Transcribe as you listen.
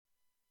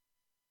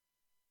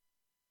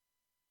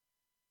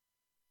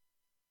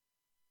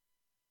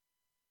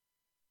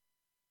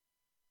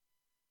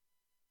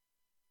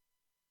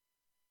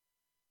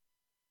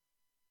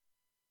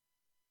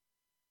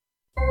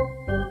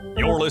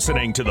You're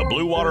listening to the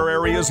Blue Water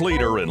Area's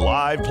leader in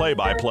live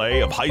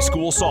play-by-play of high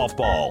school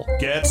softball.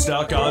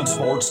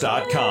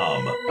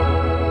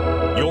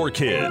 GetStuckOnSports.com. Your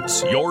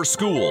kids, your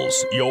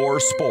schools, your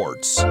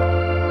sports.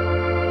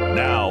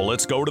 Now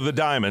let's go to the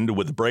Diamond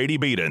with Brady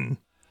Beaton.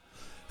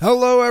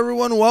 Hello,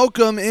 everyone.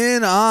 Welcome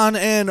in on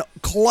an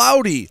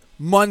cloudy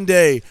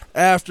Monday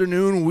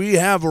afternoon. We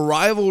have a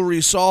rivalry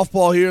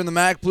softball here in the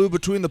MAC Blue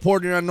between the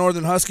Port Huron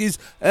Northern Huskies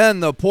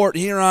and the Port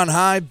Huron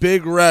High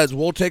Big Reds.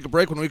 We'll take a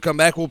break. When we come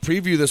back, we'll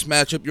preview this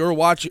matchup. You're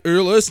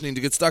listening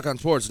to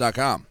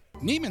GetStuckOnSports.com.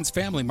 Neiman's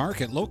Family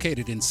Market,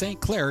 located in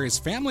St. Clair, is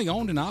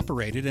family-owned and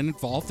operated and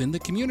involved in the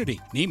community.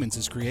 Neiman's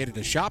has created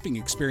a shopping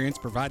experience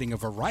providing a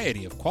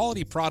variety of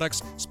quality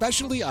products,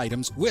 specialty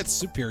items with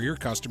superior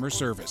customer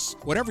service.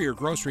 Whatever your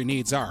grocery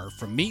needs are,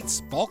 from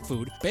meats, bulk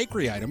food,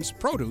 bakery items,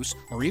 produce,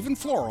 or even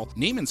floral,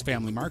 Neiman's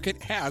Family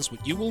Market has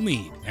what you will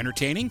need.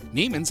 Entertaining?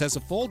 Neiman's has a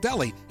full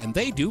deli, and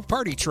they do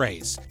party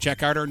trays.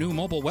 Check out our new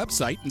mobile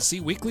website and see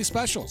weekly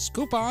specials,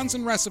 coupons,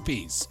 and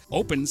recipes.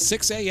 Open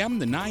 6 a.m.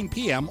 to 9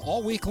 p.m.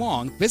 all week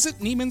long. Visit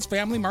Neiman's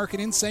Family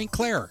Market in St.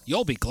 Clair.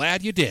 You'll be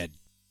glad you did.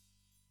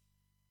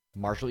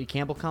 Marshall E.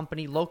 Campbell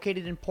Company,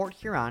 located in Port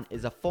Huron,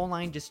 is a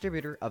full-line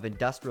distributor of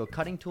industrial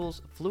cutting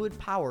tools, fluid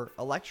power,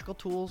 electrical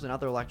tools, and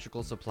other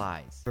electrical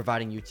supplies,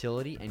 providing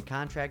utility and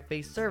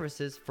contract-based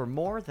services for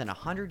more than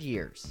 100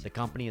 years. The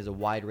company has a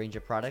wide range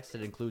of products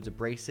that includes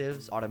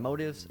abrasives,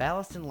 automotives,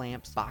 ballast and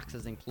lamps,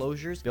 boxes and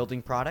closures,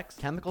 building products,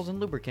 chemicals and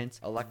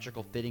lubricants,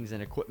 electrical fittings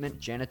and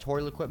equipment,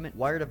 janitorial equipment,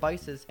 wire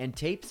devices, and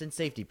tapes and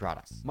safety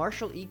products.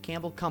 Marshall E.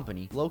 Campbell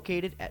Company,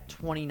 located at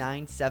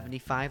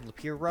 2975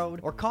 Lapeer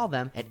Road, or call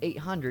them at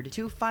 800-250-7520.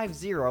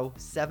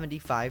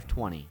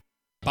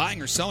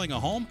 Buying or selling a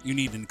home? You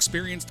need an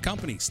experienced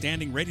company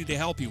standing ready to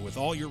help you with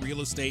all your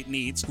real estate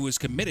needs, who is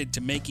committed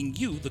to making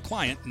you the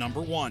client number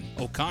one.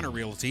 O'Connor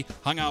Realty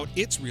hung out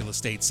its real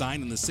estate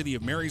sign in the city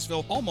of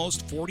Marysville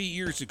almost 40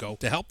 years ago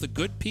to help the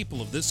good people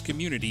of this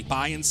community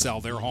buy and sell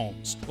their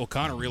homes.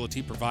 O'Connor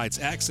Realty provides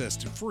access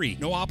to free,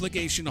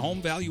 no-obligation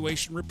home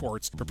valuation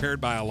reports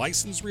prepared by a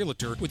licensed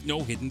realtor with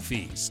no hidden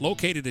fees.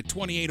 Located at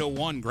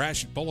 2801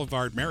 Gratiot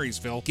Boulevard,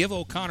 Marysville, give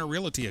O'Connor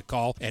Realty a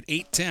call at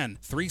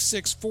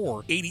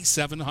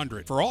 810-364-8700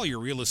 for all your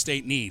real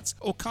estate needs.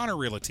 O'Connor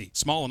Realty,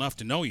 small enough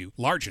to know you,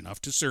 large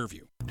enough to serve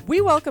you.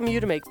 We welcome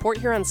you to make Port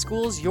Huron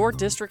Schools your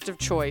district of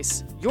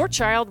choice. Your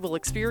child will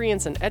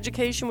experience an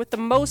education with the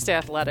most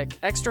athletic,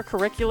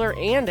 extracurricular,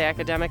 and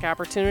academic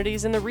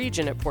opportunities in the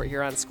region at Port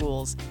Huron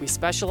Schools. We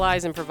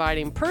specialize in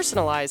providing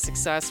personalized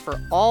success for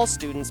all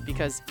students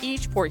because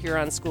each Port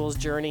Huron Schools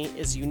journey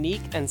is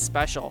unique and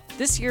special.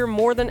 This year,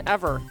 more than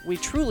ever, we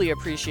truly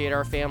appreciate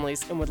our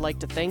families and would like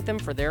to thank them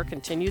for their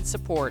continued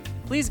support.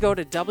 Please go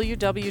to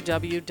www.phasd.us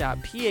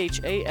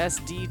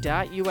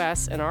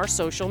and our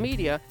social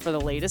media for the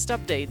latest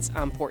updates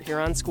on Port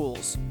Huron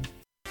Schools.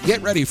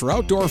 Get ready for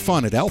outdoor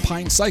fun at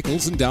Alpine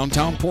Cycles in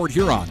downtown Port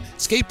Huron.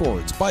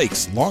 Skateboards,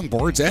 bikes,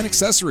 longboards, and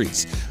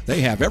accessories. They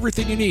have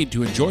everything you need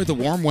to enjoy the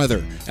warm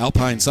weather.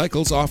 Alpine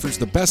Cycles offers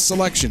the best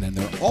selection, and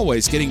they're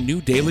always getting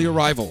new daily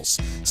arrivals.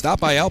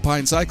 Stop by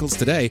Alpine Cycles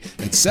today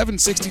at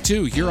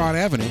 762 Huron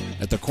Avenue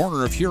at the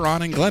corner of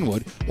Huron and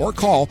Glenwood, or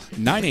call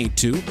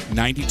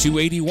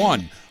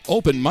 982-9281.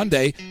 Open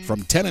Monday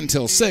from 10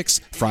 until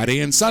 6, Friday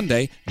and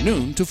Sunday,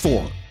 noon to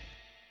 4.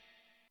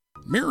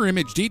 Mirror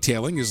Image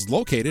Detailing is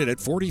located at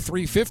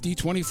 4350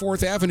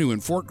 24th Avenue in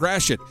Fort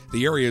Gratiot,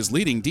 the area's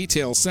leading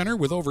detail center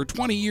with over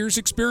 20 years'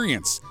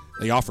 experience.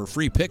 They offer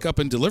free pickup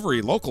and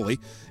delivery locally.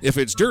 If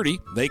it's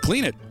dirty, they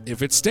clean it.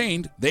 If it's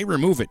stained, they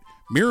remove it.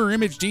 Mirror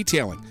Image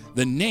Detailing.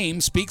 The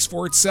name speaks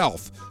for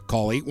itself.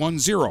 Call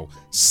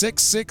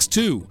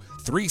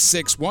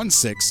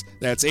 810-662-3616.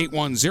 That's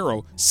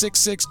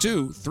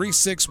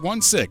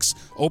 810-662-3616.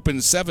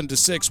 Open 7 to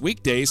 6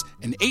 weekdays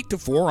and 8 to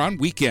 4 on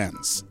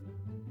weekends.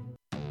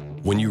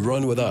 When you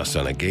run with us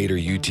on a Gator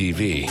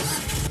UTV,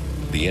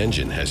 the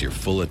engine has your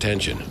full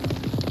attention,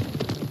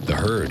 the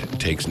herd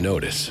takes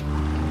notice,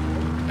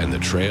 and the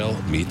trail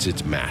meets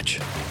its match.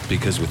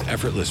 Because with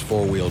effortless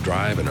four-wheel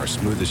drive and our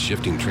smoothest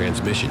shifting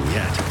transmission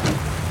yet,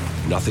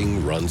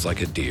 nothing runs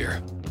like a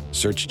deer.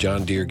 Search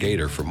John Deere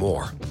Gator for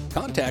more.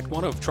 Contact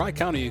one of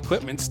Tri-County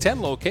Equipment's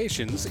 10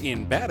 locations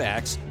in Bad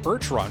Axe,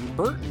 Birch Run,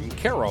 Burton,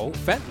 Caro,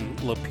 Fenton,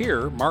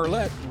 Lapeer,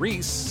 Marlette,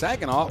 Reese,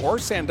 Saginaw, or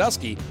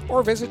Sandusky,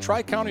 or visit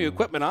Tri-County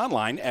Equipment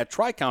online at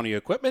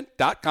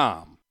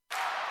tricountyequipment.com.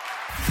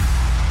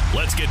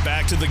 Let's get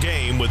back to the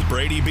game with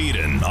Brady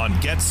Beaton on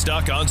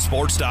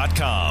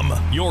GetStuckOnSports.com.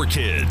 Your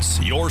kids,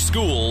 your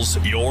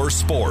schools, your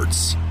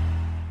sports.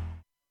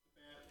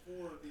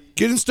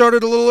 Getting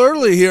started a little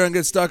early here on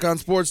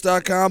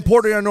GetStuckOnSports.com.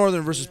 Port Huron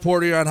Northern versus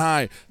Port Huron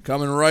High.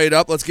 Coming right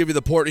up, let's give you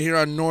the Port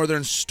Huron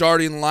Northern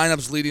starting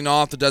lineups. Leading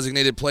off, the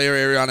designated player,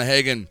 Ariana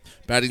Hagan.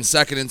 Batting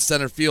second in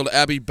center field,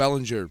 Abby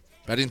Bellinger.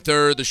 Batting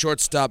third, the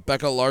shortstop,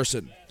 Becca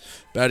Larson.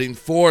 Batting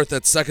fourth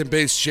at second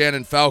base,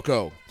 Shannon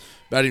Falco.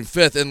 Batting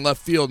fifth in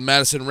left field,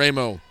 Madison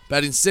Ramo.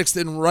 Batting sixth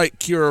in right,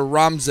 Kira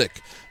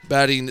Romzik.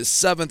 Batting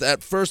 7th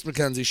at first,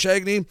 Mackenzie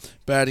Shagney.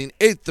 Batting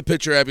 8th, the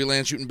pitcher, Abby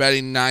Landshut. And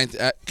batting 9th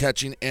at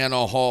catching,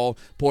 Anna Hall.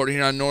 Port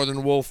Huron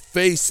Northern will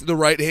face the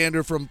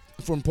right-hander from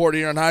Port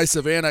Huron High,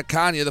 Savannah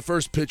Kanya. The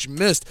first pitch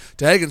missed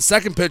to Hagen.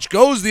 Second pitch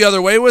goes the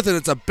other way with it.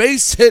 It's a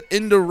base hit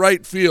into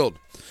right field.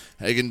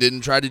 Hagen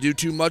didn't try to do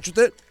too much with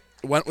it.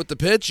 Went with the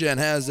pitch and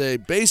has a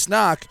base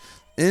knock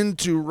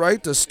into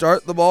right to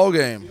start the ball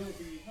game.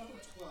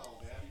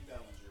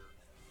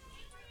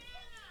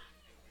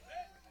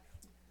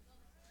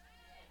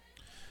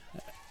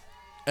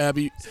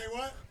 Abby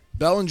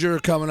Bellinger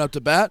coming up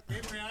to bat. Hey,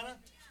 Brianna.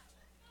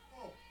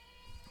 Oh,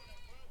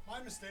 my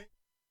mistake.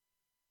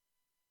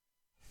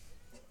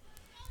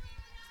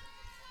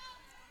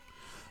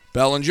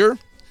 Bellinger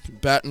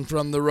batting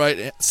from the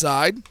right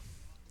side.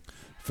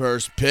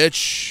 First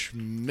pitch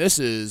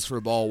misses for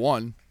ball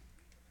 1.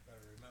 Better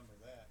remember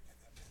that.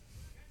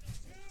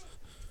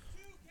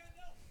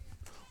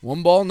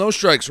 1 ball, no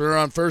strikes. Runner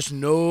on first,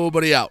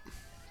 nobody out.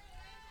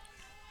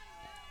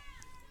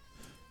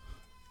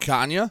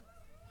 Kanya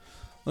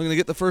looking to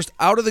get the first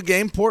out of the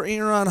game. Port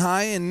Huron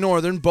High and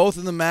Northern, both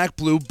in the MAC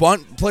blue.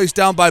 Bunt placed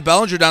down by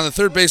Bellinger down the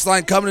third base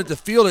line. Coming into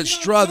field at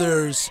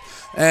Struthers,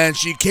 and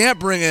she can't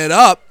bring it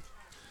up.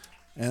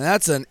 And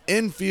that's an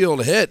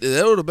infield hit.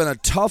 That would have been a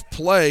tough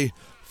play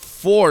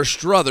for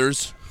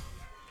Struthers.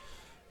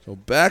 So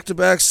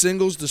back-to-back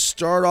singles to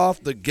start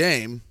off the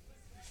game.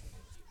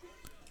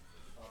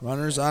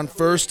 Runners on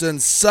first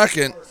and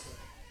second.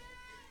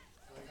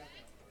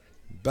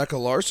 Becca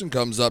Larson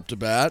comes up to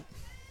bat.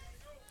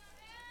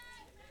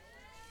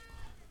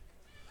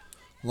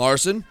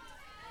 Larson,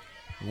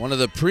 one of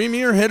the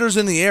premier hitters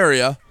in the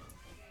area,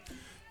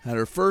 had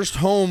her first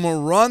home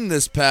run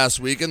this past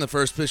weekend. The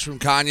first pitch from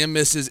Kanya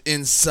misses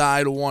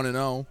inside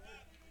 1-0.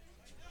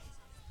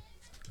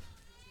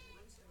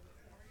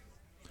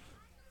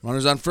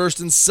 Runners on first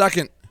and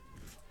second.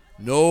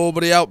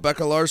 Nobody out.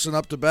 Becca Larson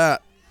up to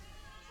bat.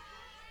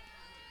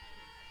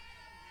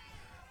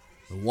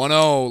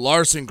 1-0.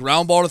 Larson,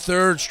 ground ball to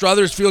third.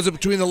 Struthers fields it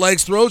between the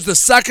legs, throws the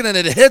second, and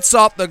it hits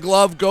off the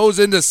glove, goes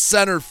into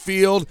center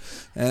field,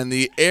 and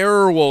the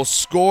error will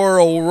score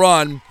a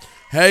run.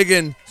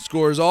 Hagen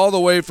scores all the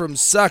way from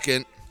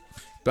second.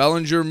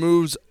 Bellinger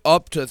moves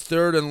up to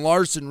third, and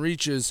Larson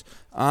reaches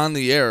on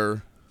the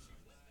error.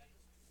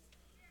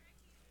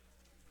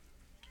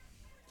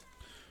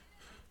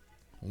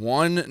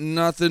 One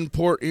nothing.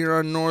 Port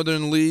Huron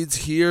Northern leads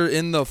here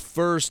in the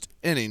first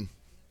inning.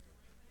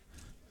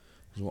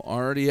 We'll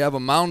already have a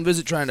mound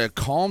visit trying to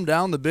calm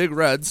down the Big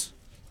Reds.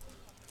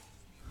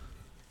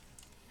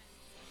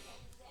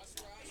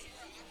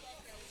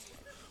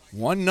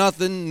 One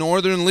nothing.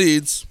 Northern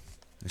leads.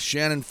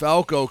 Shannon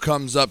Falco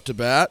comes up to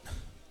bat.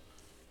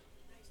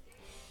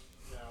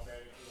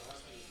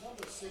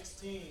 Number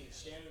 16,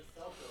 Shannon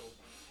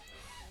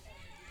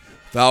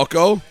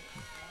Falco,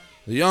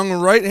 the young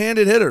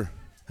right-handed hitter,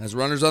 has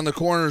runners on the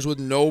corners with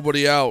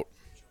nobody out.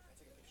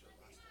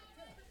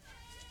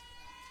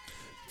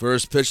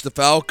 First pitch to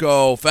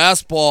Falco,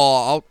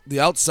 fastball out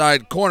the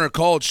outside corner,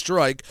 called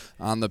strike.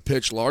 On the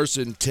pitch,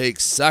 Larson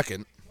takes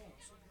second.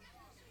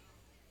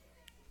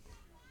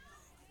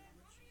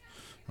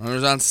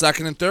 Runners on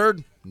second and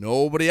third,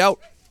 nobody out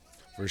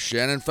for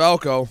Shannon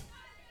Falco.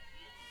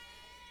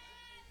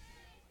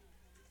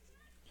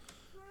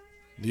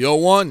 The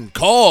 0-1,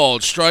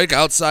 called strike,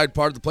 outside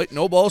part of the plate.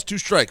 No balls, 2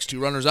 strikes, 2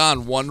 runners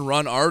on, 1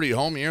 run already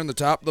home here in the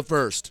top of the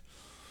first.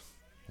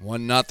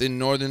 1-0,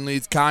 Northern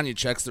leads. Kanya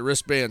checks the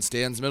wristband,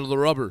 stands middle of the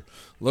rubber,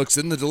 looks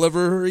in the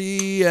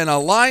delivery, and a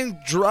line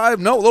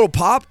drive, no, a little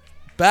pop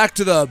back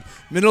to the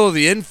middle of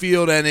the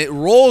infield, and it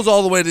rolls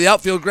all the way to the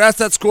outfield. Grass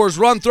that scores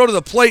run, throw to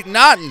the plate,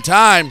 not in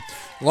time.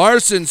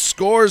 Larson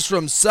scores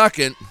from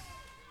second.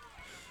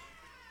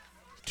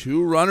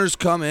 2 runners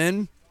come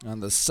in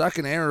on the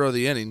second error of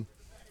the inning.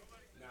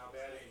 Now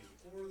batting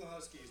for the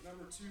Huskies,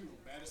 number 2,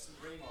 Madison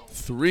Ramo.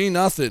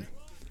 3-0.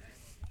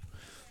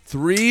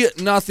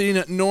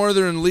 3-0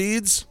 Northern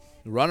leads.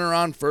 Runner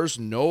on first,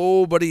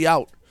 nobody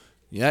out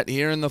yet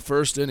here in the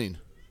first inning.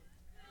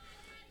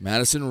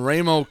 Madison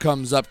Ramo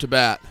comes up to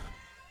bat.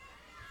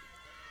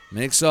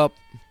 Makes up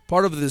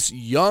part of this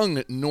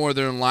young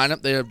Northern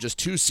lineup. They have just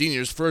 2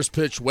 seniors. First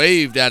pitch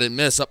waved at and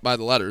miss up by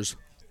the letters.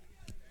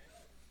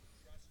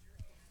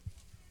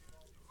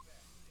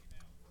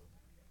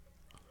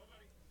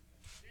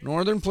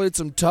 Northern played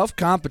some tough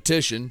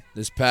competition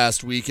this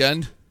past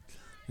weekend,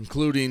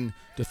 including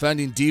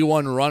defending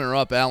D1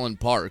 runner-up Allen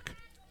Park.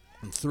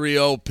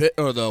 3-0 pit,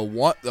 or the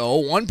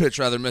 0-1 pitch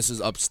rather misses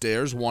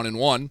upstairs,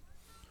 1-1.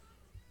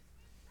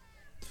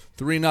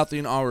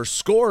 3-0 our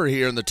score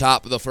here in the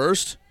top of the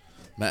first.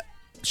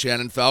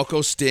 Shannon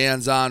Falco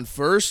stands on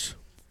first.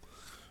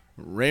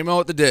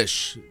 Ramo at the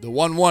dish. The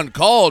 1-1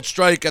 called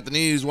strike at the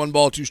knees. 1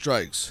 ball, 2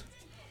 strikes.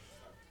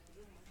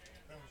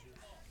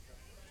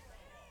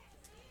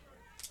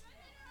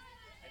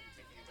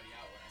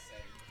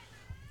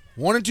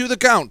 One and 2 the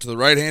count to the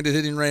right-handed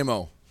hitting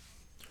Ramo.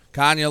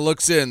 Kanya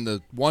looks in.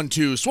 The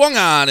 1-2 swung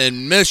on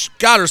and missed.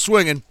 Got her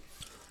swinging.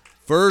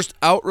 First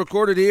out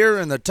recorded here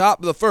in the top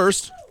of the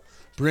first.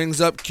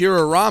 Brings up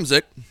Kira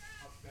Romzik.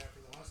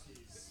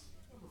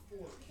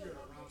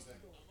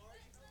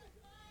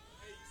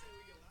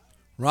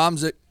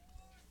 Romzik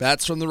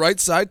bats from the right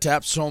side,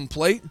 taps home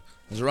plate.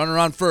 There's a runner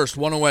on first,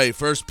 one away.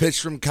 First pitch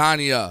from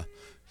Kanya.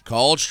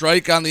 Called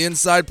strike on the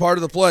inside part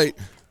of the plate.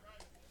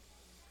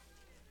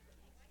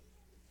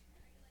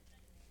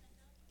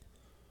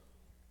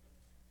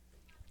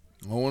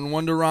 Oh,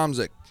 0-1 to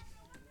Romzik.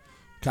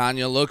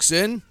 Kanya looks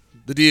in.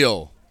 The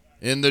deal.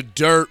 In the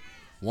dirt.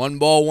 1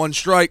 ball, 1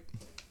 strike.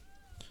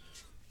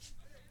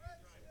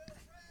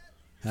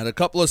 Had a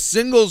couple of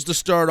singles to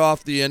start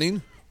off the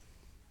inning.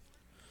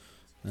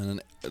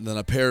 And then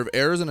a pair of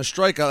errors and a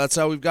strikeout. That's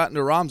how we've gotten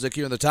to Romzik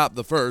here in the top of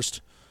the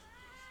first.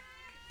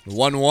 The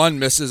 1-1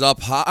 misses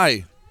up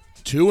high.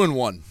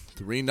 2-1.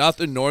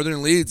 3-0.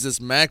 Northern leads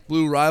this MAC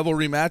Blue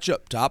rivalry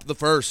matchup. Top of the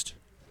first.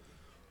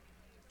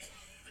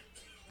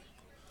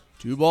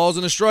 2 balls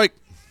and a strike.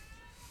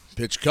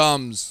 Pitch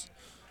comes.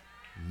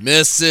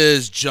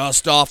 Misses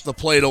just off the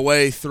plate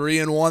away.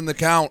 3-1 the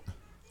count.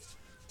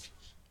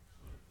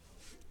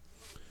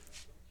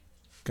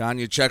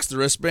 Kanya checks the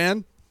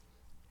wristband.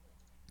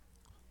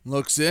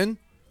 Looks in.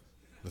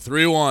 The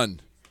 3-1.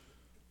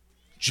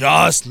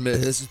 Just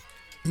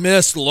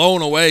missed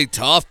lone away.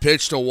 Tough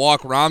pitch to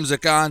walk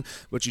Romzik on,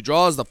 but she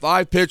draws the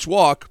 5-pitch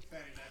walk.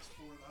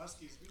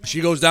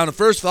 She goes down to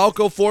first.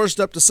 Falco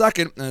forced up to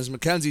second as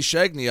Mackenzie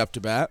Shagney up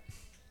to bat.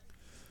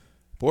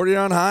 Port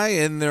Huron High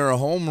in their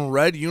home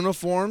red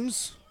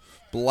uniforms,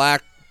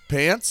 black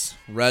pants,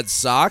 red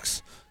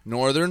socks.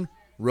 Northern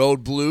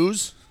road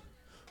blues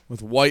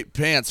with white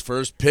pants.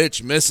 First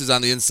pitch misses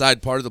on the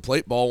inside part of the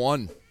plate. Ball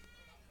 1.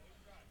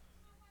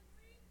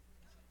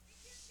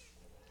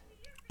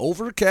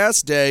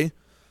 Overcast day.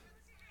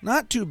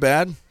 Not too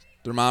bad.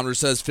 Thermometer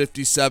says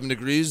 57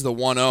 degrees. The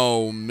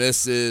 1-0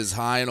 misses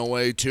high and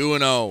away.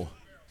 2-0.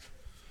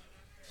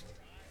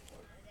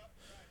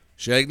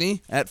 Shagney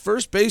at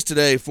first base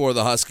today for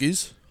the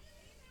Huskies.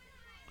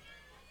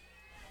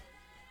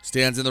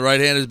 Stands in the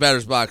right-handed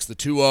batter's box. The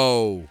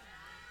 2-0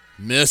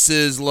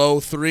 misses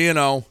low.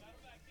 3-0.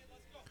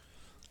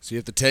 See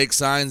if the take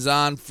sign's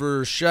on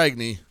for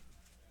Shagney.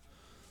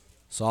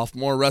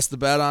 Sophomore rests the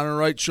bat on her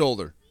right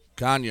shoulder.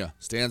 Kanya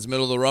stands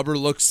middle of the rubber,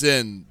 looks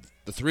in.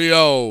 The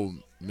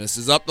 3-0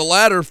 misses up the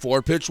ladder.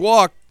 4-pitch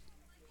walk.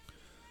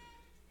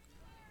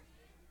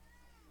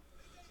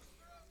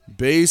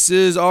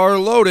 Bases are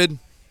loaded.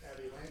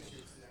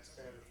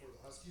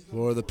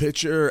 For the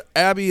pitcher,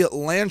 Abby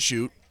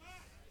Lanshute.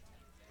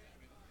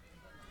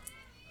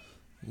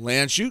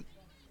 Lanshute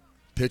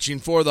pitching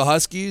for the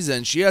Huskies,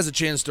 and she has a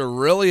chance to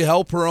really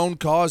help her own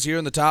cause here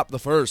in the top of the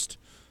first.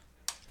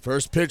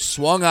 First pitch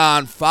swung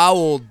on,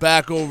 fouled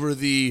back over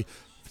the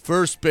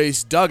first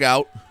base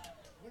dugout.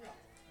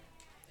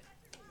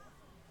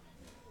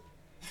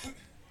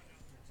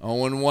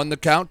 0-1 the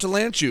count to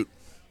Lanshute.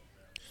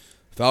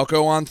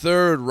 Falco on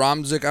third,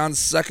 Romzik on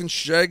second,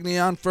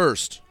 Shagney on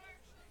first.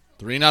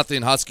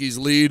 3-0 Huskies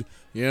lead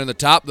here in the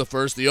top of the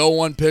first. The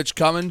 0-1 pitch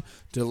coming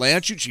to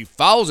Lanshute. She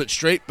fouls it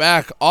straight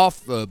back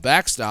off the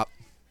backstop.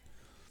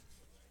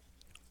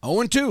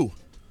 0-2.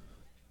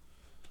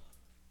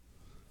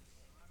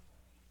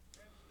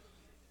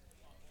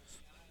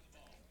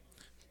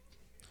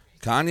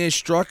 Kanye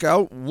struck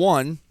out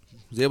 1.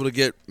 Was able to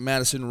get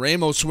Madison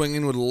Ramos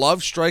swinging. Would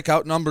love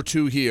strikeout number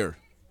 2 here.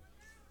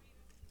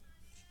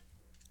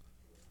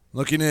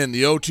 Looking in,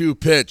 the 0-2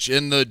 pitch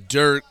in the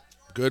dirt.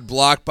 Good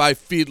block by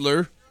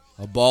Fiedler.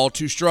 A ball,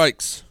 2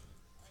 strikes.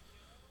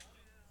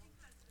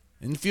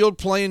 Infield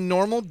playing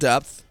normal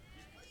depth.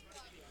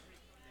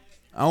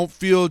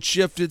 Outfield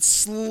shifted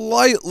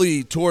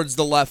slightly towards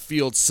the left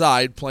field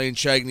side, playing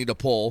Shagney to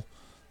pull.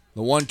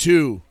 The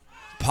 1-2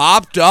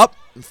 popped up.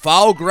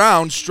 Foul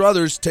ground.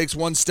 Struthers takes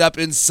 1 step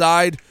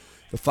inside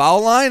the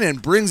foul line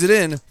and brings it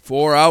in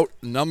for out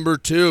number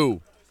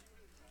 2.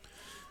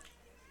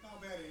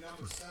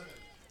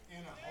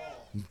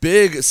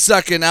 Big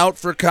second out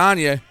for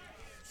Kanye,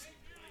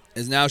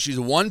 as now she's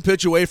 1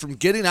 pitch away from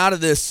getting out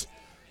of this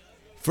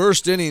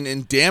first inning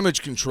in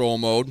damage control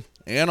mode.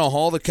 Anna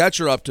Hall, the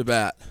catcher, up to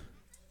bat.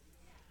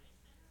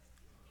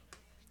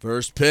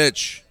 First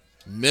pitch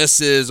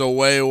misses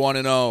away.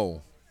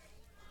 1-0.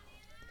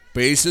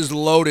 Bases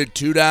loaded,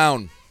 2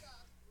 down.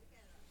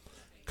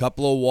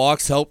 Couple of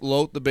walks helped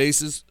load the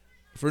bases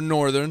for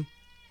Northern.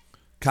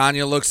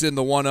 Kanya looks in,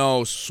 the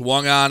 1-0,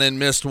 swung on and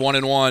missed.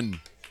 1-1.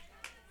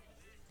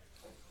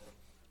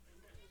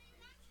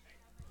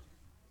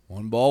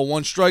 1 ball,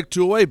 1 strike,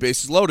 2 away,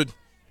 bases loaded.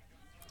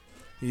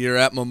 Here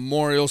at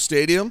Memorial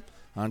Stadium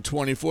on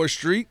 24th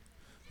Street.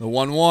 The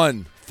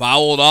 1-1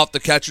 fouled off the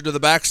catcher to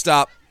the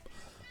backstop.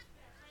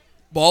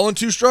 Ball and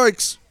 2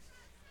 strikes.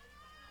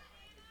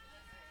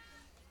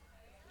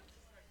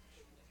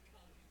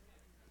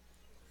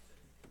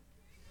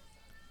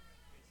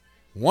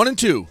 One and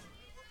 2.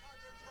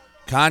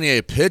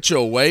 Kanye pitch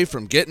away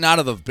from getting out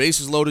of the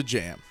bases loaded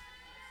jam.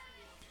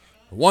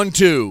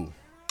 1-2.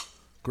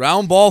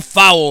 Ground ball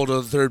foul to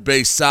the third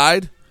base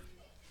side.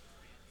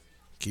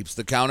 Keeps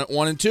the count at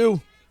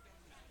 1-2.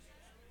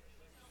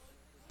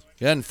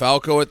 Again,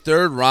 Falco at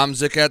third,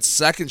 Romzik at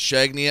second,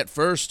 Shagney at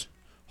first.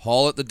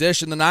 Hall at the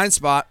dish in the 9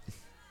 spot.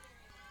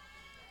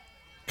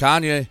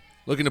 Kanye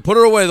looking to put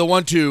her away. The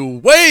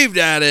 1-2 waved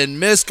at it and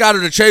missed. Got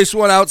her to chase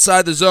one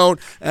outside the zone,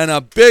 and a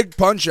big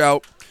punch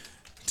out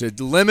to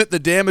limit the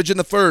damage in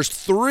the first.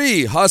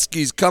 3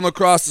 Huskies come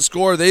across the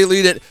score. They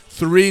lead it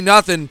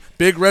 3-0.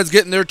 Big Reds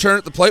getting their turn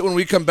at the plate when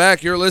we come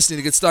back. You're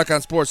listening to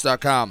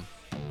GetStuckOnSports.com.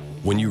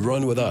 When you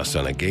run with us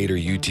on a Gator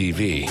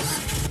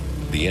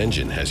UTV, the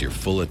engine has your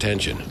full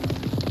attention.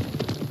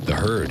 The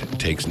herd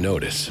takes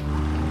notice.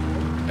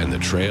 And the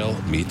trail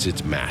meets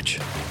its match.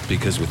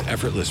 Because with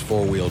effortless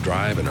four-wheel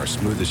drive and our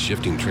smoothest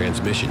shifting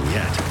transmission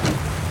yet,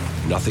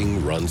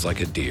 nothing runs like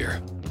a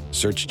deer.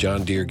 Search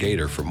John Deere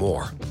Gator for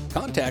more.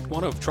 Contact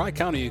one of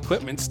Tri-County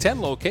Equipment's 10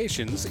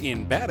 locations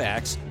in Bad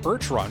Axe,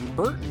 Birch Run,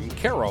 Burton,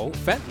 Caro,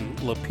 Fenton,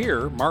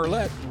 Lapeer,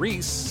 Marlette,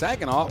 Reese,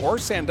 Saginaw, or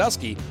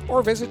Sandusky,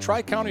 or visit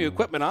Tri-County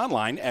Equipment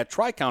online at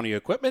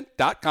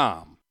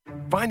tricountyequipment.com.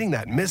 Finding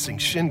that missing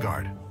shin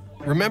guard.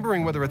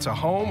 Remembering whether it's a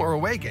home or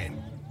away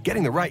game.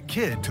 Getting the right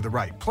kid to the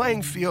right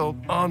playing field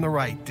on the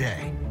right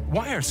day.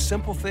 Why are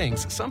simple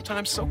things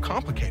sometimes so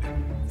complicated?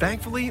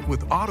 Thankfully,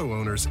 with auto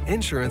owners,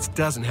 insurance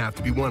doesn't have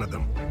to be one of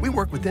them. We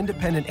work with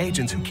independent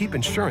agents who keep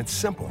insurance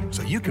simple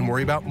so you can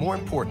worry about more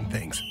important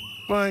things,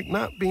 like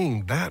not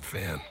being that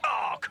fan.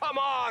 Oh, come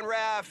on,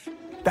 ref!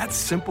 That's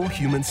simple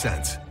human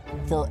sense.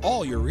 For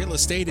all your real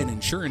estate and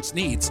insurance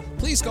needs,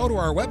 please go to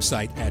our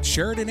website at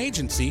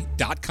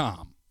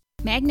SheridanAgency.com.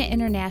 Magna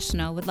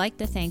International would like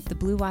to thank the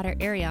Blue Water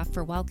area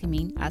for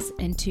welcoming us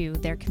into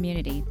their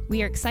community.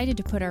 We are excited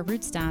to put our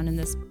roots down in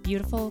this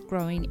beautiful,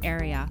 growing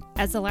area.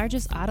 As the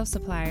largest auto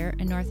supplier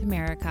in North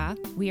America,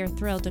 we are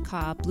thrilled to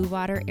call Blue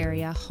Water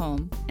area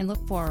home and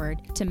look forward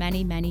to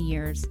many, many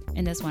years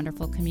in this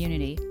wonderful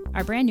community.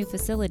 Our brand new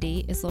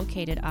facility is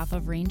located off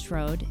of Range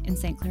Road in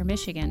St. Clair,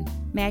 Michigan.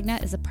 Magna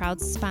is a proud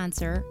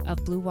sponsor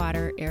of Blue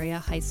Water Area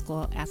High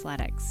School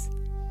athletics.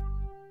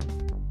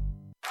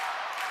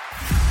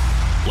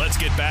 Let's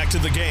get back to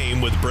the game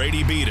with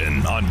Brady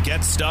Beaton on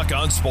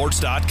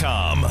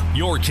GetStuckOnSports.com.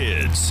 Your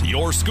kids,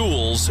 your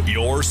schools,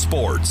 your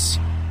sports.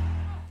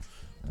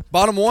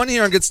 Bottom one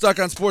here on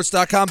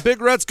GetStuckOnSports.com. Big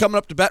Reds coming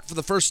up to bat for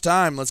the first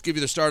time. Let's give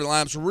you the starting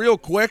lineups real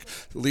quick.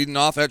 Leading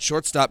off at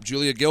shortstop,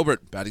 Julia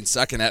Gilbert. Batting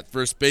second at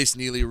first base,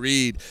 Neely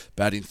Reed.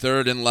 Batting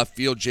third in left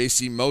field,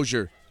 J.C.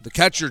 Mosier. The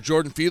catcher,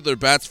 Jordan Fiedler,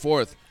 bats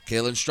fourth.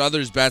 Kaylin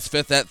Struthers bats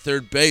fifth at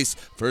third base.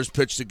 First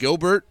pitch to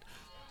Gilbert.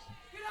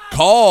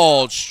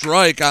 Called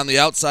strike on the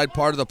outside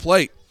part of the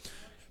plate.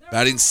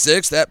 Batting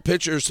sixth, that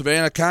pitcher,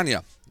 Savannah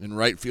Kanya. In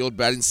right field,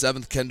 batting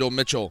seventh, Kendall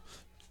Mitchell.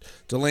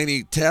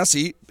 Delaney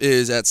Tassi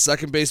is at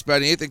second base,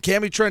 batting eighth, and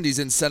Cammie Trendy's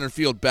in center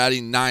field,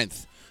 batting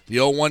ninth. The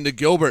 0-1 to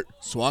Gilbert.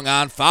 Swung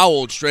on,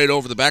 fouled straight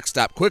over the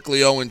backstop. Quickly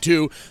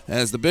 0-2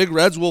 as the Big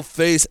Reds will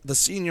face the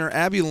senior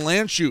Abby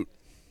Landshut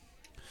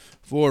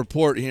for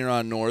Port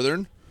Huron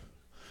Northern.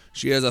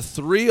 She has a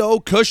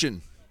 3-0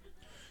 cushion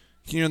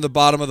here in the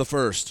bottom of the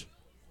first.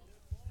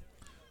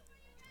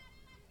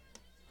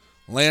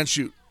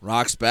 Landshut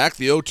rocks back,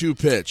 the 0-2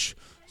 pitch.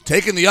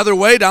 Taken the other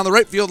way down the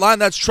right field line.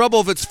 That's trouble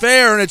if it's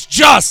fair, and it's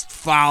just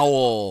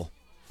foul.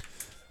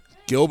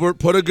 Gilbert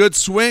put a good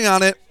swing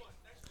on it.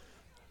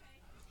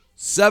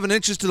 7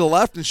 inches to the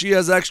left, and she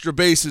has extra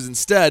bases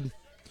instead.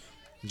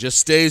 Just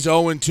stays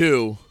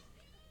 0-2.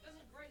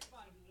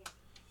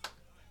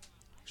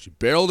 She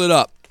barreled it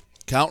up.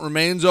 Count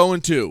remains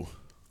 0-2.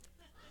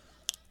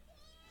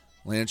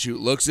 Landshut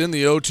looks in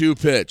the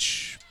 0-2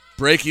 pitch.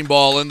 Breaking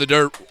ball in the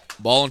dirt.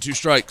 Ball and 2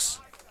 strikes.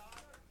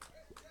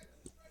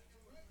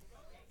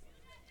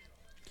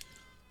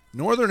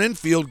 Northern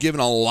infield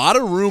given a lot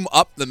of room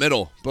up the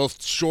middle.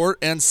 Both short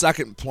and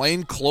second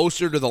playing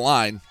closer to the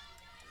line.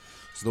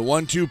 So the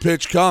 1-2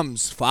 pitch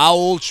comes.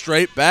 Fouled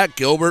straight back.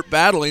 Gilbert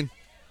battling.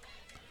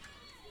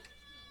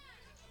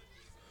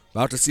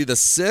 About to see the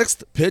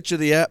 6th pitch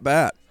of the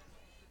at-bat.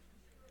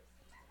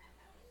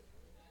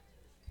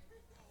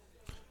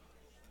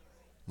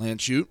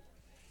 Landshut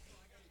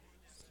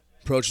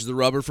approaches the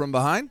rubber from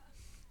behind.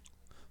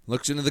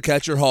 Looks into the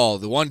catcher Hall.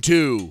 The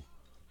 1-2.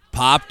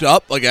 Popped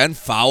up again.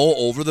 Foul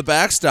over the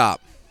backstop.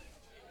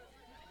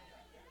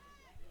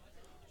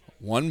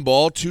 1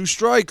 ball, 2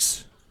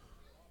 strikes.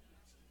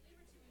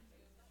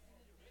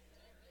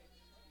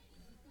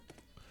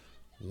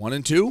 One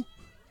and 2.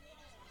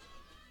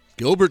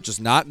 Gilbert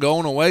just not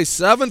going away.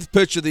 7th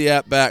pitch of the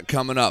at-bat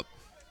coming up.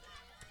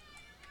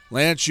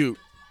 Landshut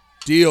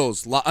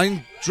deals.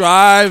 Line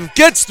drive.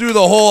 Gets through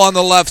the hole on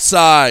the left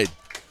side.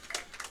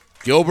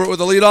 Gilbert with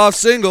a leadoff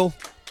single.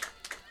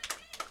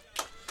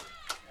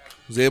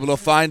 Was able to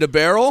find a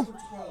barrel.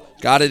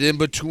 Got it in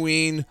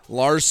between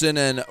Larson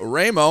and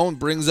Ramo and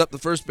brings up the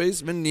first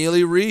baseman,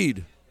 Neely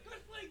Reed.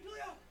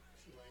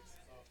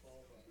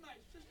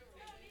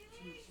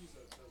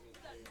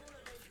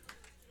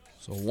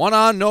 So 1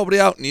 on, nobody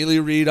out. Neely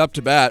Reed up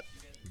to bat.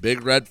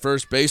 Big Red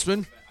first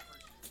baseman.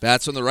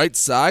 Bats on the right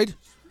side.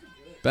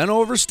 Bent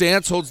over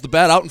stance, holds the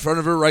bat out in front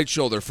of her right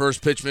shoulder.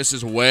 First pitch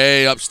misses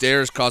way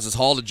upstairs, causes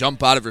Hall to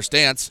jump out of her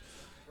stance.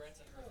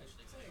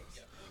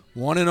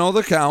 1-0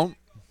 the count.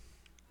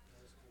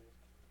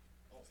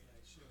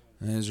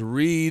 As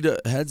Reed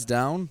heads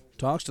down,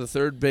 talks to the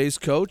third base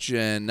coach,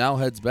 and now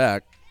heads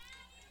back.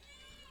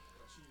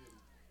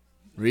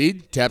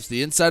 Reed taps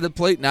the inside of the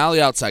plate, now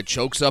the outside.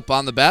 Chokes up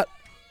on the bat.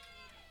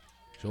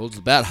 Holds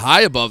the bat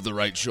high above the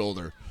right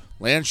shoulder.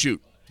 Landshut,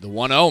 the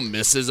 1-0,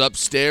 misses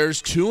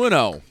upstairs,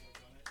 2-0.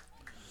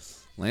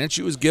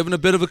 Landshut was given a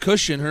bit of a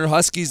cushion. Her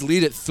Huskies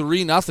lead at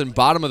 3-0,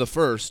 bottom of the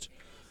first.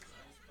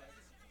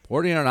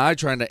 Port Huron High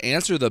trying to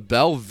answer the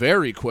bell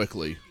very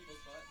quickly.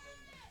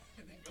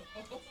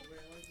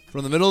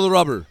 From the middle of the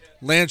rubber,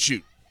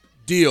 Landshut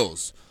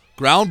deals.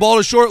 Ground ball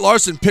to short.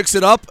 Larson picks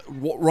it up,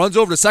 runs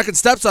over to second,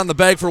 steps on the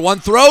bag for one,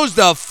 throws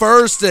to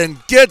first,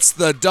 and gets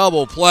the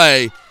double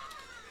play.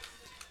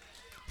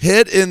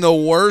 Hit in the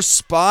worst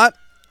spot.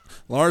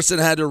 Larson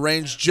had to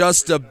range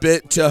just a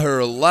bit to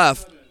her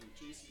left,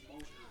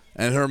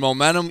 and her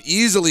momentum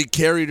easily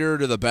carried her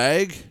to the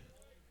bag.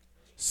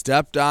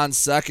 Stepped on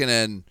second,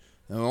 and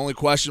the only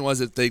question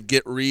was if they'd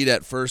get Reed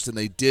at first, and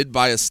they did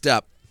by a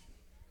step.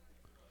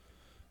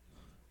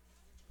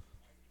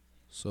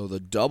 So the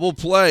double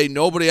play,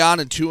 nobody on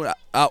and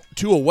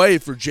two away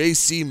for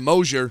J.C.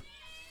 Mosier.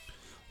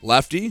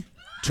 Lefty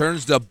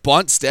turns to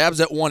bunt, stabs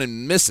at one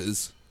and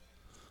misses.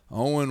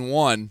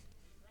 0-1.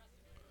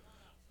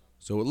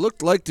 So it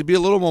looked like to be a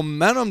little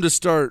momentum to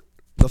start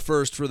the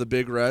first for the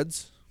Big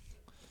Reds.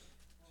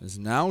 It's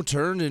now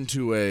turned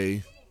into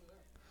a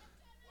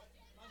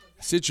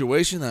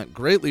situation that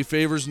greatly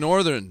favors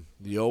Northern.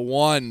 The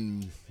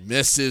 0-1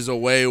 misses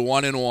away,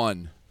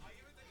 1-1.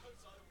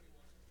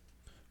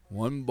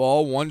 1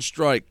 ball, 1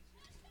 strike.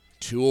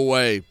 2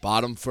 away,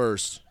 bottom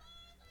first.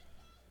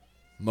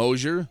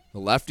 Mosier, the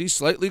lefty,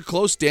 slightly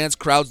close stance,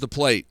 crowds the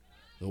plate.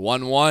 The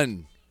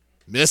 1-1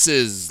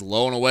 misses,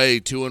 low and away,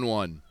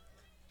 2-1.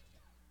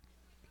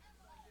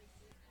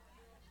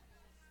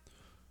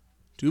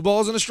 2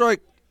 balls and a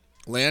strike.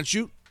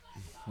 Landshut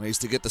waits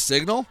to get the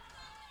signal.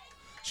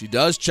 She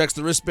does, checks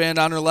the wristband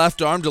on her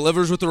left arm,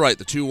 delivers with the right.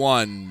 The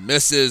 2-1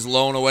 misses,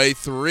 low and away,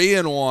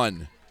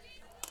 3-1.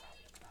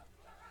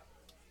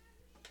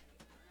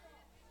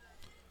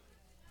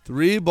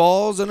 3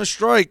 balls and a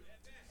strike.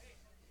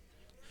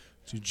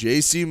 To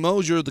J.C.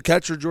 Mosier, the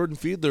catcher Jordan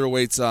Fiedler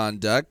awaits on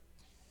deck.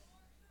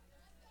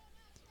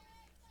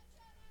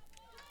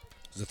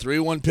 The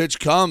 3-1 pitch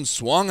comes,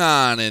 swung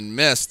on and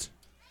missed.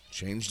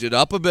 Changed it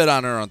up a bit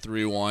on her on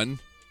 3-1.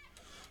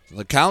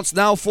 The count's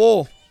now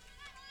full.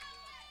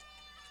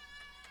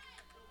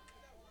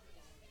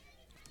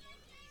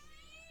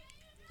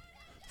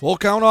 Full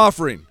count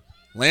offering.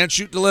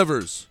 Landshut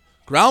delivers.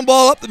 Ground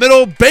ball up the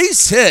middle,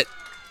 base hit.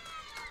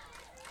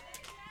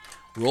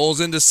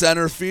 Rolls into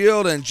center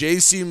field, and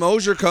J.C.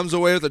 Mosier comes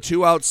away with a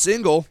 2-out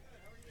single.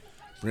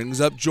 Brings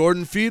up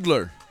Jordan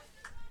Fiedler.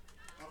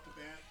 Off the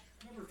bat,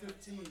 number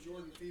 15,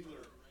 Jordan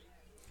Fiedler.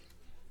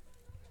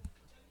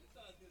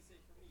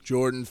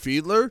 Jordan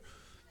Fiedler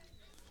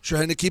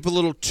trying to keep a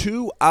little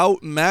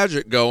 2-out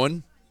magic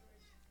going.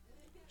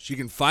 She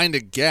can find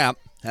a gap.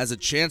 Has a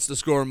chance to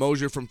score.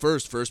 Mosier from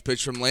first. First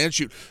pitch from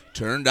Landshut.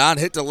 Turned on,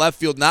 hit to left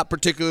field, not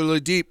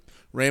particularly deep.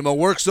 Ramo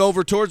works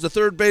over towards the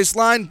third base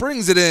line,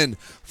 brings it in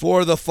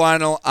for the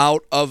final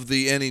out of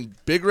the inning.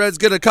 Big Reds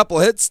get a couple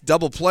hits.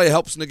 Double play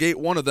helps negate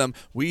one of them.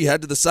 We head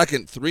to the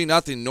second.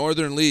 3-0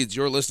 Northern leads.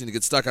 You're listening to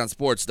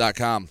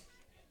GetStuckOnSports.com.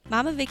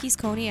 Mama Vicky's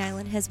Coney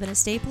Island has been a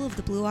staple of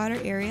the Blue Water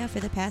area for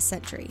the past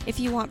century. If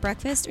you want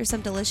breakfast or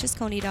some delicious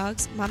coney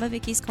dogs, Mama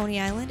Vicky's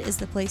Coney Island is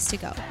the place to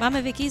go.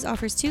 Mama Vicky's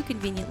offers 2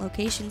 convenient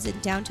locations in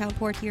downtown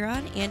Port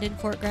Huron and in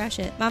Fort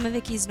Gratiot. Mama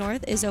Vicky's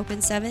North is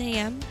open 7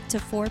 a.m. to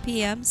 4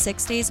 p.m.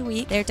 6 days a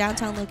week. Their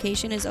downtown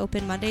location is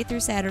open Monday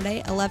through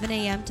Saturday, 11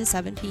 a.m. to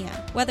 7 p.m.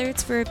 Whether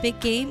it's for a big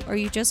game or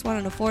you just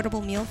want an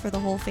affordable meal for the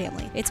whole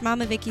family, it's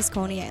Mama Vicky's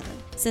Coney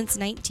Island since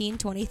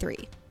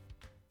 1923.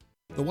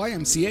 The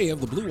YMCA of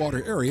the Blue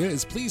Water area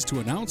is pleased to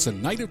announce a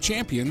Night of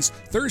Champions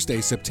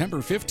Thursday, September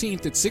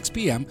 15th at 6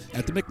 p.m.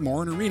 at the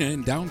McMorran Arena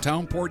in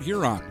downtown Port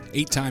Huron.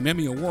 8-time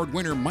Emmy Award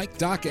winner Mike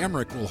Doc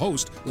Emmerich will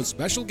host with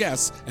special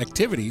guests,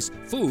 activities,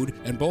 food,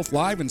 and both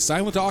live and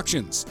silent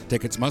auctions.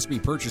 Tickets must be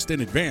purchased in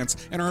advance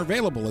and are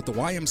available at the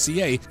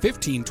YMCA,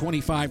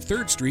 1525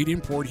 3rd Street in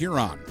Port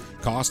Huron.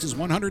 Cost is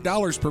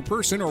 $100 per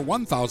person or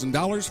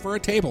 $1,000 for a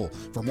table.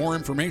 For more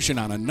information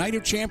on a Night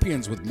of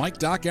Champions with Mike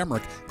Doc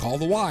Emmerich, call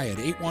the Y at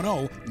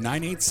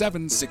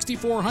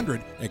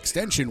 810-987-6400,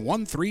 extension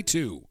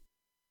 132.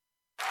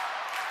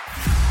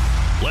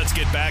 Let's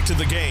get back to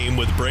the game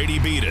with Brady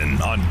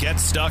Beaton on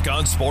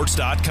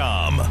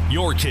GetStuckOnSports.com.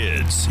 Your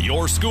kids,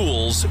 your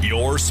schools,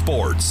 your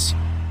sports.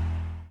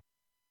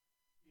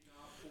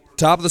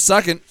 Top of the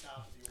second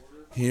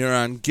here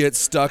on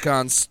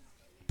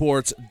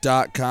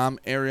GetStuckOnSports.com.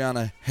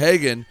 Ariana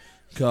Hagan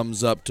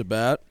comes up to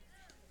bat.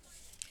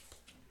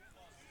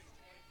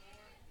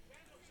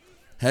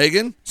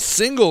 Hagan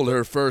singled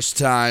her first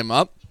time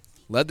up,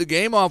 led the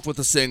game off with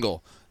a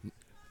single.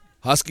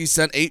 Huskies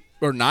sent 8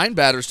 or 9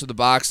 batters to the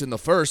box in the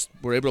first.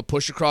 Were able to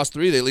push across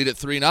 3. They lead at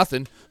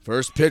 3-0.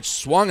 First pitch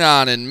swung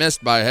on and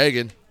missed by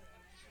Hagan.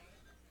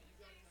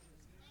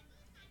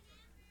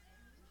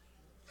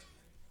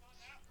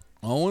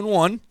 Oh,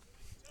 0-1.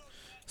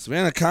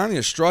 Savannah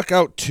Kanya struck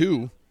out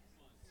 2,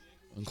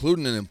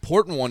 including an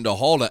important one to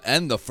Hall to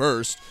end the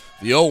first.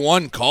 The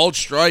 0-1 called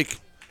strike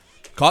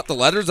Caught the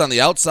letters on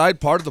the outside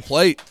part of the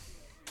plate.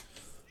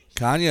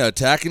 Kanya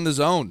attacking the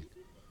zone.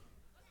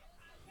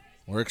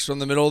 Works from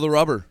the middle of the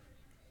rubber.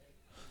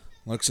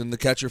 Looks in the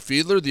catcher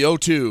Fiedler, the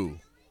 0-2.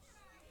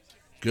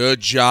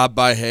 Good job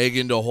by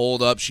Hagen to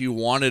hold up. She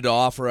wanted to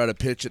offer at a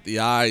pitch at the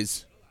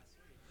eyes.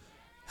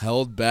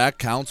 Held back,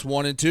 counts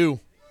 1-2.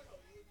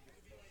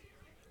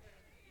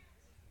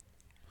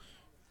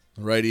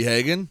 Righty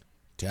Hagen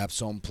taps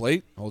home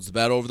plate, holds the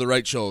bat over the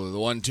right shoulder. The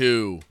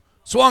 1-2.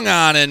 Swung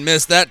on and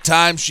missed. That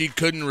time she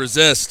couldn't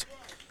resist.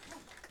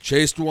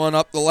 Chased one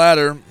up the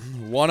ladder.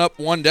 One up,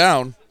 one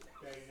down.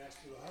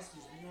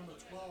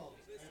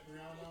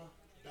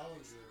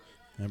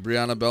 And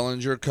Brianna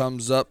Bellinger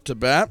comes up to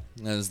bat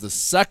as the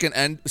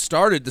second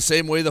started the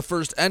same way the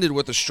first ended,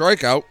 with a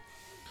strikeout.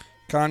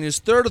 Kanya's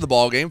third of the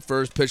ball game.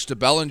 First pitch to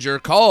Bellinger,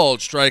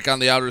 called strike on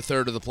the outer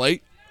third of the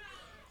plate.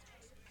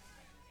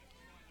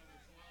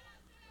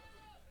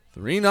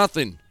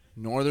 3-0.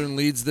 Northern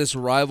leads this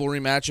rivalry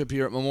matchup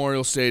here at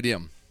Memorial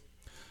Stadium.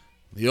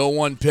 The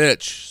 0-1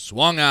 pitch,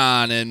 swung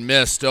on and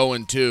missed.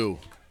 0-2.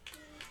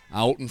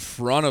 Out in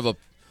front of a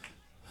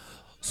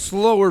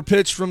slower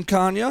pitch from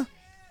Kanya.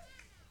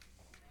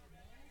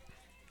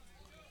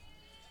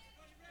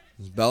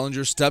 As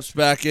Bellinger steps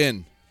back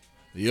in.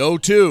 The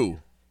 0-2.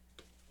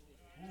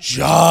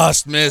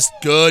 Just missed.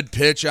 Good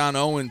pitch on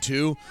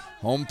 0-2.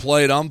 Home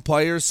plate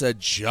umpire said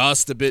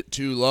just a bit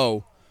too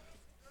low.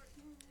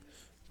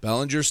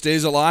 Bellinger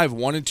stays alive.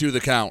 1-2 the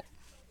count.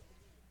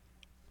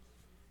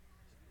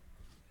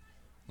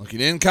 Looking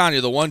in,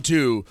 Kanya, the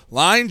 1-2.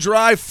 Line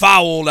drive,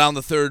 foul down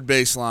the third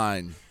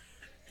baseline.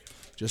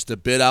 Just a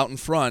bit out in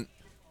front.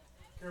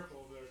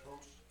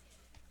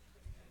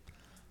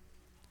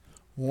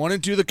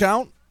 1-2 the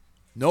count.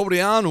 Nobody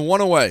on,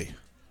 one away.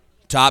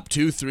 Top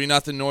two,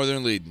 3-0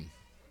 Northern leading.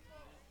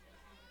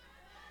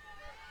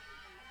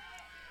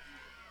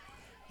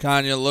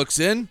 Kanya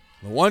looks in.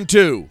 The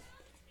 1-2.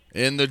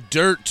 In the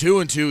dirt,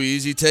 2-2.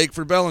 Easy take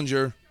for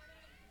Bellinger.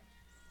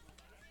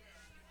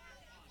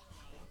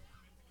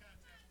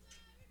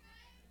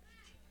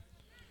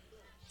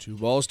 Two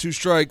balls, two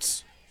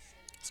strikes.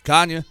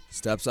 Kanya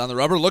steps on the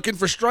rubber, looking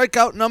for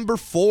strikeout number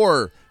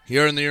 4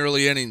 here in the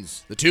early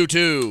innings. The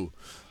 2-2.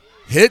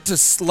 Hit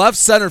to left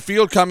center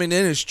field coming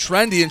in is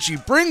Trendy, and she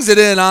brings it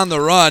in on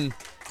the run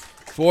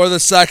for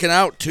the second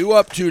out. 2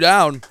 up, 2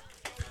 down.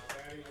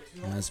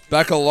 That's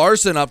Becca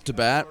Larson up to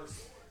bat.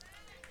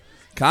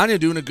 Kanya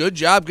doing a good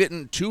job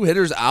getting 2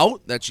 hitters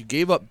out that she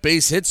gave up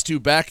base hits to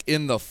back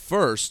in the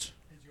first.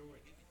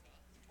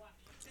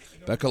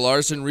 Becca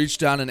Larson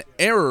reached on an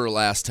error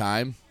last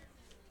time.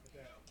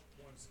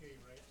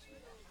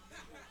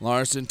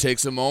 Larson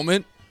takes a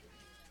moment.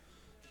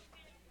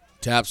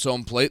 Taps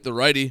home plate, the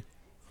righty.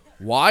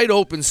 Wide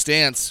open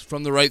stance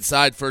from the right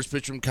side. First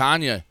pitch from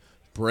Kanya.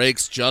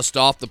 Breaks just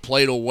off the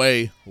plate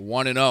away.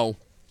 1-0.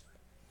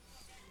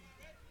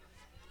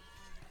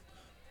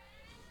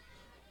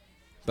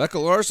 Becca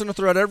Larson a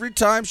threat every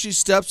time she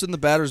steps in the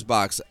batter's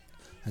box.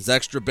 Has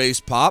extra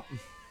base pop.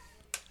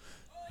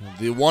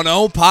 The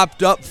 1-0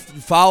 popped up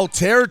foul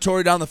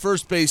territory down the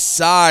first base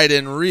side,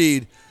 and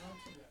Reed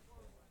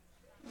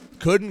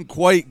couldn't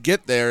quite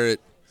get there.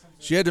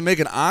 She had to make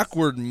an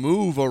awkward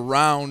move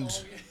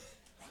around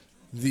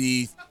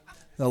the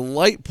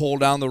light pole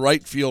down the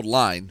right field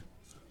line.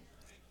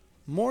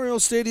 Memorial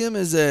Stadium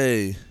is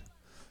an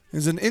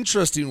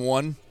interesting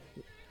one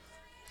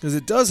because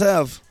it does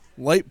have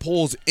light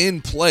poles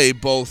in play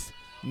both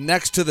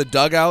next to the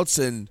dugouts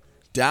and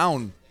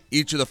down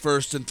each of the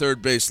first and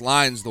third base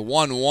lines. The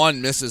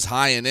 1-1 misses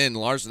high and in.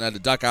 Larson had to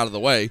duck out of the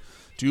way.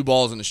 2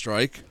 balls and a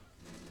strike.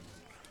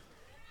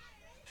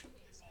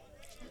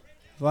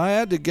 If I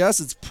had to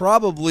guess, it's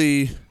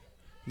probably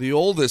the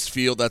oldest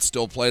field that's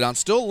still played on.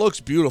 Still looks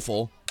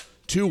beautiful.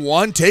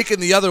 2-1, taken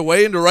the other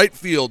way into right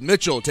field.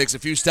 Mitchell takes a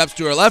few steps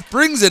to her left,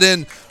 brings it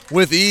in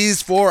with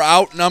ease for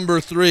out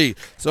number 3.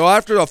 So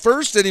after the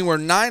first inning where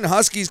 9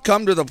 Huskies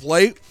come to the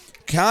plate,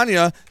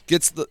 Kanya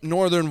gets the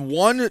Northern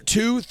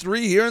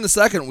 1-2-3 here in the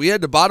second. We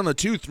had to bottom of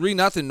 2,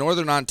 3-0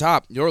 Northern on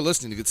top. You're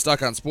listening to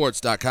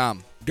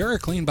GetStuckOnSports.com.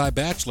 DuraClean by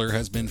Bachelor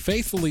has been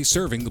faithfully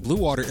serving the Blue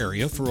Water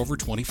area for over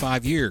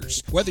 25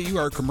 years. Whether you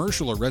are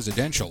commercial or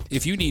residential,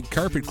 if you need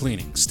carpet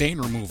cleaning, stain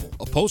removal,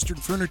 upholstered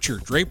furniture,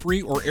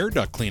 drapery, or air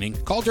duct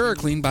cleaning, call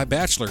DuraClean by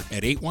Bachelor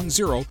at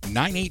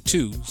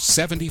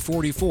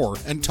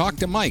 810-982-7044 and talk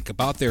to Mike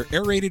about their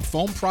aerated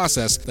foam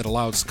process that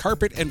allows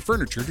carpet and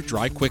furniture to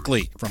dry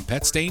quickly. From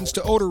pet stains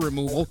to odor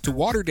removal to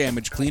water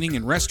damage cleaning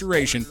and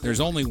restoration, there's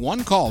only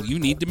one call you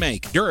need to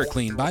make.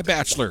 DuraClean by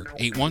Bachelor,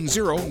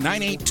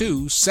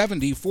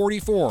 810-982-7044.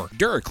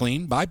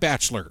 DuraClean by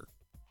Bachelor.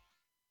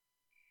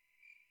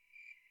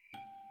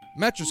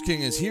 Mattress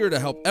King is here to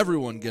help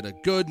everyone get a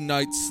good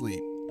night's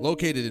sleep.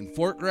 Located in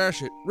Fort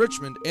Gratiot,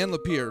 Richmond, and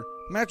Lapeer,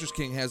 Mattress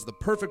King has the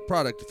perfect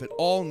product to fit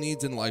all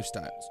needs and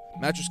lifestyles.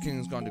 Mattress King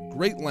has gone to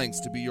great lengths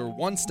to be your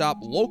one-stop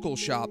local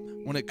shop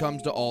when it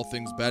comes to all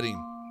things bedding.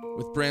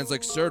 With brands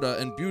like Serta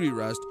and Beauty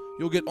Rest,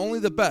 you'll get only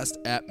the best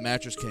at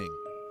Mattress King.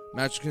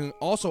 Mattress King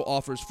also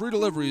offers free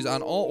deliveries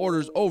on all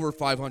orders over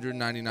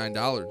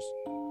 $599.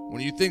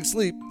 When you think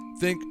sleep,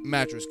 think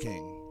Mattress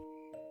King.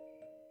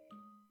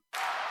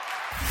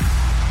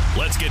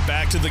 Let's get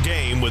back to the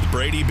game with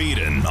Brady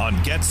Beaton on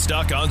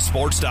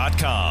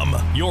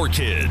GetStuckOnSports.com. Your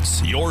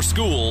kids, your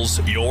schools,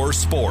 your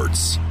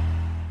sports.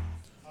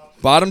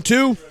 Bottom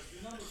two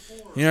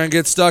here on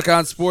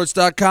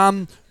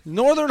GetStuckOnSports.com.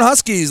 Northern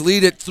Huskies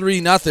lead at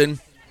 3-0.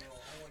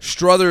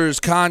 Struthers,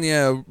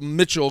 Kanya,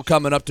 Mitchell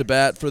coming up to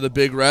bat for the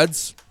Big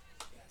Reds.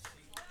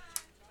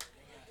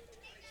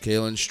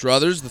 Kalen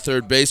Struthers, the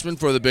third baseman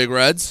for the Big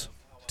Reds,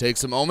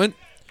 takes a moment.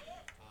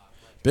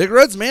 Big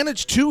Reds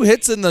managed 2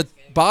 hits in the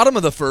bottom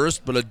of the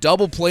first, but a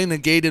double play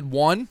negated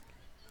one.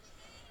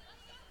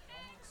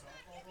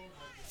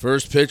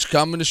 First pitch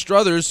coming to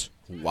Struthers.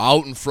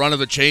 Out in front of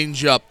the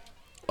changeup.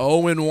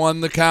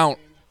 0-1 the count.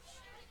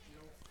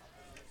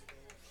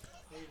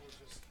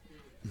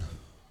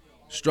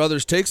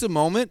 Struthers takes a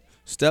moment,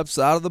 steps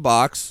out of the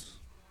box,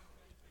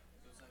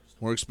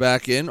 works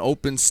back in,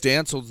 open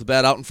stance, holds the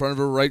bat out in front of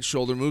her right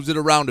shoulder, moves it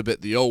around a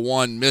bit. The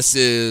 0-1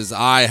 misses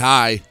eye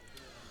high.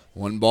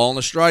 1 ball and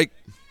a strike.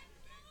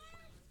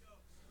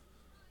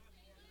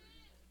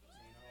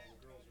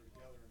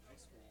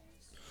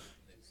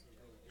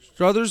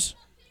 Struthers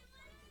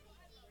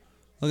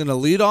looking to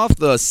lead off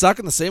the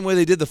second the same way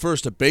they did the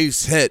first, a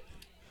base hit.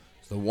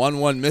 The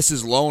 1-1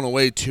 misses low and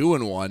away,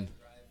 2-1.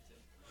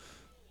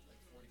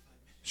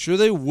 Sure,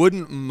 they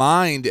wouldn't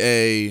mind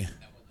a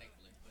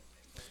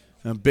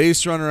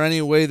base runner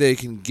any way they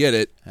can get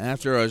it.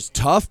 After a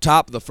tough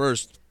top of the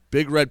first,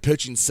 Big Red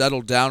pitching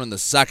settled down in the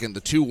second.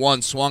 The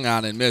 2-1 swung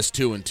on and missed,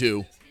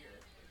 2-2.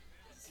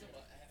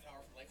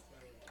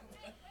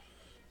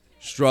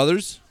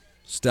 Struthers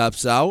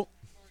steps out.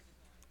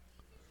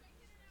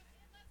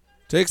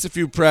 Takes a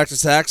few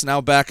practice hacks,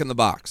 now back in the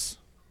box.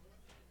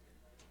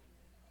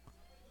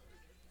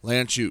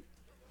 Landshut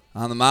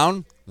on the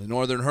mound. The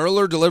Northern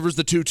Hurler delivers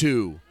the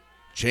 2-2.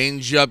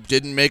 Changeup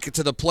didn't make it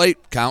to the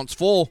plate. Counts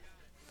full.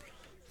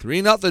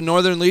 3-0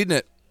 Northern leading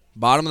it.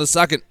 Bottom of the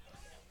second.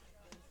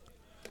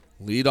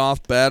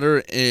 Leadoff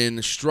batter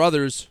in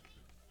Struthers.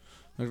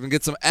 They're going to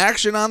get some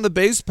action on the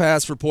base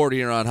pass for Port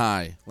Huron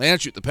High.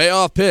 Landshut, the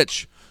payoff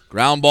pitch.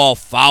 Ground ball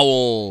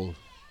foul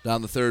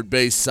down the third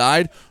base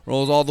side.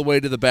 Rolls all the way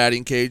to the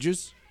batting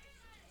cages.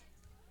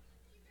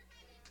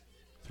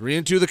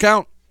 3-2 the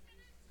count.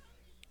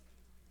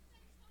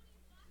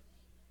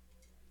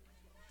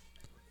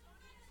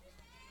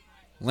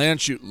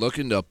 Landshut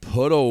looking to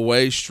put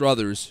away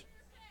Struthers.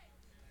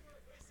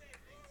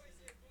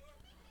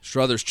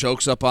 Struthers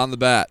chokes up on the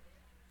bat.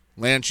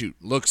 Landshut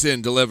looks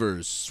in,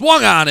 delivers.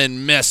 Swung on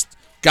and missed.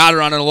 Got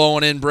her on a low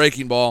and in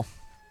breaking ball.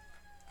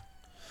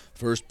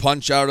 First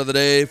punch out of the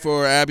day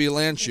for Abby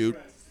Landshut.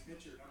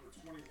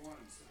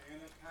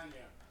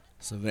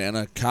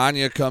 Savannah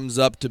Kanya comes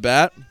up to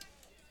bat.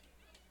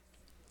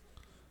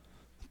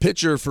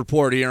 Pitcher for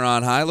Port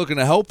Huron High looking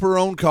to help her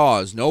own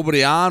cause.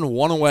 Nobody on,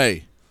 1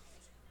 away.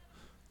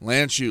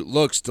 Landshut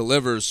looks,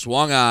 delivers,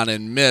 swung on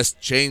and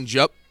missed. Change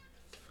up.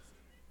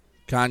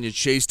 Kanya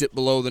chased it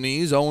below the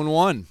knees,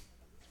 0-1.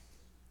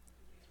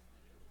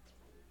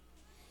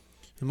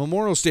 The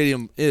Memorial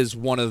Stadium is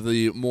one of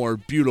the more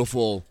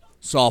beautiful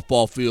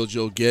softball fields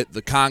you'll get.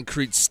 The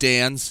concrete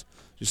stands,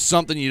 just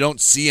something you don't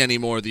see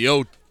anymore. The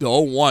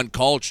 0-1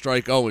 called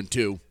strike,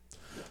 0-2.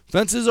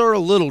 Fences are a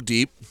little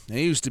deep.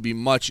 They used to be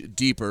much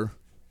deeper.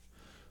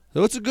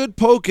 So it's a good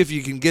poke if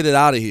you can get it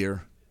out of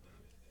here.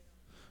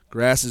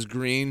 Grass is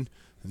green.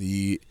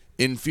 The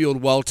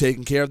infield well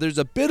taken care of. There's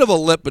a bit of a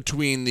lip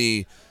between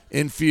the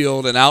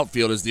infield and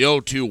outfield as the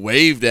 0-2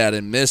 waved at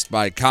and missed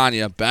by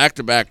Kanya.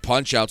 Back-to-back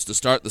punch-outs to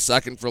start the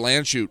second for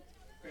Landshut.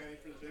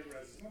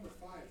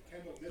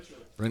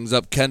 Brings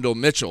up Kendall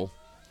Mitchell.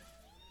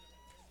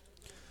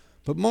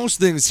 But most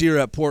things here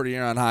at Port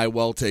Huron High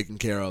well taken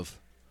care of.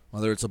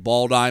 Whether it's a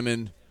ball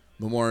diamond,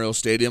 Memorial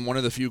Stadium, one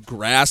of the few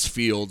grass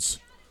fields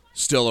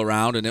still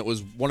around, and it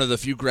was one of the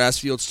few grass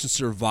fields to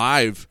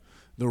survive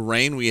the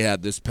rain we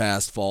had this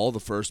past fall. The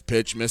first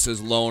pitch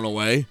misses low and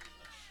away.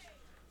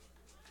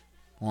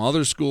 While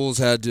other schools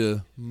had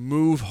to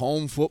move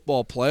home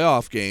football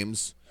playoff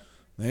games,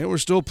 they were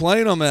still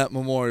playing them at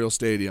Memorial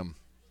Stadium.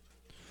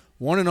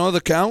 1-0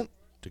 the count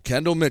to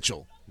Kendall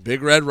Mitchell,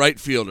 Big Red right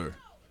fielder.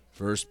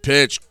 First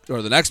pitch,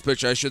 or the next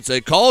pitch I should say,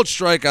 called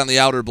strike on the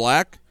outer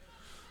black.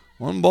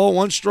 1 ball,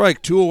 1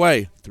 strike, 2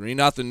 away.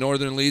 3-0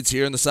 Northern leads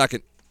here in the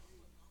second.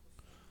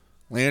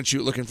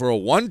 Landshut looking for a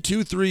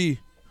 1-2-3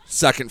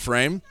 second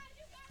frame.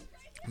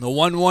 The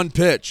 1-1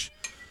 pitch.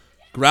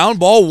 Ground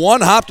ball,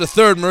 1 hop to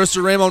third.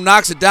 Marissa Ramo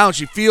knocks it down.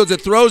 She fields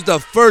it, throws to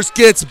first,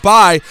 gets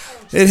by.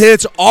 It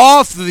hits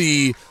off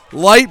the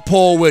light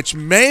pole, which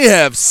may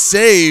have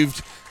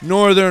saved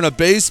Northern a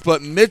base,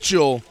 but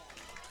Mitchell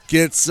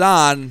gets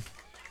on.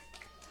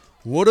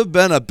 Would have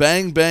been a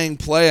bang-bang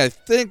play. I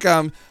think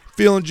I'm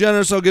feeling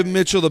generous. I'll give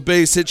Mitchell the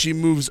base hit. She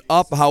moves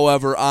up,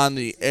 however, on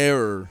the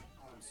error.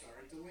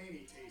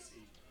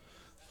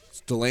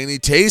 Delaney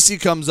Tacey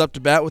comes up to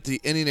bat with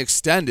the inning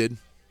extended.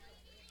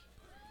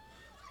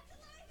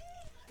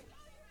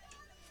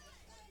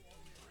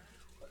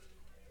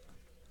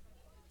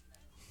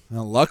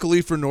 Now,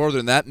 luckily for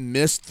Northern, that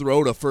missed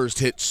throw to first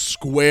hit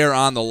square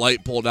on the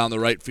light pole down the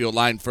right field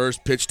line.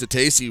 First pitch to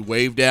Tacey,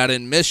 waved at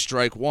and missed,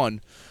 strike one.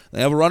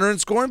 They have a runner in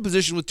scoring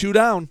position with 2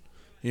 down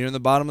here in the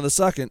bottom of the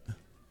second.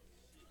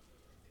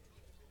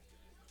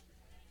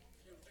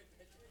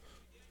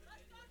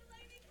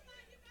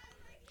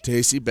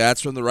 Tacey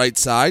bats from the right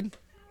side,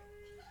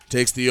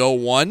 takes the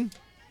 0-1,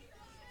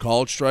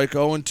 called strike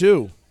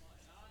 0-2.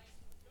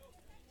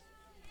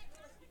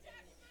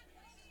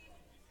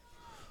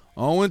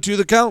 0-2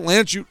 the count.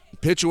 Lance, you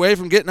pitch away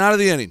from getting out of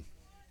the inning.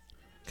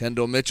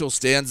 Kendall Mitchell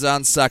stands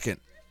on second.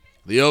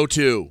 The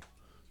 0-2.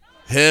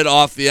 Hit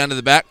off the end of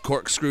the bat,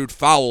 corkscrewed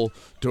foul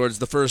towards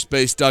the first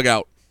base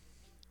dugout.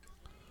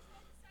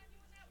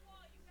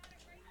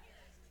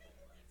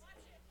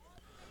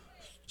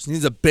 Just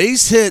needs a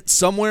base hit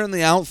somewhere in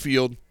the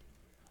outfield.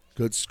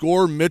 Could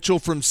score Mitchell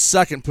from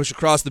second, push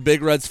across the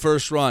Big Reds'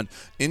 first run.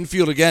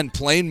 Infield again,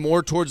 playing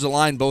more towards the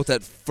line, both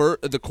at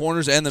the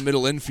corners and the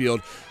middle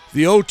infield.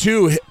 The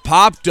 0-2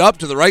 popped up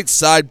to the right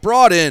side,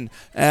 brought in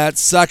at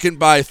second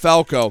by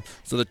Falco.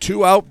 So the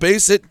 2-out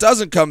base hit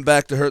doesn't come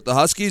back to hurt the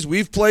Huskies.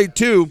 We've played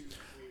 2.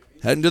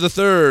 Heading to the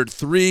third,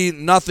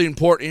 3-0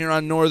 Port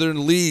Huron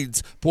Northern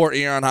leads Port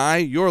Huron High.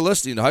 You're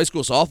listening to High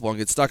School Softball and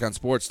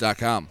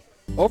GetStuckOnSports.com.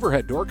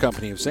 Overhead Door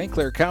Company of St.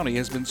 Clair County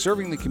has been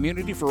serving the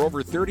community for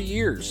over 30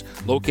 years.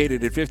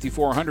 Located at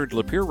 5400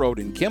 Lapeer Road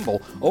in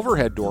Kimball,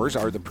 Overhead Doors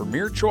are the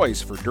premier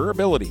choice for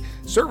durability,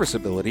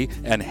 serviceability,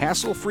 and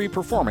hassle-free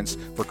performance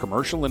for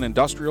commercial and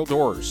industrial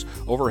doors.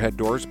 Overhead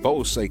Doors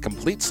boasts a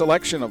complete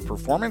selection of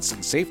performance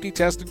and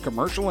safety-tested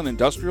commercial and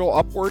industrial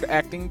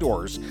upward-acting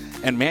doors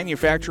and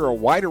manufacture a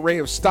wide array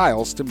of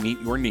styles to meet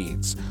your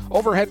needs.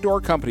 Overhead Door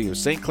Company of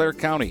St. Clair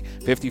County,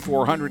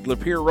 5400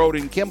 Lapeer Road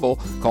in Kimball.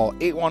 Call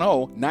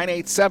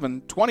 810-987-2185.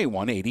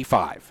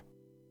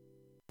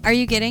 Are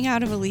you getting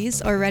out of a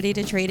lease or ready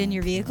to trade in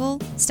your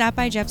vehicle? Stop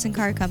by Jepson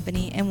Car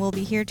Company and we'll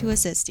be here to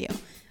assist you.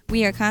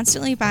 We are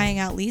constantly buying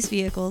out lease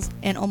vehicles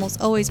and almost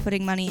always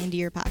putting money into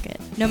your pocket.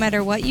 No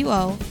matter what you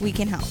owe, we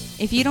can help.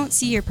 If you don't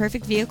see your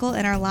perfect vehicle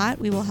in our lot,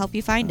 we will help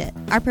you find it.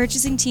 Our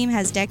purchasing team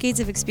has decades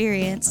of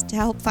experience to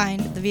help find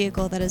the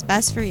vehicle that is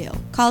best for you.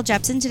 Call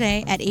Jepson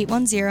today at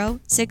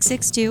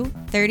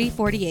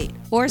 810-662-3048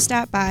 or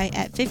stop by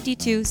at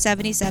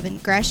 5277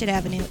 Gratiot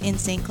Avenue in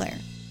St. Clair.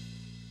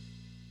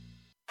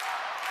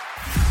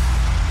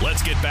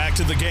 Let's get back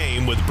to the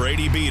game with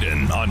Brady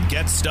Beaton on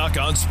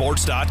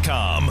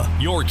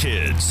GetStuckOnSports.com. Your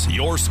kids,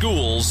 your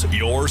schools,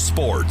 your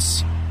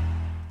sports.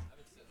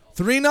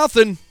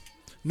 3-0.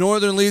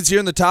 Northern leads here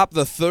in the top of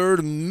the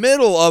third,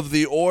 middle of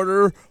the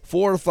order.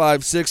 4,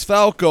 5, 6.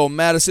 Falco,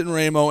 Madison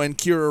Ramo, and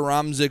Kira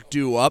Ramzik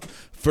due up.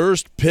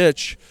 First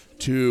pitch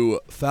to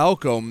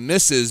Falco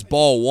misses,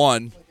 ball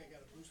 1.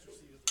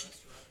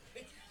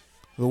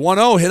 The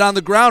 1-0 hit on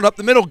the ground up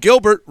the middle.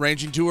 Gilbert,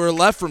 ranging to her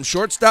left from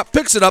shortstop,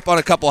 picks it up on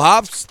a couple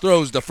hops,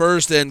 throws to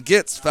first, and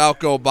gets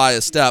Falco by a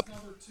step.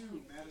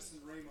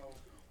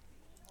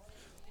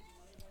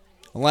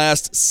 The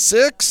last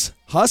 6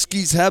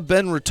 Huskies have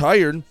been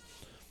retired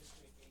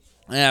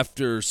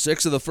after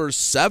 6 of the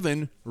first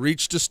 7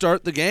 reached to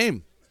start the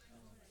game.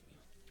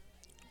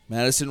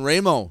 Madison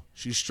Ramo,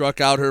 she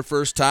struck out her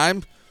first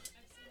time.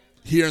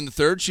 Here in the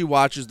third, she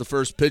watches the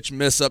first pitch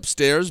miss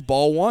upstairs,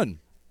 ball 1.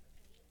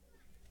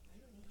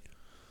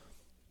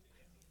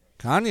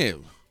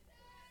 Kanye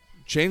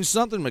changed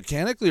something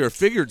mechanically or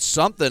figured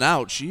something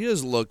out. She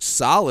has looked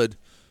solid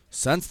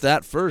since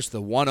that first.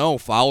 The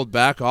 1-0 fouled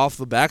back off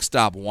the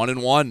backstop,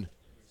 1-1.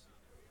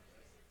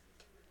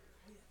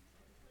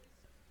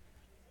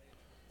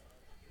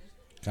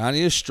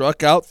 Kanye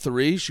struck out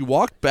 3. She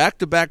walked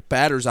back-to-back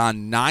batters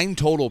on 9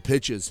 total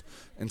pitches,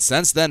 and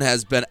since then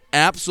has been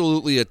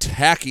absolutely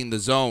attacking the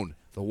zone.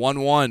 The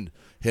 1-1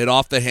 hit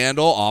off the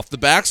handle, off the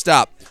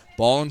backstop.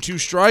 Ball and 2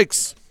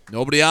 strikes.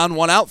 Nobody on,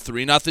 1 out,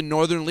 3-0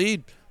 Northern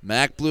lead.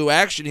 Mac Blue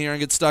action here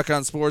and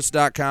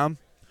GetStuckOnSports.com.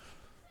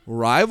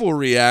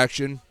 Rivalry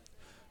action,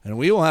 and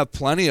we will have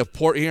plenty of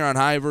Port Huron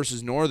High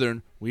versus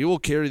Northern. We will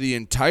carry the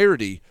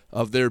entirety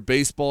of their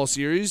baseball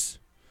series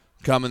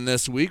coming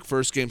this week.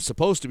 First game's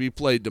supposed to be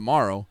played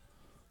tomorrow.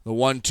 The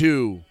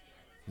 1-2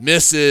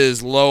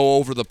 misses low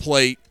over the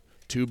plate.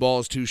 2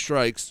 balls, 2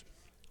 strikes.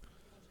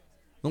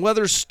 The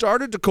weather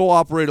started to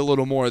cooperate a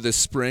little more this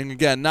spring.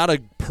 Again, not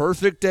a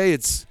perfect day.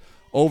 It's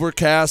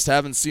overcast,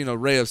 haven't seen a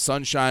ray of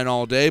sunshine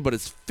all day, but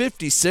it's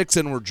 56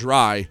 and we're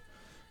dry.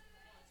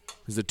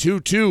 There's a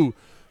 2-2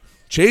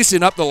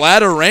 chasing up the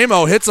ladder.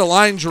 Ramo hits a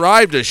line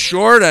drive to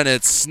short, and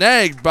it's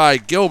snagged by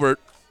Gilbert.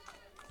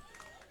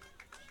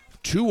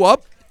 2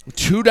 up,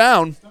 2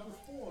 down.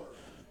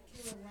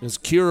 As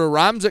Kira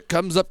Ramzik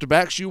comes up to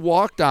bat, she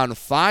walked on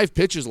 5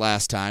 pitches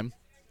last time.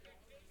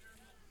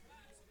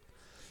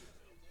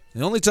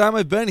 The only time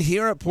I've been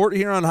here at Port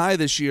Huron High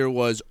this year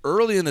was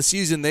early in the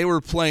season. They were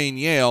playing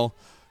Yale,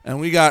 and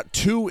we got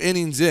 2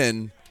 innings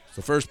in.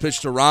 The first pitch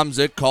to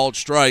Ramzik, called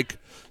strike.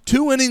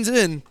 2 innings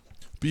in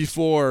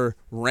before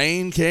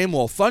rain came.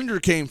 Well, thunder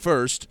came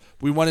first.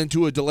 We went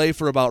into a delay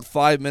for about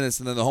 5 minutes,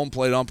 and then the home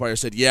plate umpire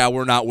said, yeah,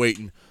 we're not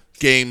waiting.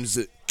 Game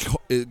is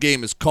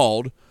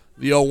called.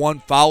 The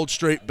 0-1 fouled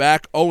straight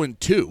back,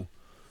 0-2.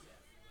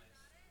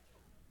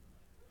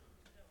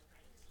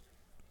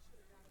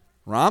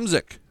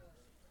 Romzik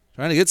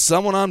trying to get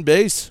someone on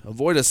base.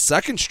 Avoid a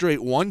second straight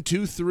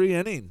 1-2-3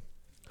 inning.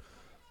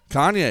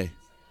 Kanye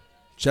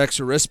checks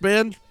her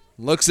wristband,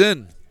 looks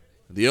in.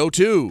 The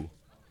 0-2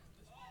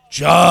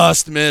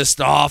 just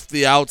missed off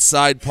the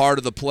outside part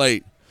of the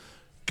plate.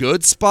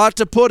 Good spot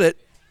to put it.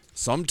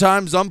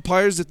 Sometimes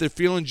umpires, if they're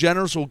feeling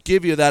generous, will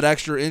give you that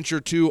extra inch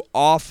or two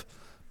off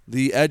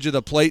the edge of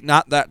the plate.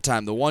 Not that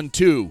time. The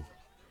 1-2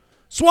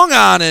 swung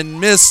on and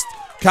missed.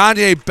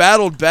 Kanye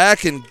battled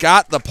back and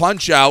got the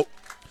punch out.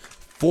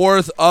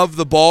 Fourth of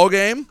the ball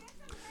game.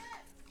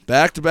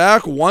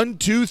 Back-to-back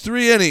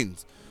 1-2-3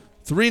 innings.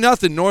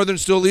 3-0. Northern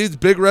still leads.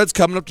 Big Reds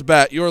coming up to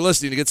bat. You're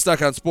listening to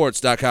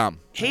GetStuckOnSports.com.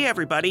 Hey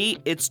everybody,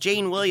 it's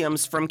Jane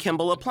Williams from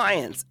Kimball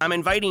Appliance. I'm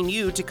inviting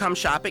you to come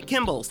shop at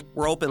Kimball's.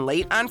 We're open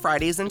late on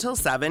Fridays until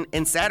 7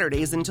 and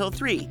Saturdays until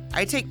 3.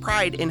 I take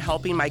pride in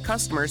helping my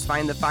customers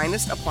find the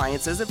finest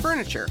appliances and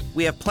furniture.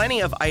 We have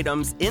plenty of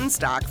items in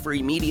stock for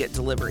immediate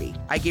delivery.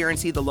 I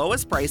guarantee the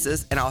lowest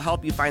prices and I'll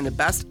help you find the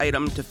best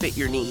item to fit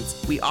your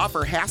needs. We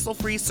offer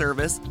hassle-free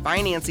service,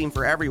 financing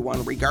for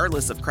everyone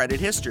regardless of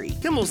credit history.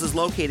 Kimball's is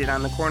located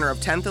on the corner of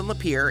 10th and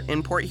Lapeer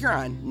in Port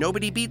Huron.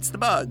 Nobody beats the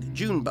bug.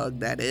 Junebug,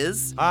 that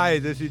is. Hi,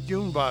 this is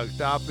Junebug.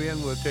 Stop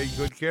in. We'll take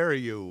good care of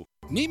you.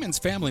 Neiman's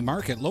Family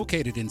Market,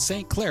 located in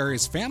St. Clair,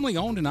 is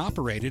family-owned and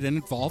operated and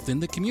involved in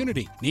the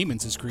community.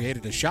 Neiman's has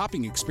created a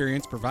shopping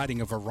experience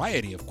providing a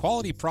variety of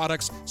quality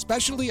products,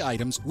 specialty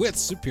items with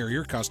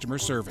superior customer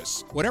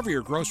service. Whatever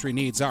your grocery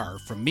needs are,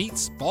 from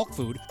meats, bulk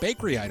food,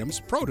 bakery items,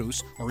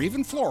 produce, or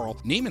even floral,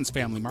 Neiman's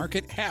Family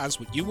Market has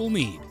what you will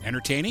need.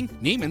 Entertaining?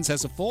 Neiman's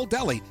has a full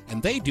deli,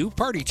 and they do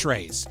party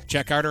trays.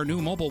 Check out our new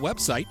mobile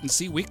website and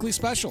see weekly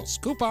specials,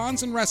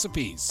 coupons, and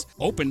recipes.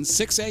 Open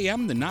 6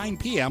 a.m. to 9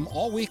 p.m.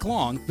 all week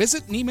long.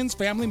 Visit Neiman's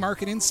Family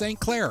Market in St.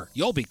 Clair.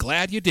 You'll be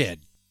glad you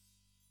did.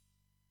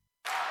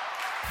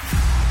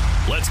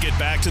 Let's get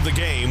back to the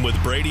game with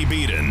Brady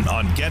Beaton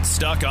on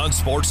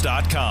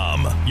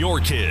GetStuckOnSports.com. Your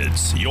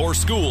kids, your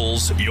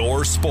schools,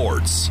 your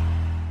sports.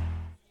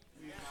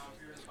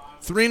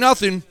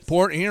 3-0.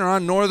 Port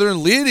Huron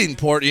Northern leading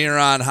Port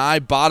Huron High.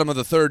 Bottom of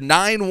the third.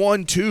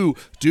 9-1-2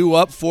 due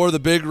up for the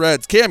Big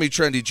Reds. Cammie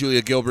Trendy,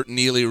 Julia Gilbert,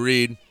 Neely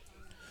Reed.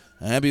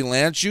 Abby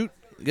Landshut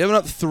giving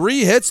up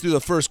 3 hits through the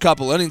first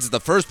couple innings.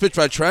 The first pitch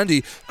by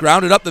Trendy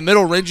grounded up the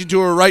middle, ranging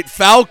to her right.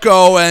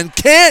 Falco and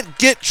can't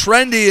get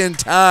Trendy in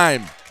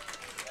time.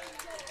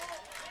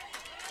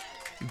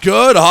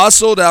 Good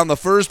hustle down the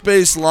first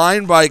base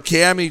line by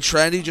Cammie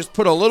Trendy. Just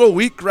put a little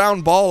weak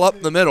ground ball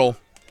up the middle.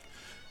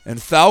 And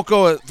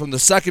Falco from the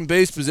second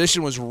base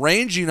position was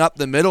ranging up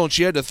the middle, and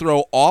she had to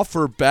throw off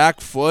her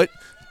back foot.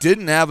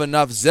 Didn't have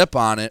enough zip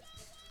on it.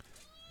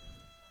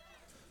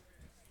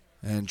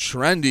 And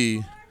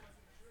Trendy's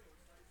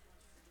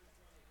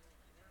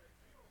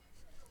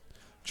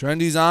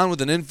on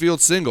with an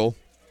infield single.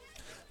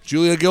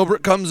 Julia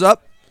Gilbert comes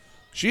up.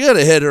 She had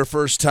a hit her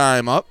first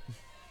time up.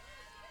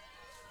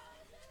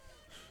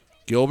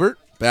 Gilbert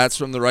bats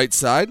from the right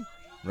side.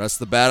 Rests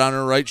the bat on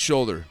her right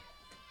shoulder.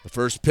 The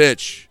first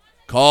pitch,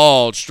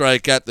 called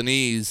strike at the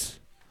knees.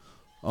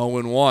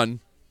 0-1.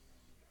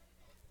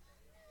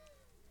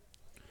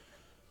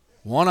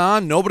 One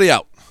on, nobody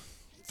out.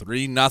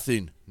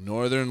 3-0.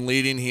 Northern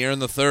leading here in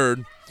the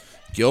third.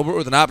 Gilbert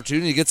with an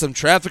opportunity to get some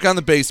traffic on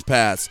the base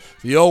pass.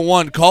 The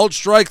 0-1 called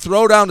strike,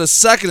 throw down to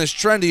second as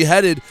Trendy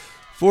headed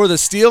for the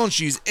steal, and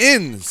she's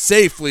in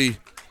safely.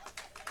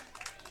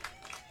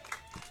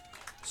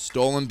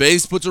 Stolen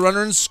base puts a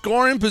runner in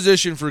scoring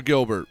position for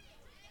Gilbert.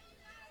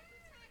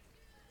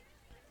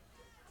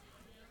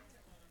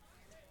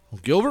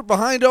 Well, Gilbert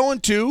behind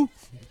 0-2,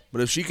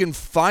 but if she can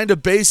find a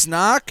base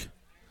knock,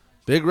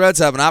 Big Reds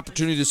have an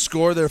opportunity to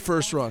score their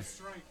first run.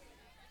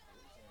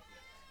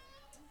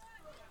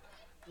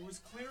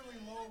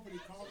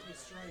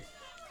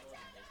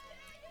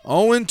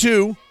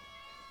 0-2.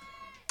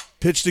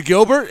 Pitch to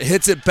Gilbert.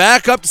 Hits it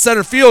back up to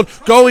center field.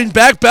 Going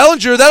back,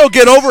 Bellinger. That'll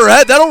get over her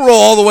head. That'll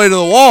roll all the way to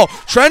the wall.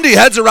 Trendy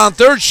heads around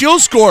third. She'll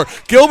score.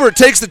 Gilbert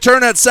takes the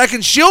turn at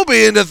second. She'll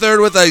be into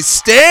third with a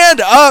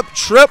stand-up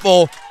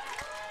triple.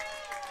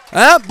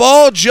 That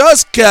ball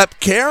just kept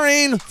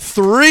carrying.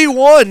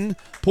 3-1.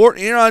 Port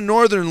Huron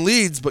Northern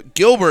leads, but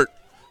Gilbert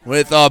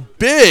with a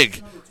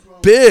big,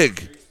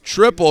 big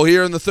triple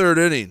here in the third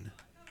inning.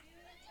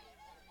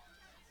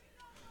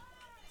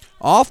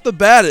 Off the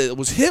bat, it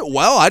was hit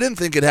well. I didn't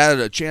think it had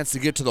a chance to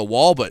get to the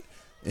wall, but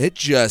it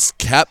just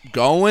kept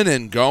going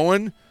and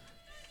going.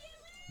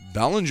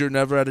 Bellinger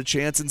never had a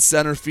chance in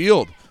center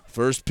field.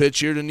 First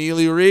pitch here to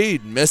Neely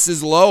Reed.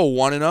 Misses low,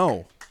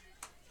 1-0.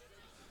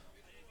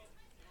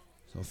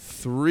 So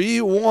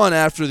 3-1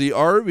 after the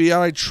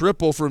RBI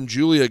triple from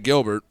Julia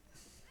Gilbert.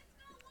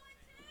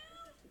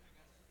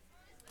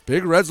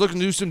 Big Reds looking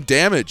to do some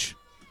damage.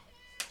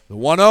 The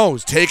 1-0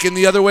 is taken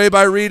the other way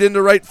by Reed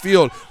into right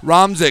field.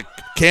 Romzik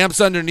camps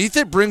underneath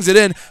it, brings it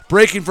in,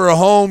 breaking for a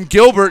home.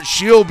 Gilbert,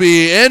 she'll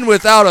be in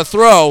without a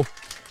throw.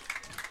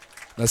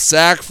 The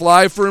sac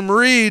fly from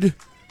Reed.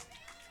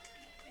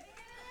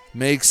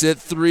 makes it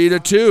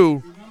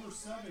 3-2. Number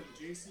 7,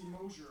 J.C.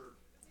 Mosier.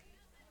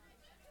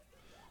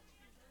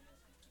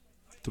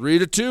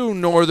 3-2,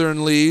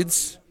 Northern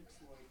leads.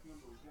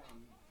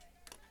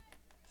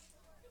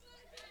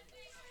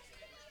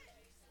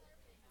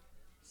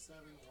 7-1.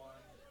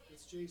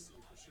 It's J.C.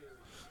 for sure.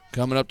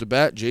 Coming up to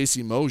bat,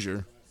 J.C.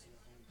 Mosier.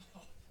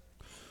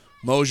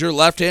 Mosier,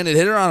 left-handed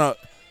hitter and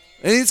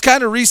he's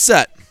kind of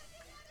reset.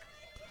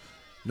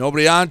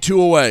 Nobody on,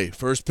 2 away.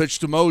 First pitch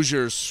to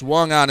Mosier,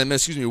 swung on and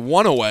missed,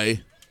 1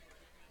 away.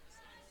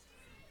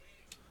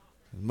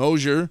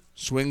 Mosier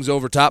swings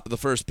over top of the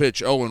first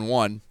pitch,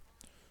 0-1.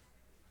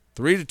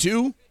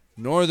 3-2,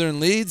 Northern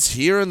leads.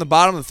 Here in the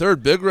bottom of the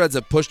third, Big Reds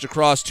have pushed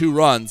across 2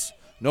 runs.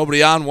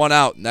 Nobody on, 1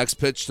 out. Next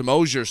pitch to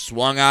Mosier,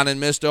 swung on and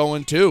missed,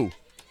 0-2.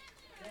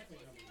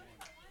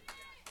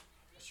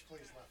 She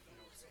plays left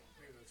field, so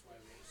maybe that's why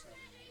they were 7.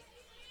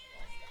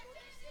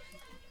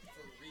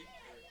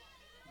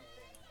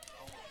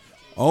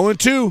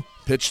 0-2,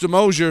 pitch to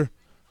Mosier.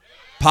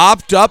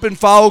 Popped up and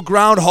foul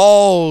ground.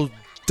 Hall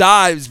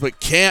dives but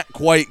can't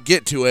quite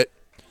get to it.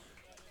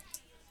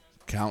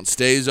 Count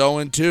stays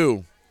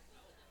 0-2.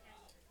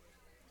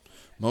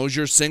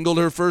 Mosier singled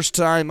her first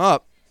time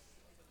up.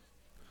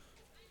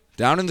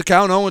 Down in the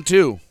count,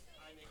 0-2.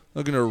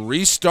 Looking to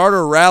restart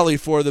a rally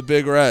for the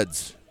Big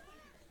Reds.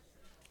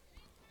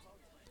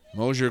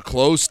 Mosier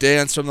close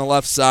stance from the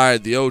left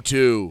side, the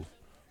 0-2.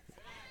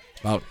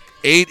 About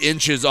 8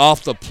 inches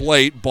off the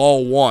plate,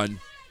 ball 1.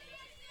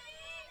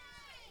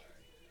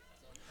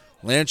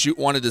 Lanchute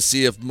wanted to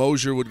see if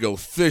Mosier would go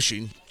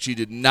fishing. She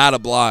did not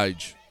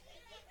oblige.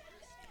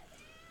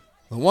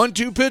 The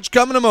 1-2 pitch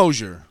coming to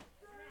Mosier.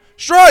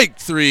 Strike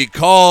 3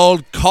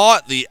 called,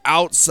 caught the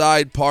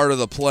outside part of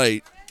the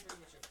plate.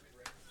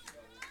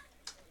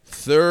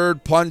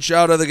 Third punch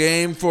out of the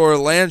game for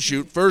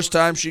Lanchute. First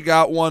time she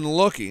got one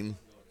looking.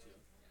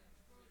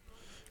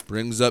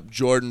 Brings up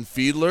Jordan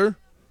Fiedler.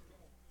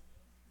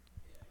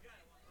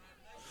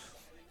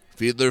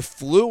 Fiedler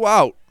flew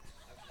out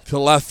to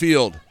left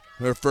field.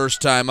 Her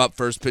first time up,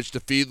 first pitch to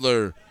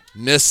Fiedler.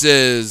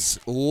 Misses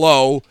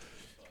low.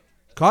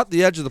 Caught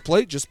the edge of the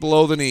plate just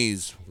below the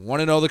knees.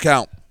 1-0 the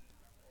count.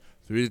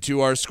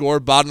 3-2 our score.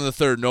 Bottom of the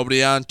third.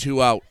 Nobody on,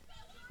 2 out.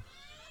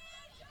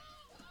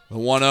 The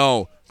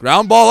 1-0.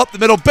 Ground ball up the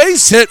middle.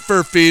 Base hit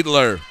for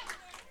Fiedler.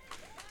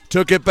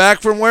 Took it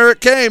back from where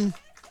it came.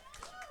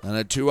 And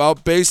a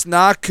 2-out base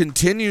knock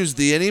continues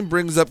the inning.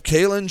 Brings up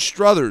Kaylin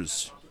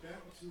Struthers.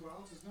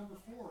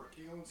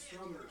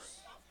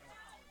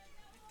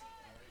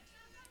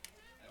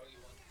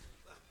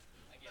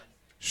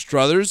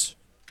 Struthers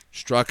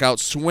struck out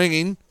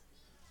swinging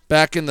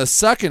back in the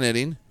second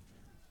inning.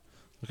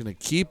 Looking to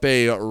keep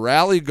a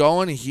rally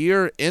going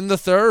here in the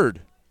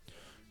third.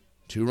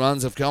 2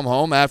 runs have come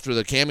home after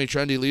the Cammie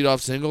Trendy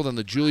leadoff single, then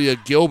the Julia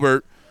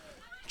Gilbert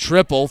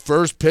triple.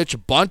 First pitch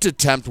bunt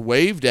attempt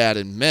waved at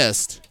and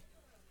missed.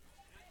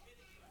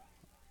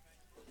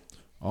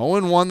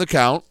 0-1 the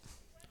count.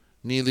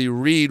 Neely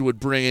Reed would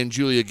bring in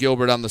Julia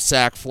Gilbert on the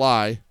sac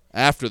fly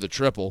after the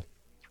triple.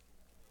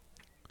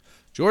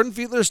 Jordan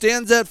Fiedler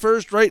stands at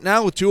first right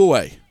now with 2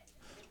 away.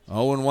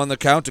 0-1 the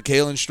count to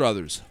Kaylin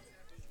Struthers.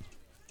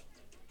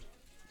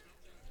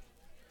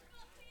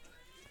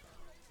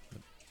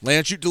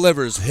 Lanchute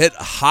delivers. Hit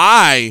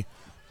high,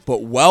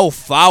 but well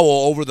foul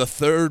over the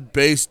third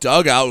base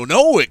dugout.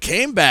 No, it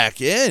came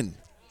back in.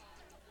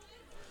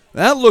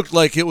 That looked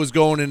like it was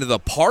going into the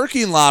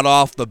parking lot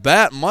off the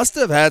bat. Must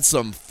have had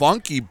some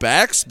funky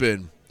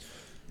backspin.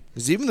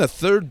 Because even the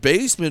third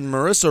baseman,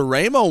 Marissa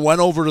Ramo, went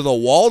over to the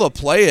wall to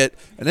play it,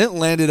 and it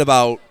landed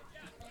about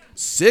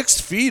 6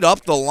 feet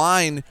up the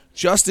line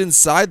just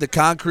inside the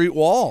concrete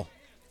wall.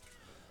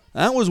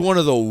 That was one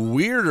of the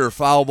weirder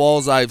foul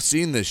balls I've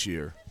seen this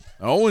year.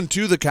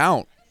 0-2 the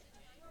count.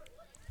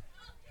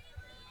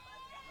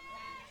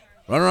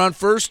 Runner on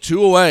first,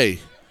 2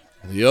 away.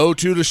 The 0-2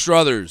 to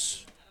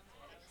Struthers.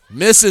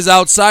 Misses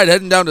outside,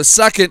 heading down to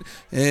second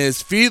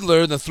is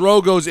Fiedler. The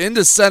throw goes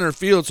into center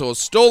field, so a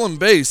stolen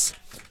base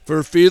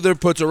for Fiedler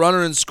puts a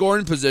runner in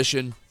scoring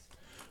position.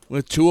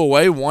 With 2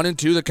 away,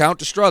 1-2 the count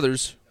to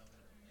Struthers.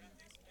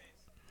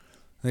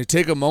 They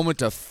take a moment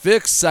to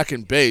fix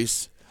second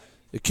base.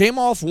 It came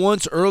off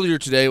once earlier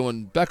today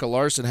when Becca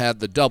Larson had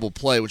the double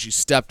play when she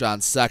stepped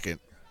on second.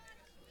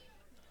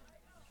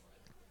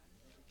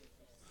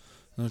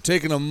 Now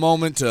taking a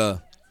moment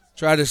to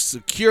try to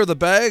secure the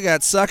bag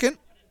at second.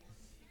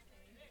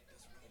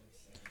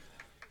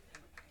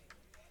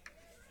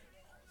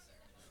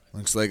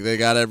 Looks like they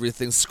got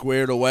everything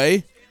squared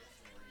away.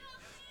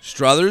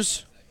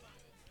 Struthers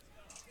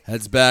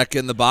heads back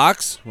in the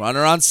box.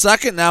 Runner on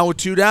second now with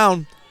 2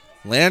 down.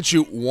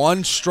 Lanchute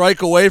 1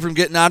 strike away from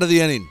getting out of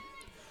the inning.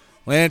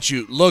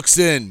 Lanchute looks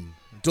in,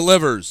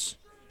 delivers.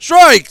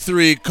 Strike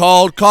 3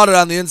 called, caught it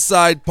on the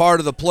inside part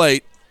of the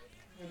plate.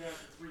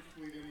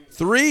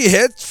 3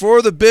 hits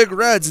for the Big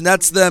Reds,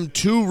 nets them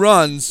 2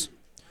 runs.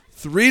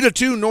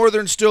 3-2,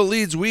 Northern still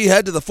leads. We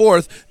head to the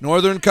 4th.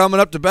 Northern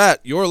coming up to bat.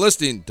 You're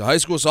listening to High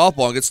School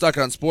Softball and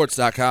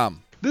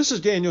GetStuckOnSports.com. This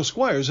is Daniel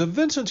Squires of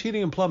Vincent's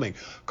Heating and Plumbing.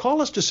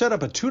 Call us to set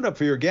up a tune-up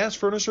for your gas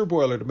furnace or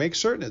boiler to make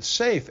certain it's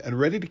safe and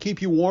ready to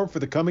keep you warm for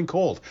the coming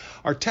cold.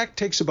 Our tech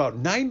takes about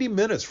 90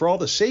 minutes for all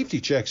the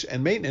safety checks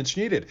and maintenance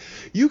needed.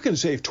 You can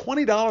save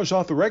 $20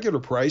 off the regular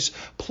price,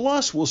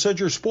 plus we'll send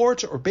your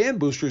sports or band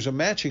boosters a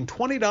matching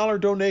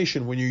 $20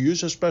 donation when you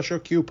use a special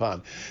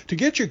coupon. To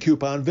get your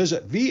coupon,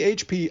 visit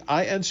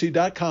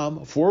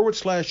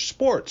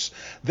vhpinc.com/sports.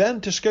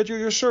 Then to schedule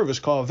your service,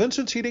 call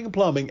Vincent's Heating and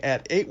Plumbing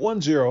at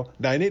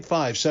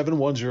 810-985-7103.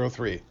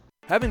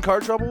 Having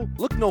car trouble?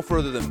 Look no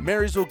further than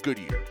Marysville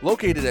Goodyear.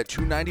 Located at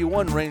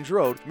 291 Range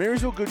Road,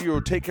 Marysville Goodyear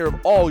will take care of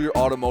all your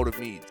automotive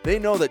needs. They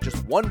know that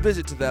just one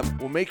visit to them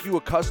will make you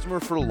a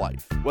customer for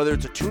life. Whether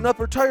it's a tune-up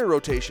or tire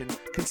rotation,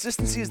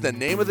 consistency is the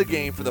name of the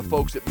game for the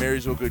folks at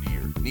Marysville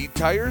Goodyear. Need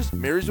tires?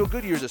 Marysville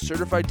Goodyear is a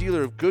certified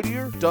dealer of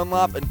Goodyear,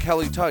 Dunlop, and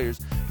Kelly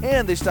tires,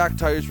 and they stock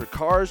tires for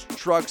cars,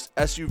 trucks,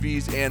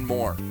 SUVs, and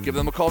more. Give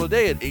them a call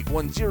today at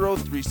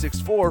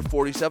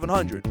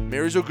 810-364-4700.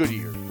 Marysville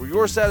Goodyear, where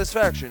your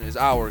satisfaction is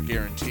our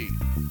guarantee.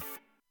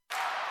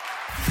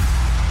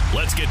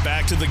 Let's get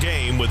back to the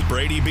game with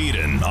Brady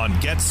Beaton on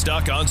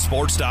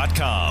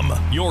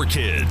GetStuckOnSports.com. Your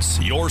kids,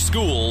 your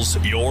schools,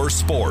 your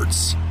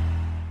sports.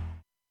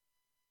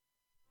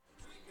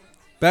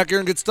 Back here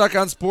and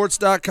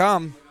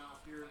GetStuckOnSports.com.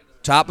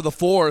 Top of the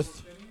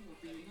fourth.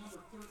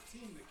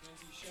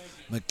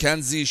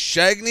 Mackenzie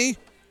Shagney,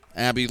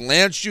 Abby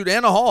Landshut,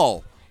 and a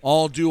Hall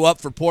all due up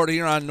for Port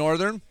Huron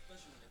Northern.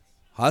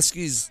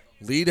 Huskies'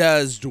 lead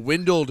has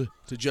dwindled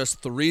to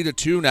just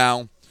 3-2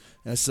 now,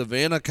 as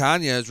Savannah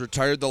Kanya has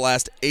retired the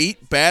last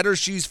 8 batters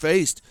she's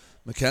faced.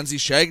 Mackenzie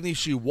Shagney,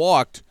 she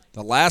walked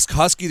the last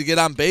Husky to get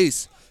on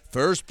base.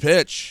 First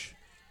pitch,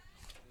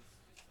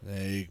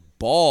 a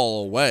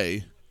ball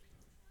away.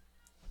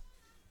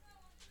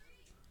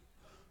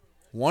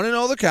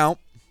 1-0 the count.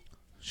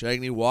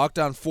 Shagney walked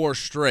on 4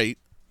 straight.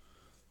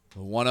 The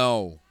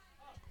 1-0.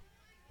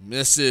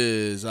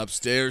 Misses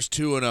upstairs,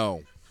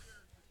 2-0.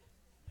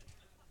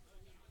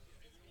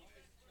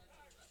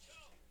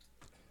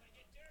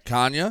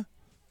 Kanya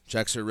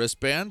checks her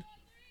wristband.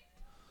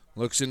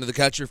 Looks into the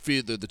catcher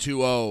fielder, the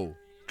 2-0.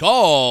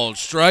 Called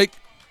strike.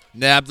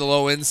 Nabbed the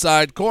low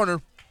inside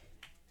corner.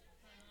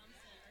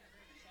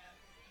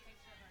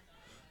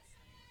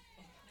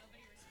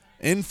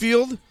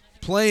 Infield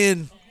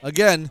playing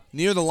again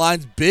near the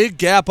lines. Big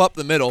gap up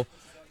the middle.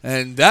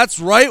 And that's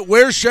right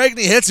where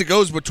Shagney hits. It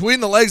goes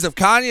between the legs of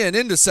Kanya and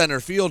into center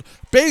field.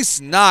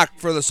 Base knock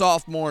for the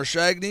sophomore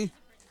Shagney.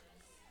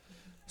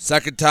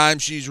 Second time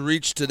she's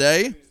reached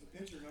today.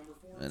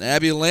 And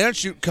Abby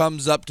Landshut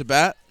comes up to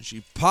bat.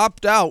 She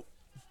popped out,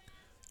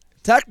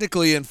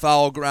 technically in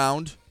foul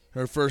ground,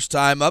 her first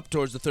time up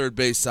towards the third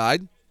base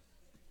side.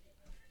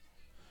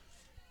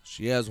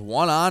 She has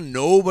one on,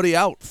 nobody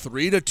out,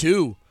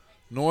 3-2.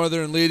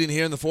 Northern leading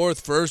here in the fourth.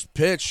 First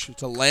pitch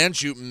to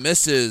Landshut,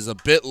 misses a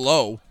bit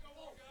low.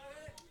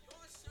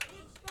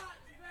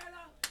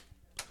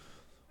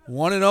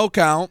 1-0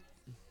 count.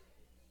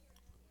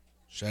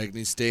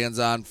 Shagney stands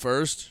on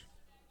first.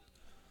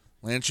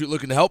 Landshut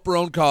looking to help her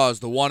own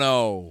cause. The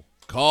 1-0.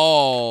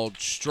 Called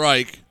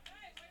strike.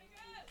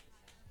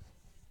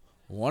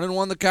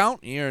 1-1 the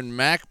count here in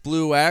MAC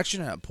Blue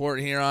action at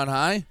Port Huron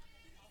High.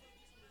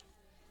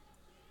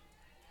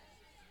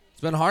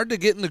 It's been hard to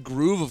get in the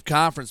groove of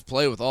conference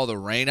play with all the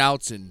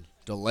rainouts and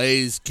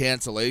delays,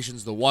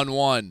 cancellations. The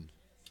 1-1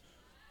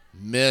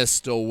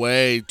 missed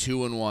away,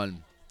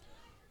 2-1.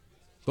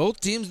 Both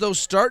teams, though,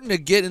 starting to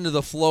get into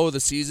the flow of the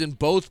season.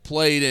 Both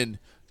played in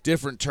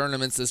different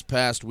tournaments this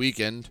past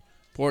weekend.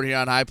 Port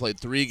Huron High played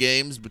 3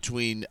 games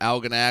between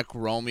Algonac,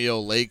 Romeo,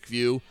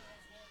 Lakeview.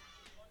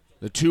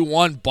 The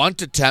 2-1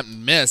 bunt attempt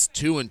missed,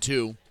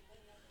 2-2.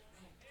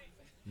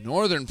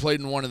 Northern played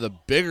in one of the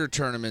bigger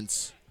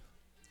tournaments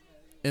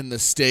in the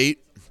state,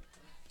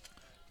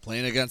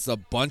 playing against a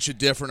bunch of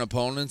different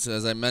opponents,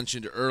 as I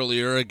mentioned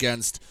earlier,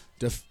 against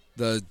the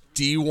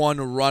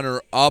D1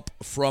 runner-up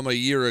from a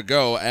year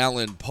ago,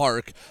 Allen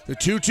Park. The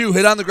 2-2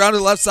 hit on the ground to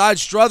the left side.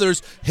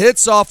 Struthers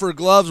hits off her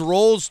gloves,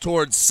 rolls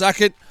towards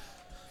second,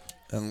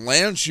 and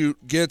Landshut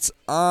gets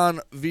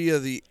on via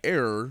the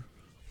error.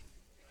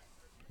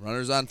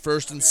 Runners on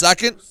first and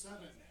second.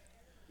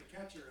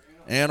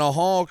 Anna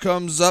Hall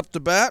comes up to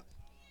bat.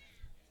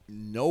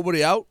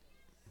 Nobody out.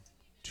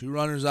 2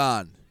 runners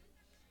on.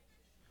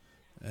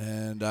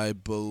 And I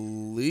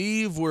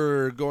believe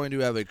we're going to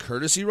have a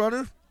courtesy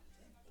runner.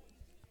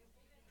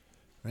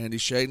 Randy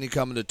Shagney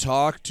coming to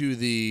talk to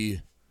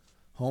the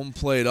home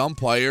plate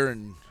umpire,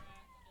 and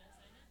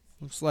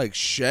looks like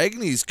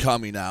Shagney's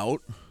coming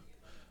out.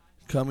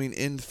 Coming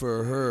in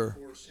for her,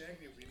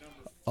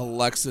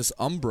 Alexis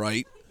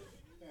Umbright.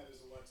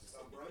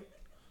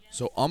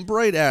 So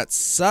Umbright at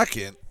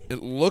second.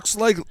 It looks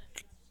like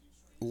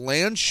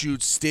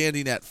Landshut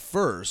standing at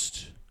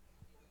first.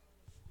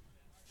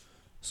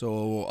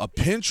 So a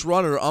pinch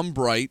runner,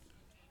 Umbright,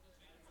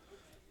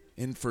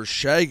 in for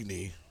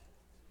Shagney.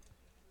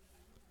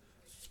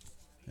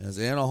 As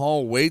Anna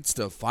Hall waits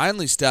to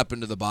finally step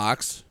into the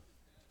box.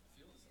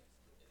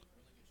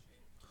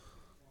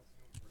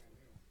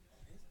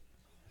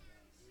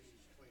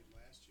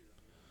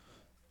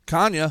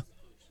 Kanya.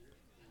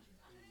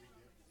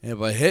 And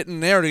a hit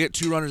in there to get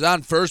 2 runners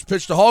on. First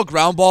pitch to Hall.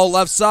 Ground ball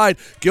left side.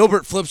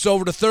 Gilbert flips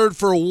over to third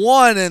for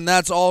 1, and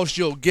that's all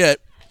she'll get.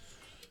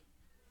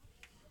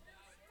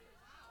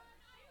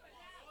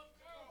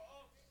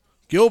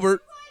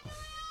 Gilbert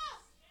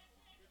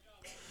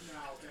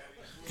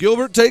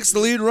takes the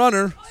lead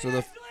runner,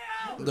 so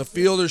the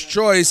fielder's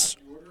choice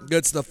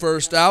gets the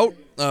first out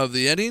of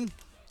the inning.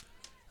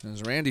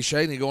 As Randy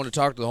Shagney going to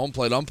talk to the home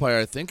plate umpire,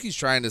 I think he's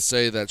trying to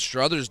say that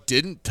Struthers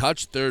didn't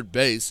touch third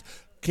base.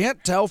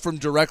 Can't tell from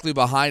directly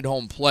behind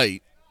home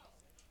plate.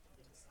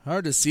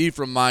 Hard to see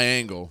from my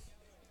angle.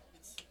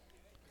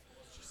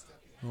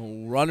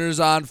 Runners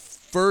on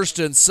first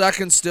and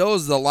second still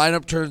as the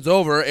lineup turns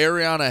over.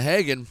 Ariana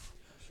Hagen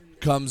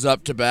comes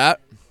up to bat.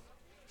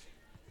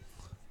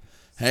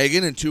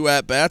 Hagen in 2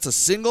 at-bats, a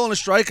single and a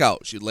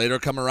strikeout. She'd later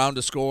come around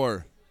to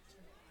score.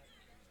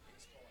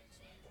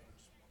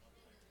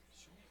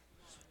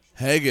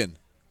 Hagen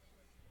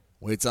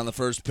waits on the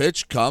first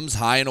pitch, comes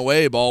high and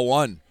away, ball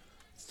 1.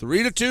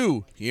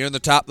 3-2 here in the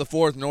top of the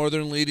 4th.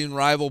 Northern leading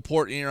rival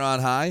Port Huron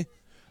High.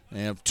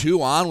 They have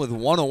 2 on with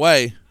 1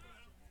 away.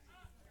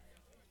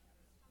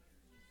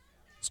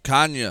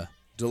 Kanya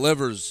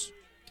delivers,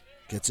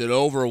 gets it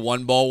over,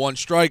 1 ball, 1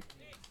 strike.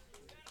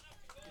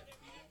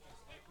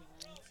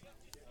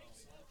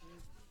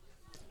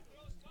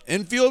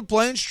 Infield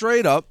playing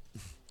straight up.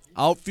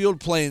 Outfield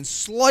playing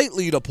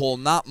slightly to pull,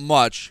 not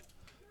much.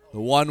 The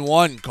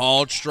 1-1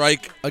 called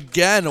strike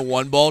again, a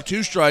 1 ball,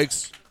 2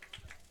 strikes.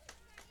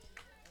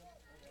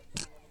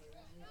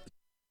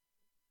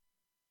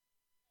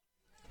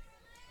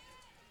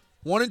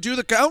 One and 2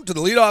 the count to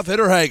the leadoff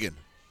hitter, Hagen.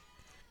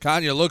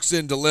 Kanya looks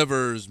in,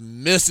 delivers,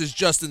 misses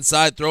just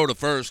inside, throw to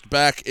first,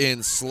 back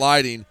in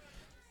sliding.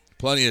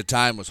 Plenty of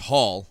time was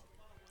Hall.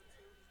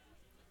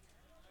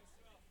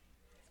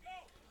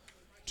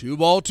 2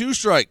 ball, 2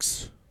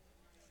 strikes.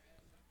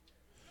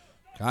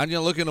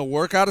 Kanya looking to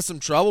work out of some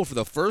trouble for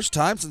the first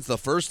time since the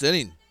first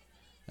inning.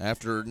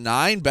 After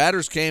 9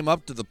 batters came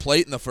up to the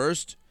plate in the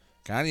first,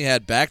 Kanya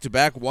had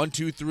back-to-back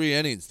 1-2-3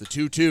 innings. The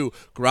 2-2,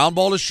 ground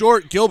ball to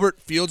short. Gilbert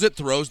fields it,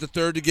 throws to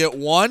third to get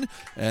 1,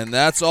 and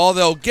that's all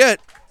they'll get.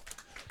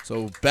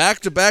 So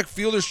back-to-back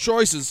fielder's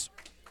choices.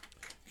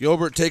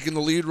 Gilbert taking the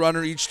lead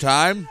runner each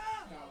time.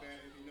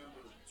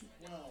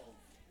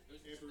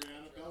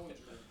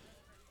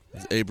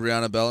 As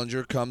Abriana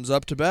Bellinger comes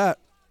up to bat.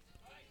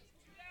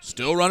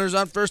 Still runners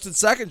on first and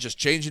second, just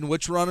changing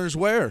which runners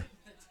where.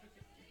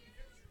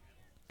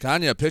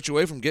 Kanya a pitch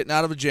away from getting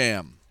out of a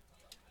jam.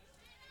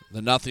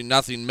 The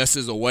 0-0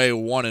 misses away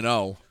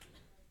 1-0.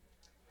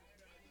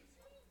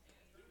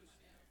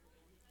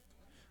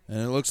 And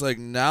it looks like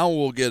now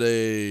we'll get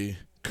a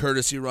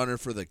courtesy runner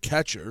for the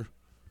catcher.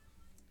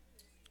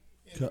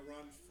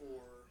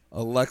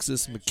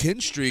 Alexis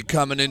McKinstry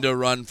coming in to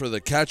run for the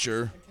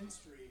catcher.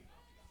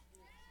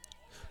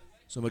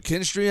 So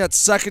McKinstry at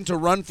second to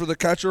run for the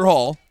catcher,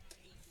 Hall.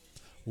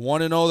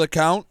 1-0 the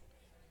count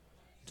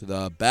to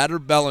the batter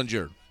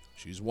Bellinger.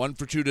 She's 1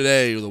 for 2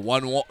 today. The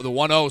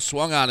 1-0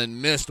 swung on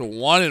and missed, a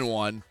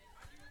 1-1.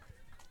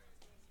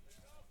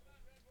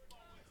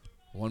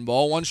 1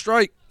 ball, 1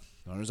 strike.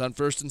 Runners on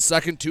first and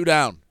second, 2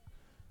 down.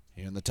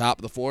 Here in the top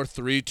of the 4th,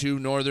 3-2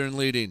 Northern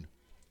leading.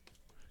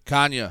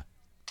 Kanya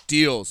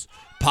deals.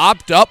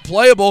 Popped up,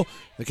 playable.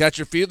 The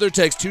catcher fielder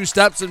takes 2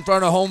 steps in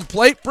front of home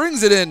plate,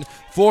 brings it in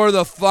for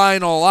the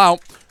final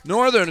out.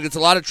 Northern gets a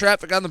lot of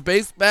traffic on the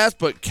base pass,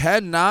 but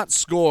cannot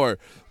score.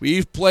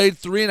 We've played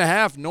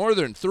 3.5.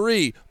 Northern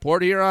 3.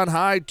 Port Huron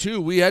High 2.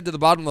 We head to the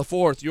bottom of the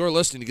 4th. You're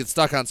listening to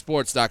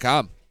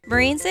GetStuckOnSports.com.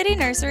 Marine City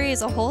Nursery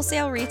is a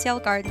wholesale retail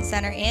garden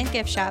center and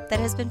gift shop that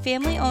has been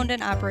family owned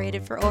and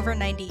operated for over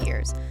 90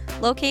 years.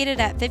 Located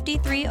at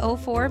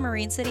 5304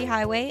 Marine City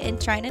Highway in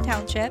China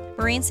Township,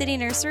 Marine City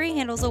Nursery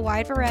handles a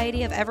wide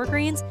variety of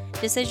evergreens,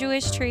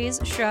 deciduous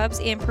trees, shrubs,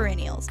 and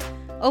perennials.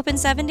 Open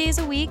 7 days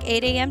a week,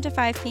 8 a.m. to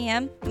 5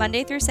 p.m.,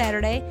 Monday through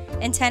Saturday,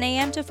 and 10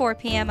 a.m. to 4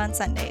 p.m. on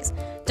Sundays.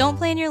 Don't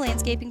plan your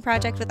landscaping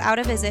project without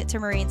a visit to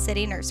Marine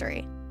City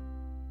Nursery.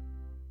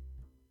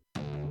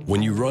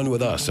 When you run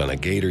with us on a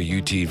Gator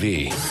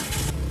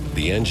UTV,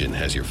 the engine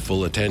has your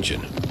full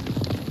attention.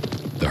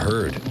 The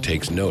herd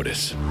takes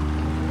notice.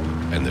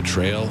 And the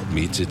trail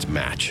meets its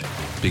match.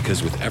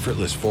 Because with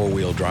effortless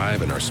 4-wheel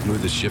drive and our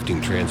smoothest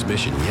shifting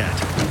transmission yet,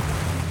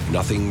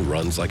 nothing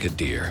runs like a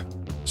deer.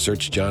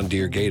 Search John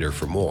Deere Gator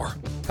for more.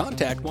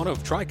 Contact one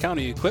of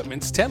Tri-County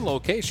Equipment's 10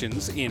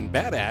 locations in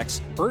Bad Axe,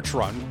 Birch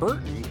Run,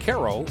 Burton,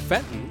 Caro,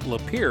 Fenton,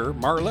 Lapeer,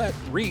 Marlette,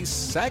 Reese,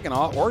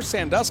 Saginaw, or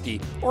Sandusky,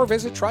 or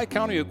visit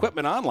Tri-County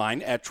Equipment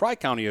online at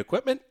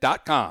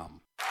tricountyequipment.com.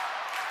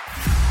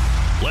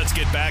 Let's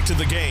get back to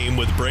the game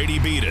with Brady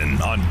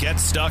Beaton on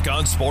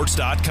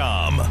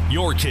GetStuckOnSports.com.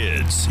 Your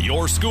kids,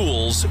 your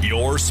schools,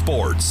 your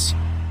sports.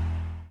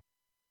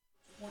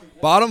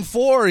 Bottom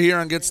 4 here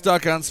on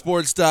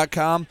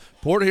GetStuckOnSports.com.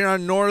 Port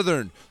Huron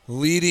Northern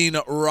leading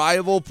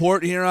rival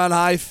Port Huron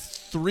High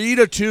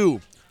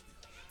 3-2.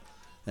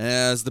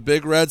 As the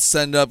Big Reds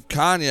send up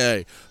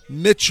Kanye,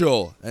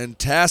 Mitchell, and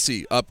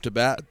Tassie up to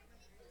bat.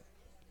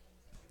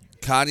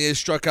 Kanye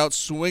struck out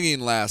swinging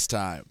last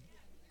time.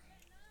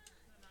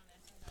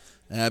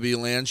 Abby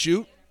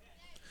Landshut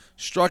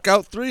struck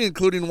out 3,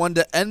 including one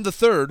to end the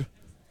third.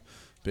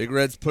 Big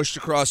Reds pushed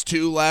across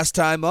 2 last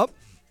time up,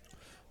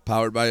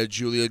 powered by a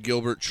Julia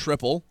Gilbert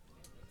triple.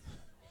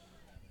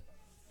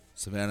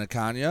 Savannah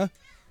Kanya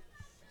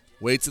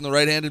waits in the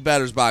right-handed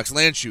batter's box.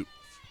 Landshut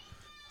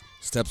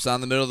steps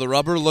on the middle of the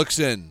rubber, looks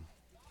in.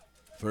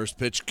 First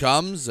pitch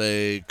comes,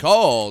 a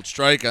called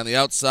strike on the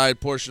outside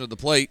portion of the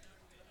plate.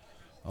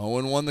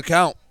 0-1 the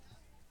count.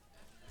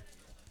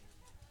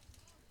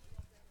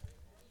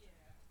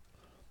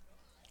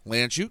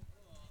 Landshut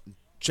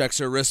checks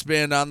her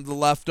wristband on the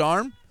left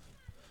arm.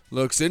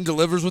 Looks in,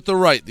 delivers with the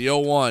right. The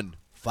 0-1.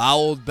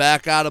 Fouled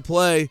back out of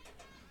play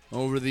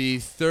over the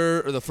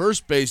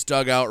first base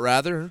dugout,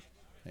 rather,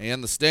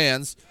 and the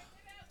stands.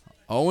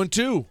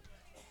 0-2.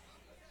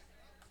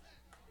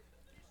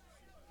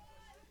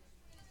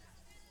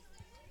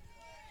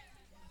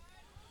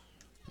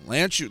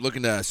 Landshut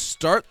looking to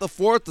start the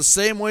fourth the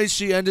same way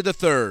she ended the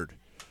third.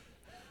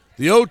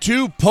 The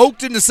 0-2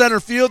 poked into center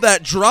field.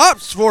 That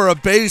drops for a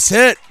base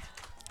hit.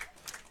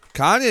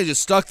 Kanye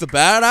just stuck the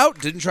bat out,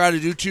 didn't try to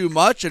do too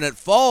much, and it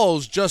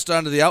falls just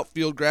onto the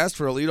outfield grass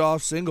for a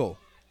leadoff single.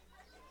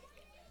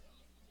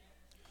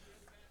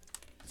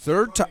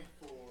 Third time.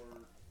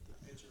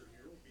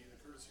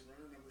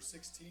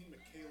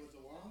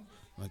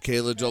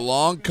 Michaela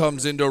DeLong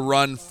comes in to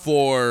run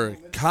for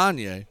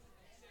Kanye.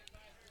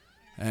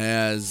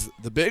 As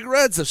the Big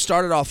Reds have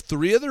started off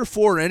 3 of their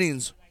 4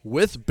 innings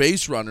with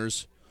base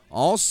runners,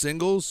 all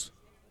singles.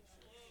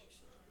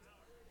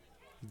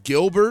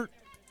 Gilbert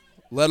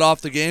led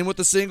off the game with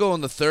a single.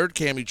 In the third,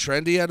 Cammie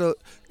Trendy had an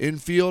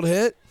infield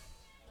hit.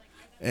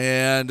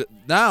 And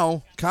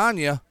now,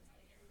 Kanya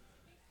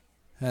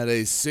had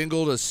a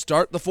single to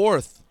start the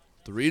fourth.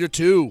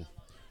 3-2.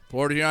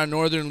 Port Huron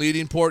Northern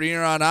leading Port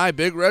Huron High.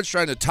 Big Reds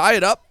trying to tie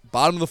it up.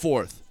 Bottom of the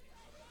fourth.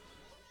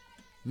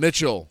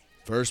 Mitchell,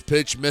 first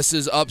pitch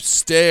misses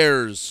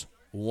upstairs.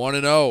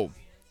 1-0.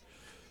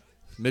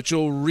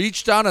 Mitchell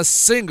reached on a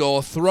single.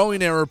 A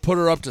throwing error put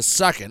her up to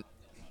second.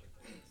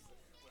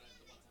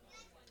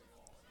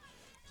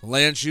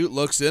 Landshut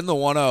looks in, the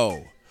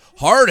 1-0.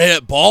 Hard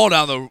hit ball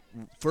down the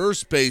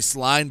first base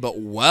line, but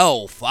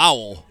well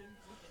foul.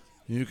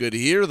 You could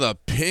hear the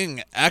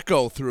ping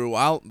echo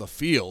throughout the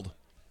field.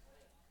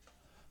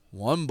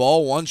 1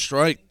 ball, 1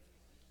 strike.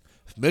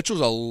 If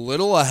Mitchell's a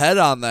little ahead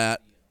on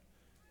that,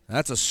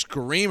 that's a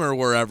screamer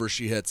wherever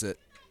she hits it.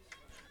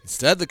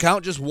 Instead, the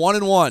count just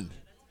 1-1.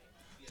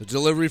 The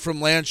delivery from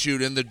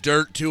Landshut in the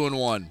dirt,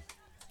 2-1.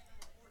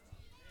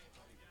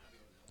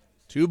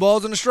 2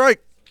 balls and a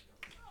strike.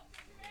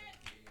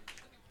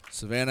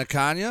 Savannah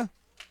Kanya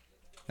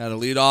had a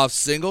leadoff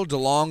single.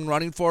 DeLong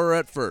running for her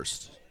at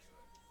first.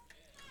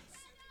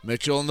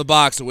 Mitchell in the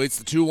box awaits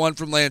the 2-1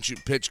 from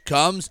Landshut. Pitch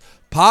comes,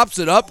 pops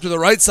it up to the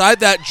right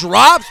side. That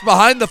drops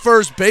behind the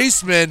first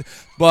baseman,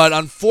 but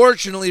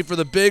unfortunately for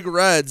the Big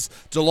Reds,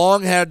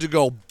 DeLong had to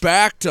go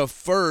back to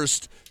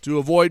first to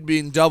avoid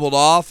being doubled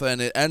off,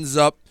 and it ends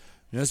up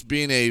just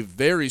being a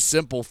very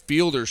simple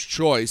fielder's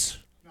choice.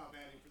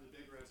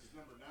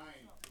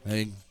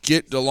 They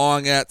get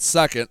DeLong at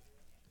second.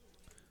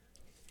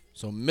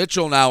 So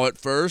Mitchell now at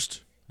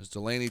first as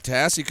Delaney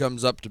Tassie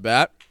comes up to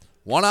bat.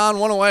 1 on,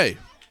 1 away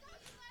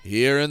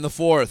here in the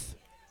fourth.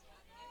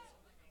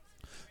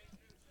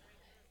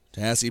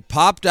 Tassie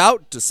popped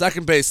out to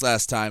second base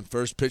last time.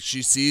 First pitch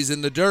she sees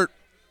in the dirt.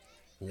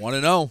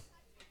 1-0.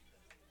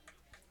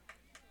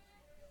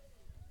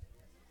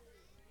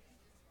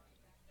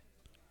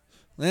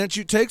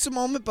 Landshut takes a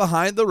moment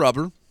behind the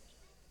rubber.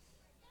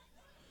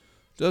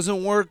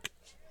 Doesn't work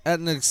at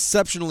an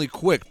exceptionally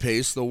quick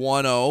pace. The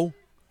 1-0.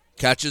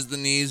 Catches the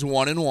knees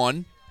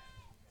 1-1.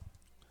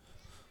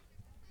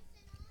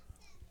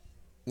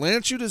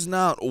 Landshut has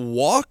not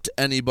walked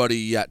anybody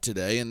yet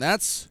today, and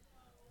that's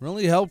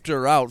really helped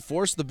her out.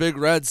 Forced the Big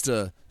Reds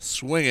to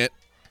swing it.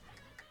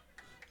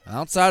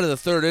 Outside of the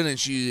third inning,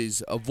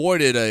 she's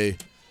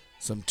avoided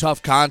some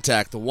tough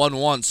contact. The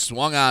 1-1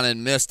 swung on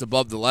and missed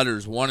above the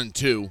letters 1 and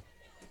 2.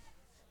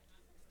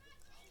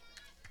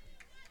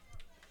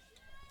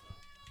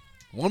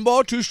 1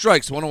 ball, 2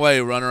 strikes, 1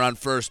 away. Runner on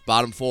first,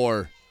 bottom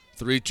 4.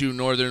 3-2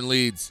 Northern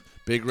leads.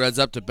 Big Reds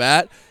up to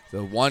bat.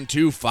 The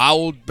 1-2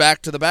 fouled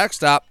back to the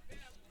backstop.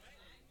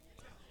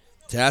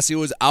 Tassie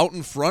was out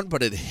in front,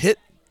 but it hit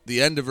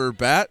the end of her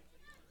bat.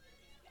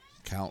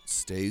 Count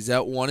stays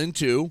at 1 and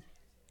 2.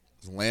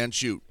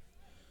 Landshut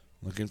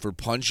looking for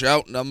punch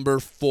out number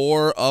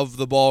 4 of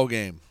the ball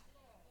game.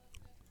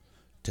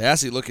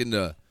 Tassie looking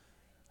to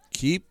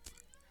keep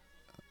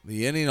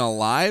the inning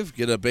alive.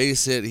 Get a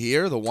base hit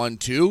here. The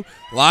 1-2.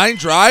 Line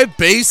drive.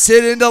 Base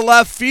hit into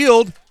left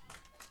field.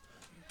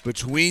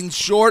 Between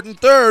short and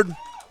third.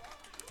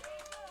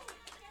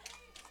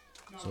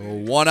 So a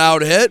 1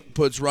 out hit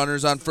puts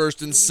runners on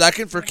first and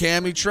second for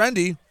Cammie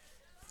Trendy.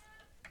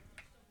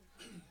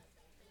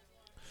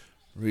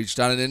 Reached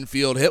on an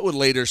infield hit, would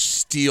later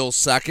steal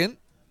second.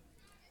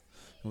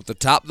 With the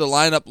top of the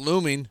lineup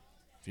looming,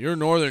 if you're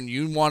Northern,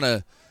 you want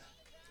to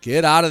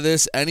Get out of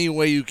this any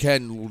way you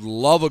can.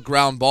 Love a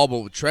ground ball, but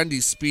with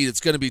Trendy's speed, it's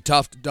going to be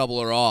tough to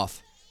double her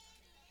off.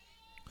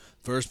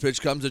 First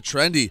pitch comes to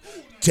Trendy.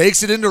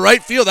 Takes it into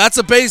right field. That's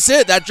a base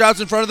hit. That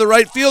drops in front of the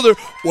right fielder.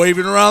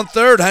 Waving around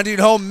third. Heading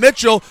home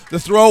Mitchell. The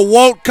throw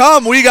won't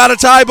come. We got a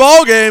tie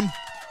ball game.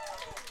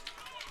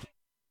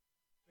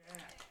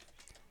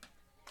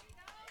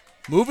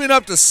 Moving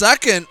up to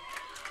second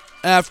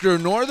after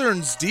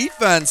Northern's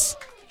defense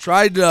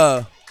tried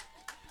to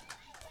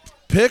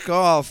pick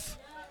off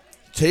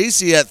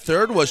Tacey at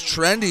third was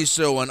Trendy,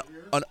 so an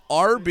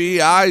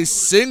RBI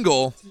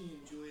single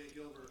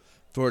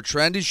for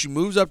Trendy. She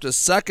moves up to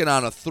second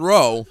on a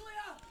throw.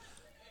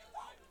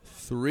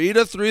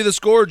 3-3 the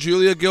score.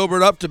 Julia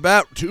Gilbert up to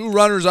bat. 2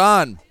 runners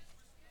on.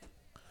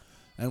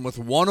 And with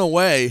 1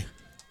 away,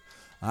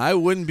 I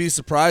wouldn't be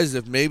surprised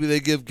if maybe they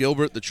give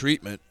Gilbert the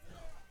treatment.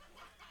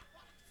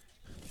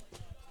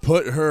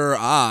 Put her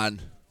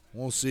on.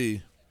 We'll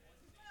see.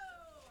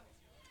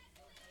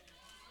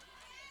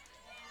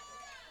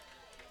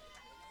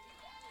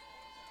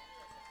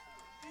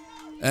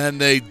 And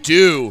they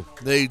do.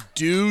 They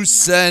do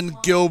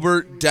send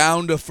Gilbert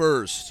down to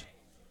first.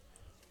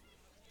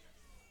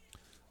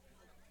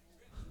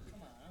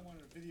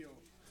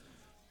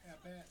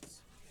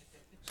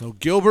 So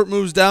Gilbert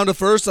moves down to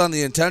first on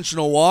the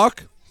intentional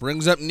walk.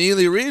 Brings up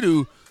Neely Reed,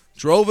 who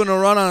drove in a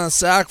run on a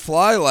sac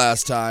fly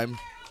last time.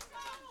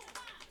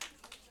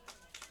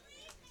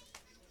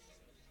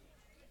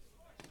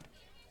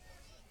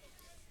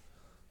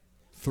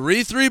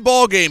 3-3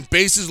 ball game.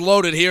 Bases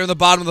loaded here in the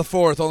bottom of the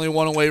fourth. Only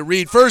 1 away.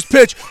 Reed, first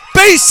pitch,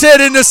 base hit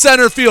into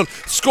center field.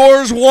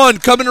 Scores 1.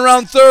 Coming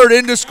around third,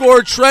 into score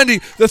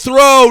Trendy. The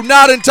throw,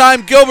 not in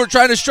time. Gilbert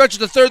trying to stretch it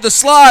to third, the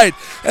slide,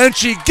 and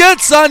she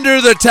gets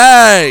under the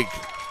tag.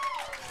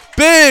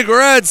 Big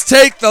Reds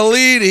take the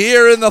lead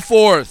here in the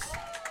fourth.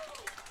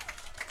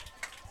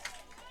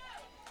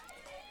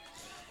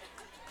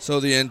 So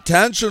the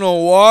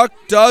intentional walk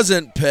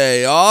doesn't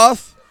pay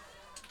off.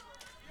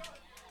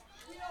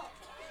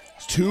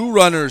 2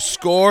 runners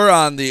score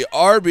on the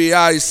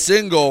RBI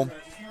single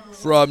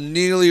from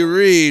Neely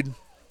Reed.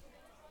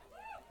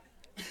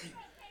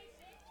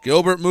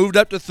 Gilbert moved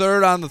up to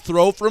third on the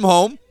throw from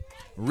home.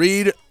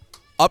 Reed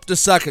up to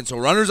second. So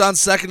runners on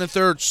second and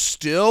third,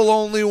 still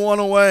only 1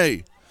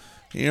 away.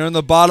 Here in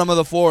the bottom of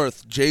the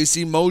fourth,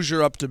 J.C.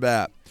 Mosier up to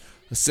bat.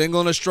 A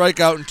single and a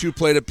strikeout in 2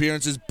 plate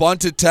appearances.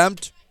 Bunt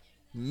attempt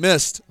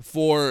missed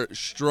for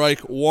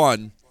strike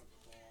 1.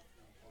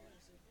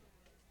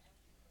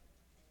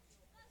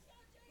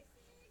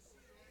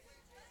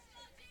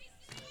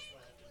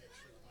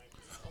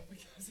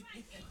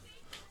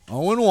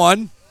 Oh and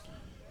 1.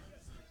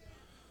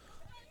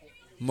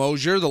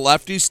 Mosier, the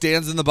lefty,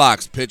 stands in the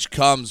box. Pitch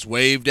comes,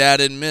 waved at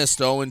and missed.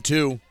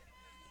 0-2.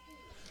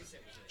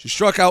 She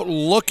struck out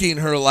looking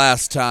her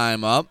last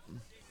time up.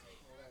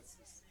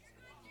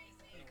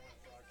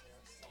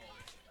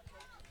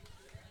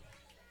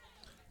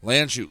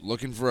 Landshut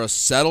looking for a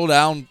settle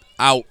down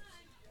out.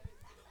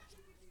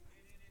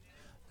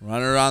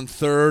 Runner on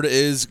third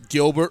is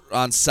Gilbert,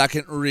 on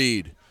second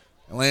Reed.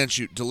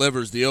 Landshut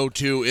delivers the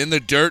 0-2 in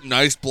the dirt.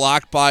 Nice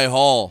block by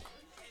Hall.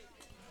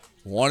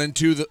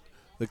 1-2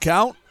 the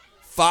count.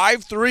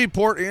 5-3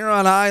 Port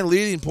Huron High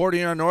leading Port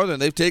Huron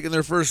Northern. They've taken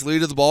their first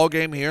lead of the ball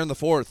game here in the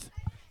fourth.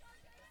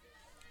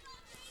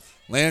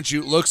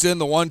 Landshut looks in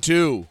the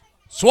 1-2.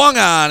 Swung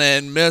on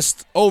and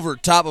missed over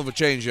top of a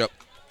changeup.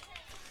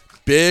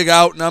 Big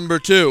out number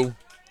 2.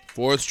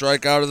 4th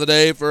strikeout of the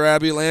day for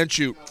Abby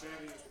Landshut.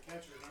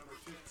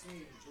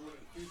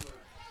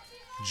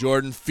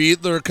 Jordan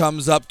Fiedler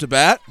comes up to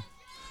bat.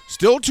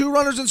 Still 2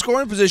 runners in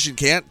scoring position.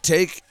 Can't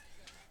take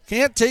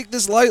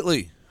this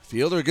lightly.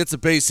 Fiedler gets a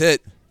base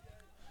hit.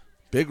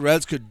 Big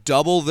Reds could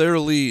double their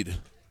lead.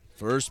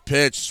 First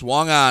pitch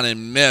swung on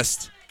and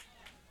missed.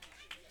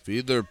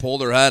 Fiedler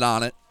pulled her head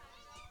on it.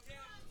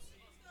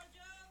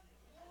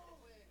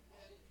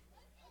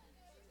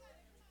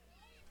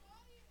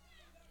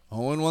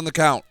 Oh, 1 the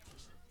count.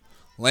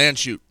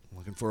 Landshut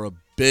looking for a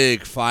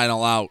big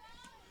final out.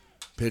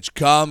 Pitch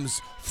comes,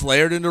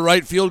 flared into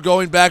right field,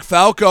 going back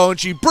Falco, and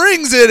she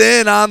brings it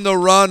in on the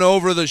run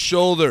over the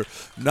shoulder.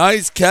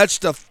 Nice catch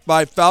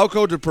by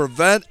Falco to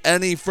prevent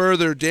any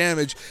further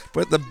damage,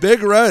 but the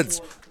Big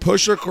Reds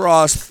push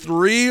across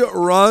 3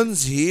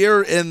 runs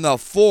here in the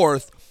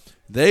fourth.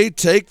 They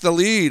take the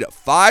lead,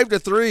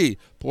 5-3.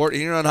 Port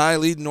Huron High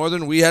lead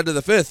Northern. We head to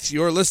the 5th.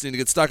 You're listening to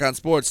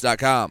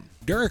GetStuckOnSports.com.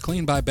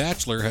 DuraClean by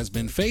Bachelor has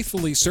been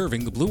faithfully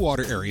serving the Blue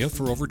Water area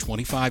for over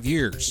 25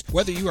 years.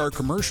 Whether you are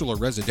commercial or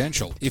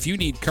residential, if you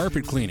need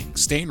carpet cleaning,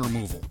 stain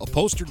removal,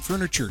 upholstered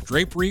furniture,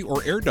 drapery,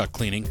 or air duct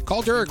cleaning,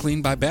 call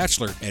DuraClean by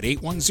Bachelor at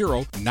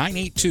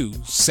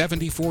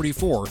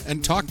 810-982-7044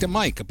 and talk to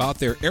Mike about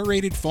their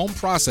aerated foam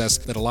process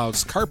that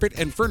allows carpet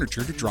and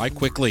furniture to dry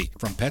quickly.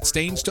 From pet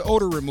stains to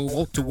odor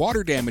removal to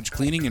water damage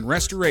cleaning and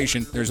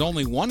restoration, there's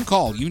only one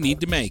call you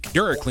need to make.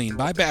 DuraClean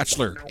by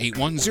Bachelor,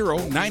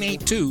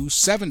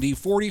 810-982-7044.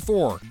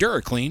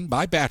 DuraClean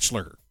by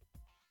Bachelor.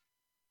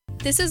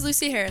 This is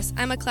Lucy Harris.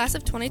 I'm a class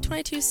of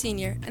 2022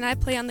 senior, and I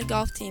play on the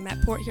golf team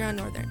at Port Huron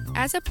Northern.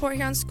 As a Port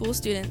Huron school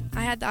student,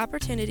 I had the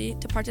opportunity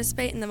to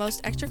participate in the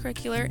most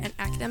extracurricular and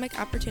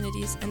academic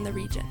opportunities in the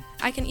region.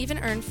 I can even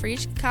earn free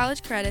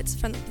college credits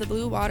from the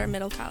Blue Water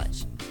Middle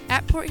College.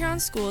 At Port Huron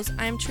schools,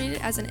 I am treated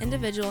as an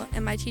individual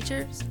and my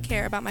teachers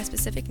care about my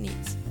specific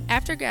needs.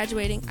 After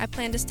graduating, I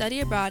plan to study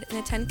abroad and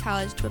attend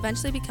college to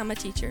eventually become a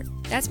teacher.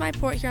 That's my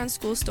Port Huron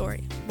school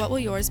story. What will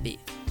yours be?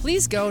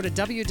 Please go to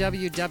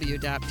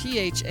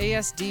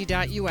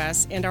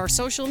www.phasd.us and our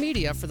social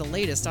media for the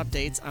latest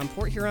updates on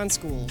Port Huron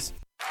schools.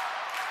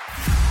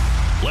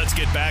 Let's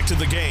get back to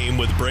the game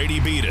with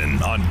Brady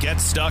Beaton on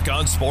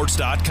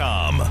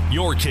GetStuckOnSports.com.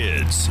 Your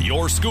kids,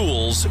 your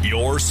schools,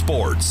 your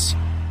sports.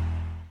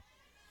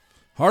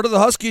 Heart of the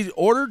Huskies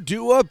order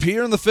due up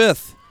here in the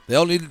fifth.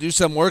 They'll need to do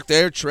some work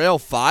there. Trail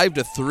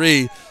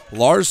 5-3.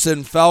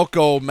 Larson,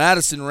 Falco,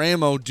 Madison,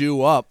 Ramo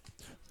due up.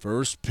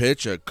 First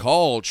pitch, a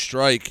called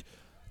strike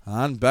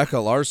on Becca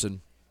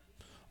Larson.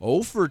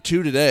 0 for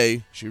 2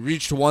 today. She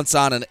reached once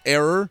on an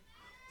error.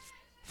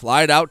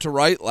 Flied out to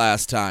right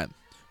last time.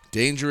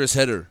 Dangerous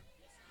hitter.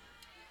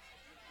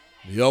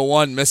 The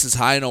 0-1 misses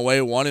high and away,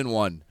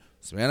 1-1.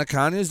 Savannah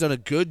Kanya's done a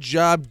good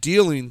job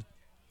dealing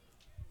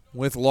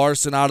with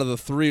Larson out of the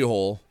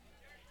 3-hole.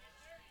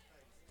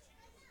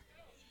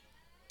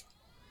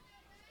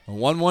 A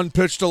 1-1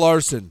 pitch to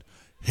Larson.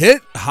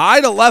 Hit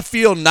high to left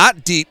field,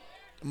 not deep.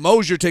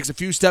 Mosier takes a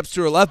few steps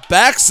to her left,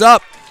 backs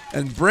up,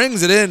 and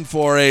brings it in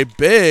for a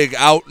big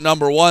out,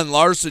 number 1.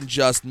 Larson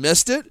just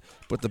missed it,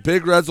 but the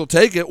Big Reds will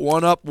take it.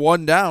 1 up,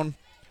 1 down.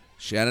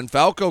 Shannon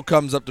Falco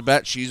comes up to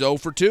bat. She's 0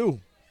 for 2.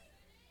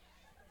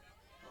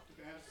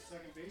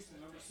 Second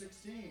baseman, number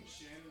 16,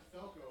 Shannon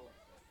Falco.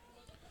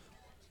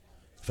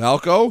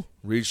 Falco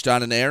reached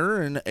on an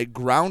error and it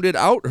grounded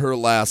out her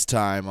last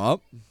time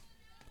up.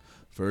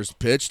 First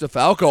pitch to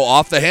Falco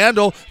off the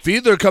handle.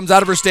 Fiedler comes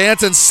out of her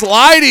stance and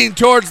sliding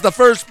towards the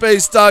first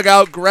base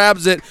dugout,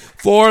 grabs it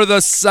for the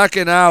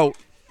second out.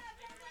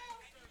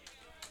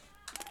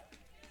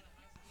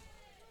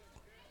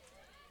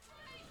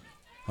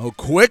 Oh,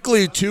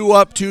 quickly 2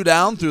 up, 2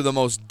 down through the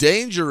most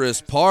dangerous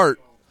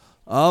part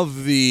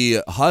of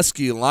the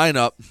Husky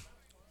lineup.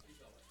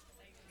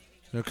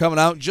 They're coming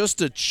out just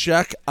to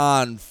check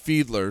on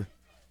Fiedler.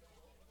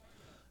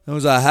 It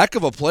was a heck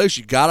of a play.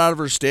 She got out of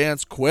her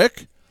stance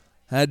quick,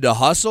 had to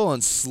hustle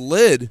and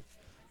slid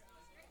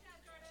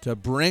to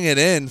bring it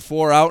in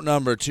for out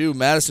number 2.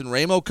 Madison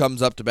Ramo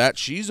comes up to bat.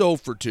 She's 0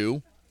 for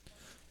 2.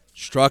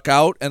 Struck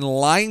out and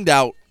lined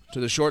out to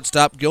the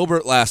shortstop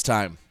Gilbert last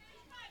time.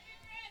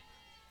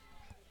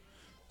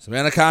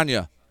 Savannah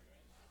Kanya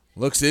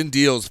looks in,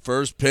 deals.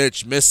 First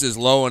pitch, misses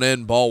low and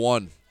in, ball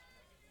 1.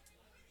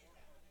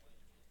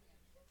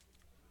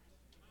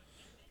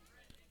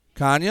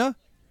 Kanya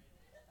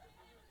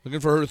looking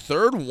for her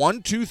third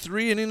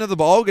 1-2-3 inning of the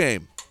ball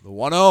game. The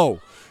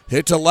 1-0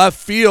 hit to left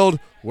field,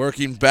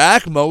 working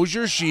back.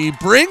 Mosier, she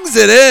brings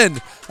it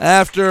in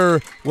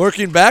after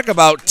working back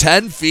about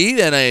 10 feet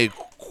and a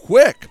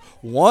quick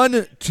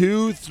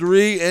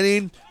 1-2-3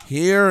 inning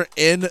here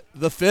in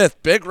the 5th.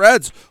 Big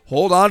Reds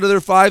hold on to their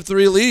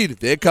 5-3 lead.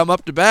 They come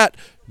up to bat.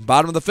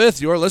 Bottom of the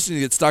 5th, you're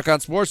listening to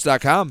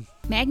GetStuckOnSports.com.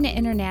 Magna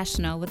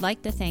International would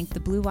like to thank the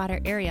Blue Water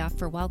area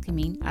for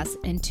welcoming us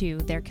into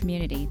their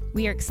community.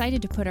 We are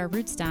excited to put our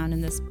roots down in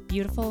this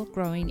beautiful,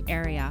 growing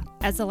area.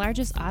 As the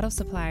largest auto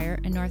supplier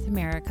in North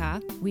America,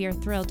 we are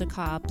thrilled to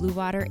call Blue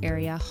Water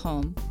area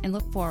home and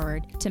look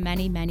forward to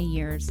many, many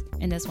years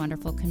in this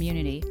wonderful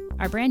community.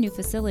 Our brand new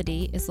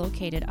facility is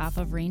located off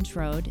of Range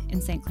Road in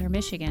St. Clair,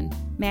 Michigan.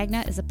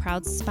 Magna is a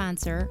proud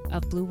sponsor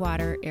of Blue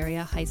Water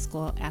Area High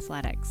School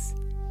athletics.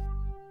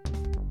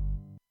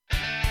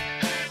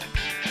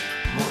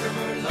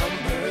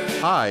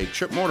 Hi,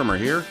 Chip Mortimer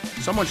here.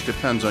 So much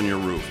depends on your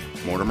roof.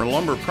 Mortimer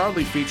Lumber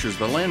proudly features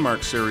the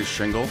Landmark Series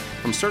shingle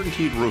from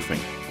Certainteed Roofing.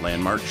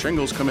 Landmark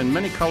shingles come in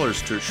many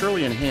colors to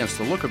surely enhance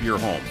the look of your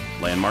home.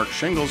 Landmark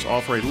shingles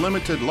offer a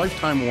limited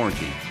lifetime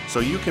warranty, so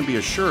you can be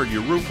assured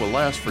your roof will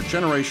last for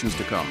generations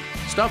to come.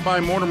 Stop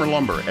by Mortimer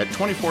Lumber at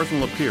 24th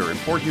and Lapeer in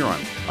Port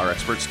Huron. Our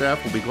expert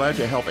staff will be glad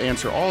to help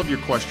answer all of your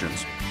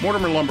questions.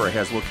 Mortimer Lumber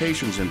has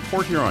locations in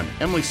Port Huron,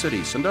 Emily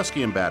City,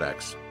 Sandusky, and Bad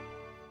Axe.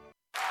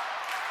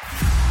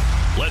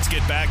 Let's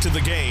get back to the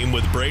game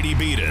with Brady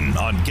Beaton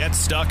on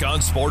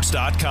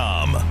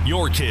GetStuckOnSports.com.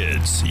 Your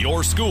kids,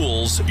 your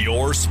schools,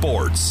 your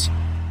sports.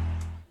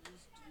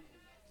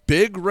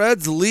 Big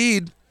Reds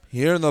lead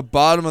here in the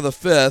bottom of the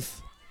 5th.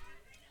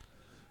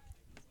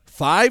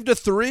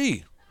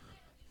 5-3.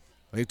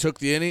 They took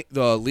the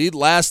lead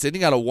last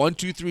inning out of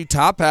 1-2-3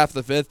 top half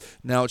of the 5th.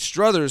 Now it's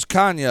Struthers,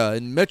 Kanya,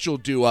 and Mitchell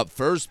due up.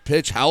 First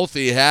pitch,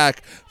 healthy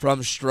hack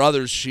from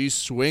Struthers. She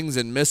swings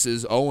and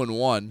misses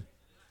 0-1.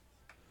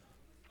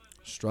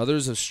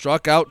 Struthers have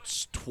struck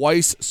out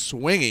twice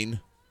swinging.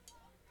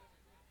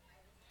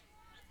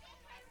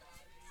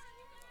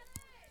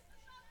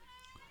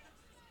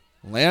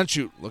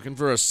 Landshut looking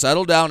for a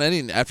settle-down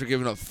inning after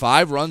giving up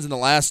 5 runs in the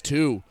last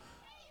 2.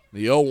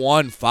 The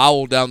 0-1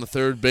 foul down the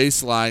third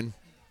baseline.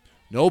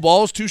 No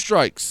balls, 2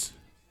 strikes.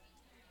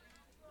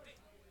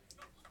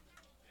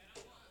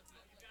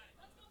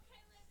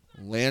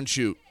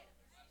 Landshoot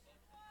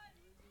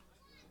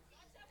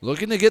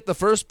looking to get the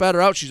first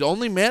batter out. She's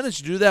only managed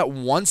to do that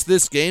once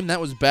this game. That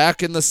was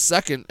back in the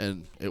second,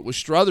 and it was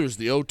Struthers,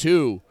 the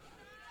 0-2.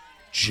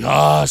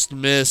 Just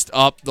missed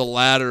up the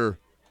ladder.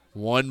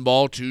 1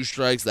 ball, 2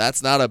 strikes.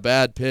 That's not a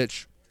bad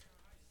pitch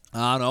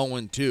on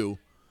 0-2,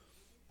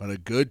 but a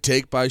good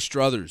take by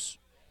Struthers.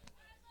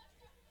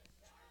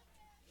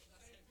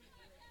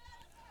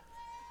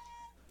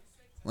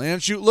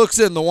 Landshoot looks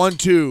in, the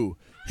 1-2.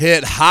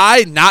 Hit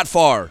high, not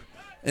far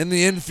in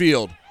the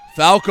infield.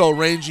 Falco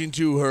ranging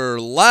to her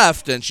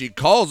left, and she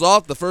calls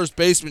off the first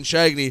baseman,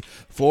 Shagney,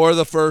 for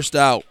the first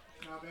out.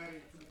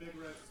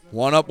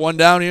 1 up, 1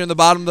 down here in the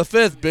bottom of the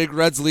 5th. Big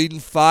Reds leading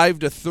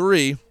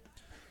 5-3.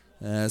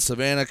 And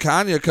Savannah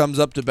Kanya comes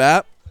up to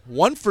bat.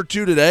 1 for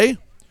 2 today.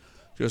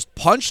 Just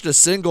punched a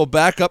single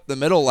back up the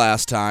middle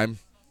last time.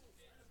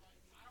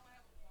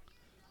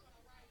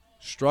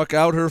 Struck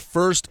out her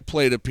first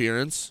plate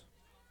appearance.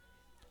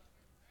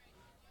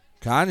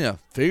 Kanya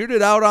figured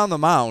it out on the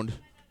mound.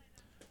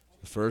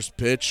 The first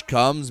pitch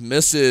comes,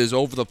 misses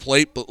over the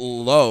plate but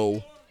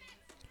low.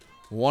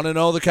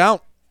 1-0 the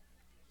count.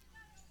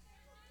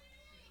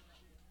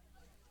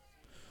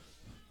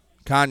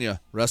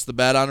 Kanya rests the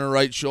bat on her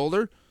right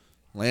shoulder.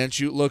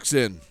 Landshoot looks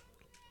in.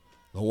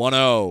 The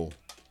 1-0.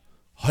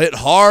 Hit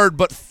hard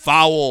but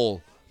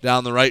foul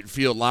down the right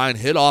field line.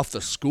 Hit off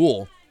the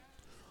school.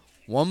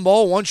 1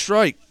 ball, 1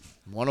 strike.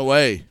 1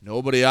 away.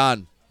 Nobody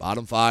on.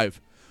 Bottom 5.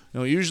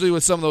 Usually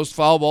with some of those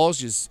foul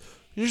balls,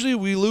 usually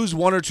we lose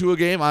 1 or 2 a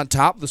game on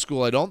top of the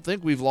school. I don't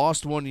think we've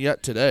lost one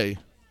yet today.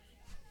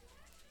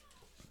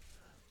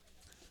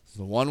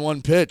 The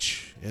 1-1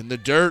 pitch in the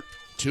dirt.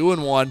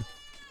 2-1.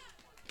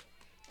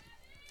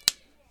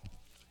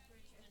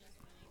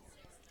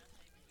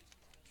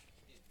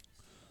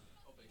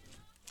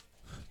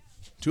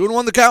 Two and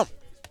 1 the count.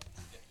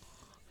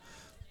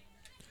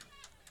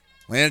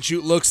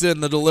 Landshoot looks in,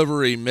 the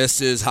delivery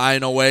misses high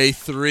and away.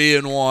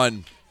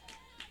 3-1.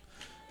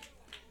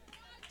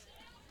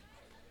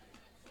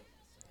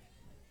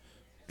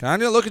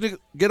 Kanya looking to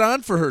get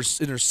on for her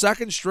in her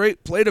second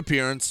straight plate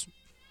appearance.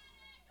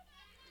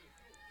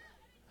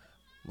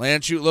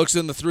 Landshoot looks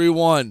in, the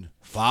 3-1.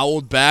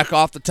 Fouled back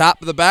off the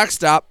top of the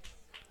backstop.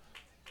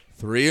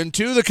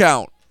 3-2 the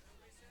count.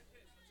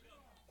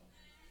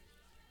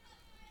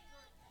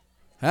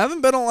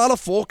 Haven't been a lot of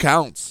full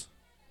counts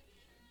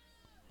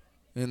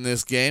in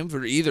this game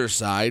for either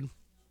side.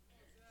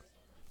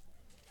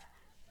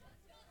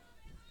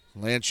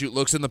 Landshoot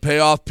looks in, the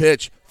payoff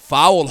pitch.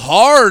 Fouled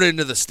hard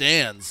into the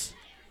stands.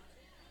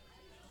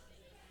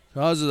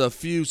 Causes a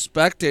few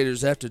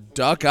spectators have to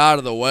duck out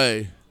of the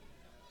way.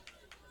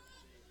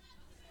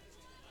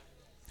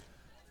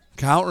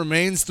 Count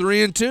remains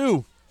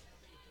 3-2.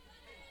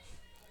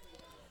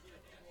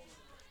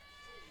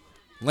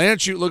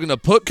 Landshoot looking to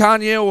put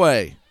Kanye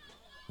away.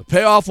 The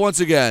payoff once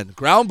again.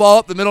 Ground ball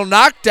up the middle,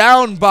 knocked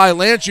down by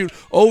Landshoot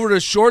over to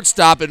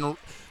shortstop, and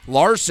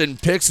Larson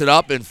picks it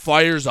up and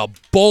fires a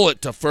bullet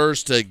to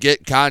first to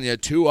get Kanya.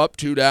 2 up,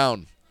 2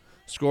 down.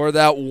 Score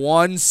that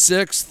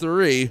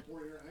 1-6-3.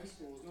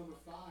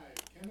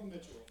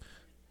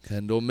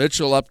 Kendall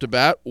Mitchell up to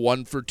bat,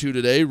 1 for 2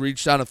 today.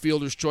 Reached on a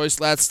fielder's choice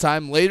last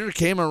time. Later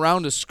came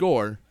around to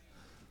score.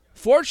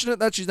 Fortunate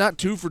that she's not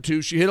 2 for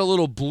 2. She hit a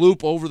little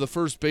bloop over the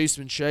first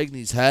baseman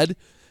Shagney's head.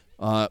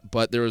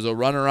 But there was a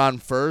runner on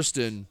first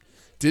and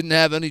didn't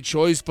have any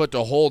choice but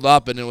to hold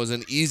up, and it was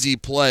an easy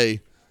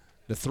play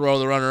to throw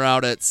the runner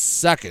out at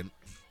second.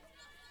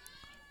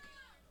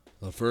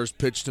 The first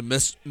pitch to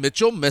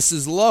Mitchell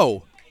misses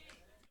low.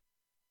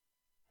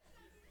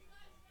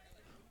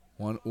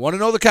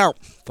 1-0 the count.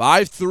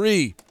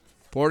 5-3.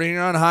 Port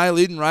Huron High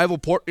leading rival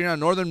Port Huron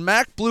Northern.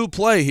 Mac Blue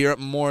play here at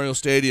Memorial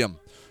Stadium.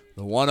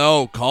 The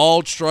 1-0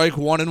 called strike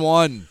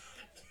 1-1.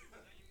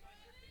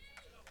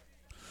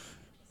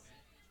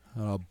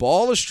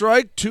 Ball a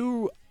strike,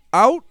 2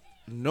 out,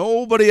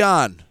 nobody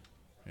on.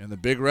 In the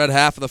Big Red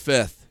half of the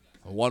 5th.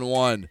 A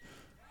 1-1.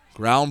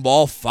 Ground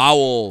ball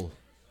foul.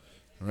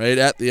 Right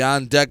at the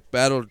on-deck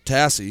battle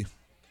Tassie.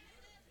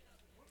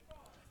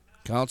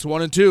 Counts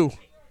 1-2.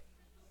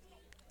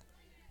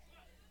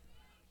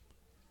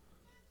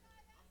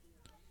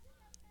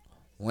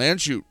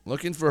 Landshoot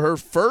looking for her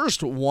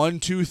first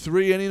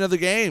 1-2-3 inning of the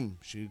game.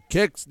 She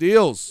kicks,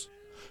 deals.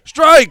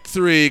 Strike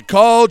 3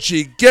 called.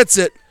 She gets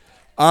it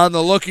on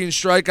the looking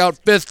strikeout.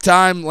 5th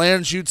time,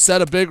 Landshoot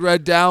set a Big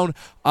Red down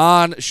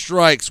on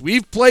strikes.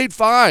 We've played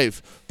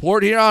 5.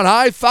 Port Huron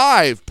High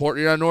 5. Port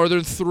Huron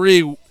Northern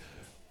 3.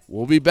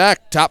 We'll be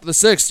back top of the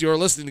 6th. You're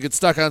listening to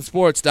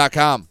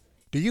GetStuckOnSports.com.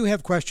 Do you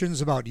have questions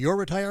about your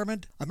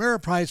retirement?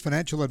 Ameriprise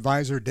financial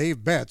advisor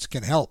Dave Betts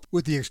can help.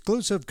 With the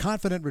exclusive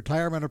Confident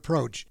Retirement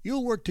Approach,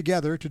 you'll work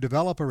together to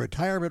develop a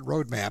retirement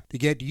roadmap to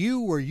get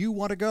you where you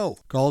want to go.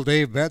 Call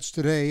Dave Betts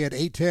today at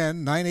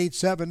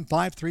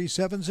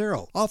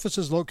 810-987-5370. Office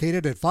is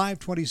located at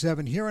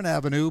 527 Huron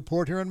Avenue,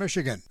 Port Huron,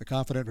 Michigan. The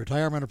Confident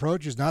Retirement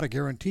Approach is not a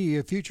guarantee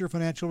of future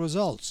financial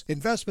results.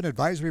 Investment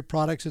advisory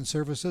products and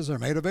services are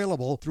made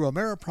available through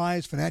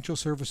Ameriprise Financial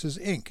Services,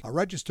 Inc., a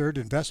registered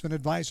investment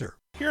advisor.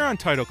 Huron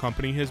Title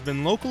Company has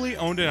been locally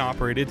owned and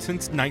operated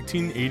since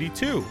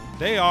 1982.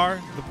 They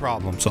are the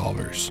problem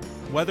solvers.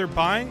 Whether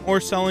buying or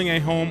selling a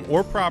home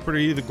or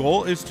property, the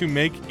goal is to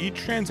make each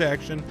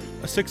transaction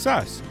a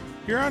success.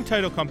 Huron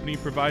Title Company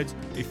provides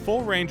a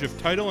full range of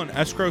title and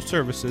escrow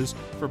services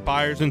for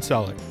buyers and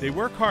sellers. They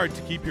work hard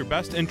to keep your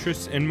best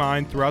interests in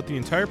mind throughout the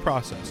entire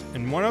process,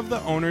 and one of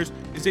the owners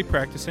is a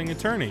practicing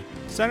attorney,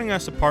 setting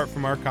us apart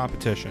from our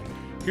competition.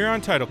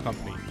 Huron Title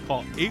Company.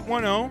 Call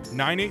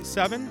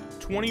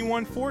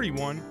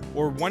 810-987-2141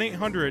 or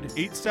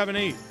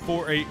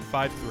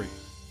 1-800-878-4853.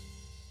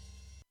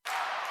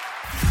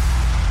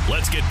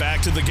 Let's get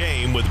back to the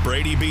game with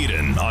Brady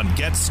Beaton on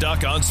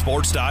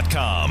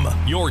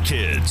GetStuckOnSports.com. Your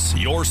kids,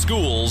 your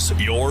schools,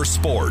 your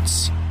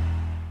sports.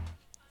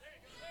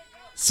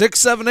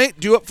 6-7-8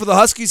 due up for the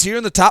Huskies here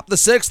in the top of the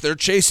sixth. They're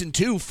chasing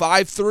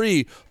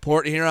 5-3.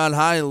 Port Huron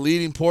High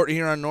leading Port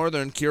Huron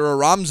Northern. Kira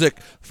Romzik,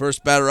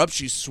 first batter up.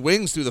 She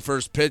swings through the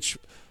first pitch.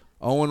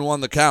 0-1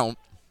 the count.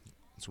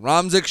 It's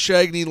Romzik,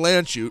 Shagney,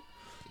 Lanchute.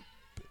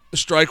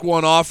 Strike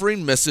one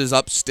offering, misses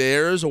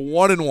upstairs.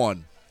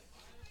 1-1.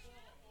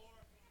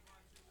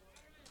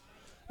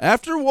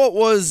 After what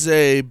was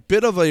a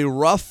bit of a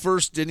rough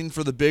first inning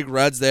for the Big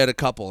Reds, they had a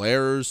couple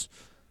errors.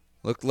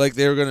 Looked like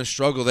they were going to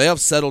struggle. They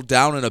have settled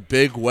down in a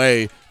big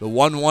way. The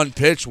 1-1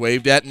 pitch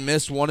waved at and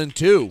missed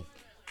 1-2.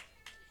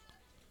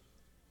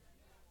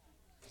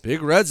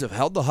 Big Reds have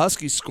held the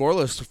Huskies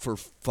scoreless for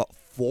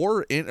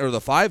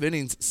 5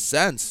 innings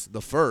since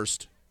the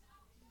first.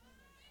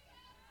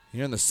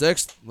 Here in the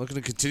sixth, looking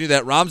to continue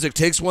that. Romzik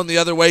takes one the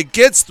other way,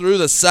 gets through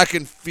the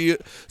second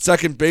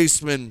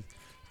baseman,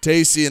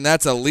 Tacey, and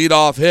that's a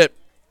leadoff hit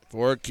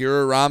for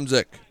Kira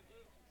Romzik.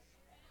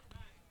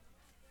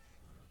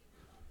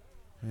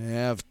 We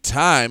have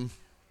time.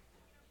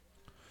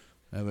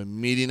 We have a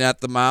meeting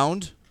at the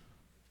mound.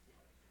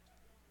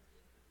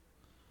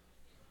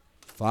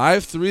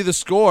 5-3 the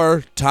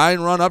score.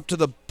 Tying run up to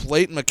the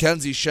plate,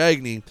 Mackenzie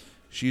Shagney.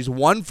 She's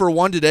 1 for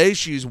 1 today.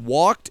 She's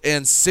walked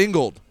and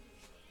singled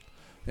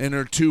in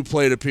her 2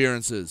 plate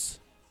appearances.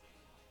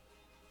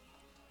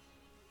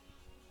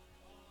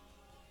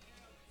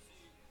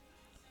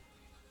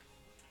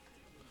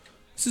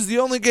 This is the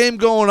only game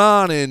going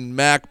on in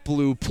MAC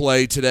Blue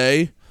play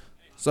today.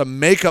 It's a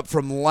makeup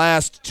from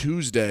last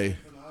Tuesday.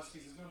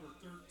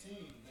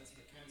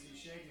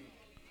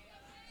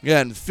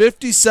 Again,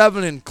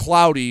 57 and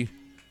cloudy.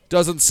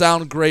 Doesn't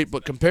sound great,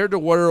 but compared to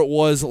where it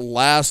was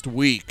last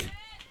week,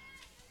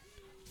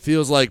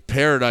 feels like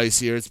paradise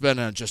here. It's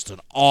been just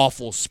an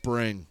awful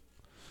spring.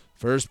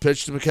 First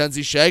pitch to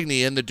Mackenzie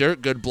Shagney in the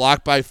dirt. Good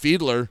block by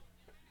Fiedler.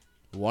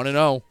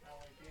 1-0.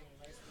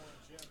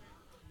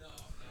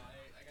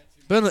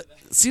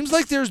 Seems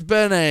like there's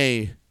been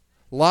a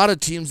lot of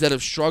teams that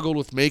have struggled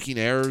with making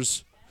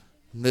errors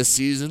this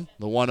season.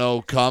 The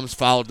 1-0 comes,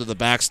 fouled to the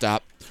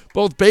backstop.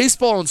 Both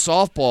baseball and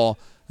softball,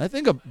 I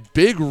think a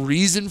big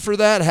reason for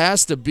that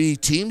has to be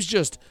teams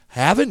just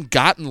haven't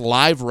gotten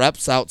live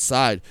reps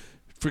outside.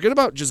 Forget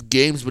about just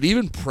games, but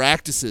even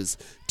practices.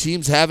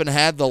 Teams haven't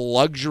had the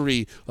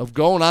luxury of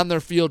going on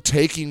their field,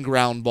 taking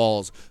ground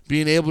balls,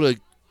 being able to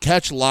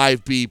catch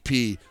live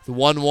BP. The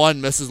 1-1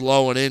 misses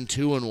low and in,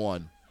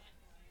 2-1.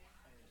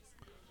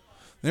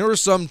 There were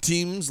some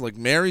teams like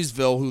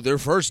Marysville who their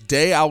first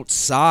day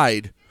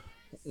outside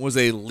was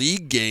a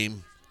league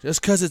game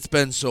just because it's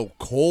been so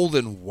cold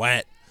and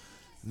wet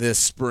this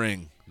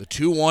spring. The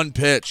 2-1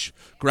 pitch.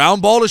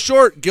 Ground ball to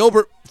short.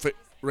 Gilbert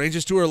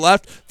ranges to her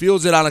left,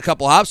 fields it on a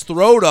couple hops,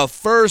 throw to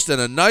first,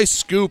 and a nice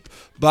scoop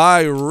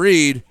by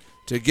Reed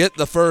to get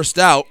the first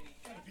out.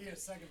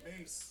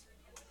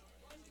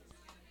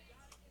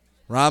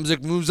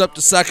 Romzik moves up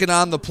to second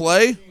on the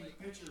play.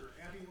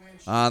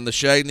 On the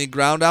Shagney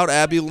ground out,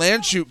 Abby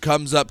Lanchute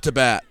comes up to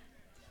bat.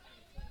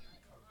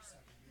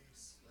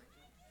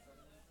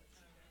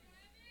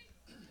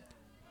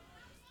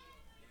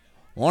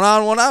 One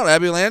on, one out.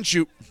 Abby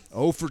Lanchute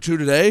 0 for 2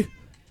 today.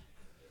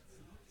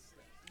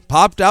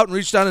 Popped out and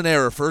reached on an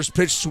error. First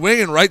pitch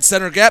swinging right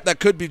center gap. That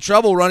could be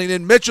trouble. Running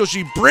in Mitchell.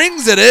 She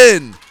brings it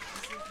in.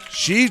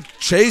 She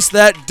chased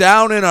that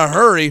down in a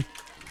hurry.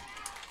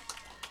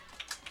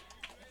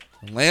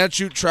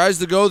 Lanchute tries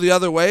to go the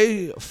other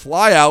way.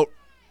 Fly out.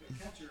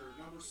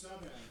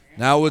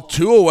 Now with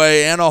 2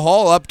 away, Anna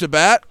Hall up to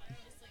bat.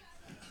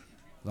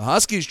 The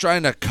Huskies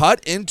trying to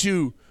cut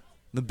into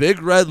the Big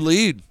Red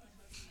lead.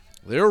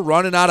 They're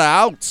running out of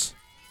outs.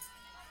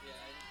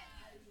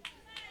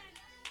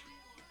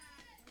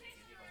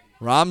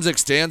 Romzik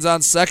stands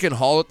on second.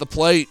 Hall at the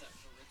plate.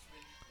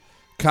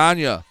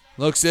 Kanya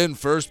looks in.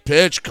 First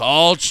pitch.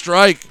 Called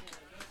strike.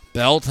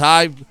 Belt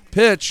high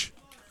pitch.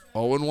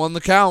 0-1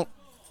 the count.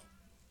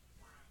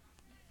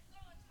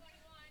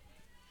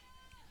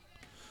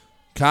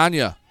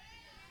 Kanya.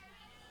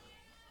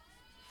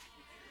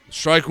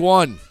 Strike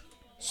one.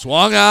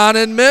 Swung on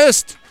and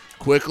missed.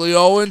 Quickly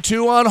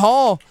 0-2 on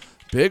Hall.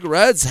 Big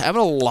Reds having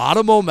a lot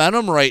of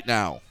momentum right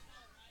now.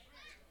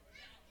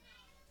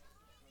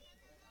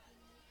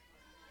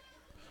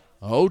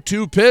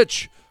 0-2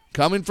 pitch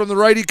coming from the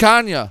righty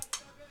Kanya.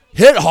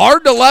 Hit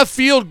hard to left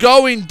field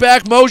going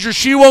back. Mosier,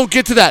 she won't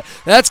get to that.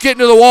 That's getting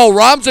to the wall.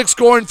 Romzik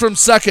scoring from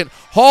second.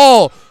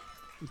 Hall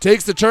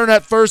takes the turn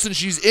at first, and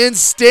she's in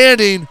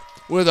standing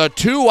with a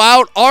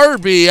 2-out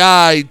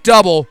RBI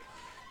double.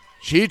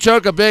 She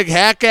took a big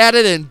hack at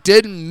it and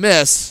didn't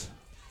miss.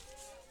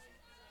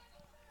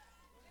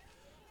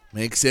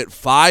 Makes it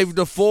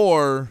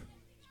 5-4.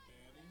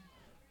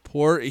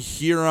 Port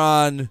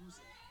Huron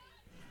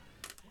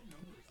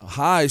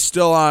High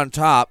still on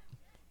top.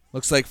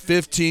 Looks like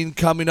 15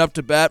 coming up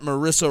to bat.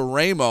 Marissa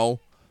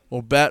Ramo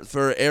will bat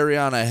for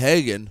Ariana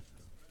Hagen.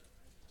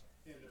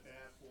 And the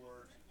bat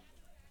for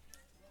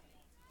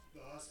the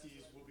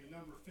Huskies will be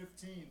number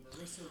 15,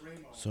 Marissa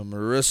Ramo. So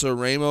Marissa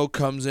Ramo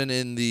comes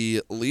in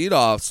the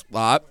leadoff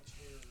spot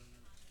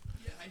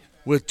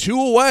with 2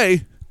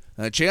 away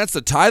and a chance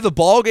to tie the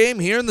ball game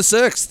here in the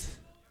 6th.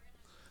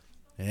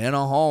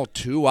 Anna Hall,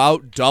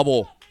 2-out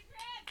double.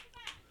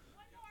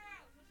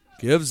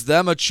 Gives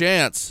them a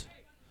chance.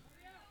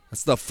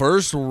 That's the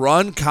first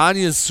run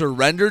Kanya's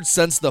surrendered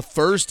since the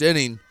first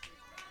inning.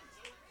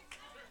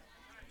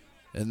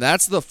 And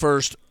that's the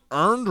first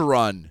earned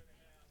run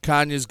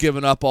Kanya's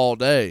given up all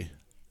day.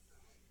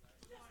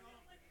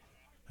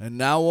 And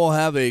now we'll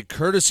have a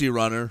courtesy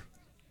runner.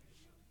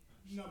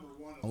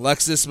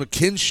 Alexis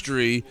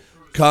McKinstry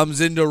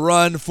comes in to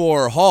run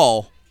for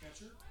Hall.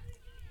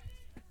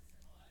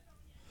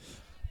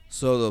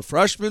 So the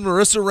freshman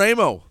Marissa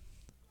Ramo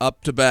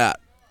up to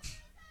bat.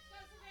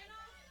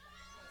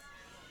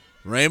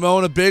 Ramo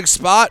in a big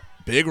spot.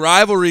 Big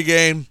rivalry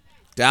game.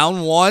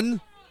 Down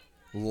 1.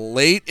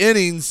 Late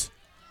innings.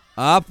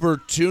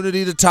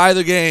 Opportunity to tie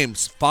the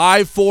games.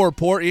 5-4.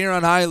 Port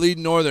Huron High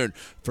leading Northern.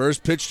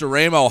 First pitch to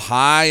Ramo.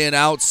 High and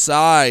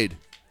outside.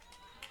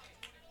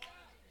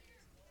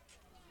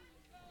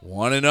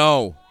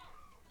 1-0.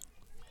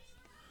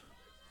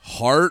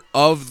 Heart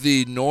of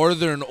the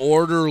Northern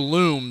order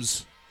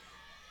looms.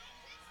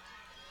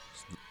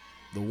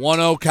 The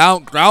 1-0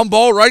 count. Ground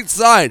ball right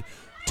side.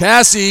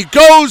 Tassie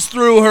goes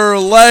through her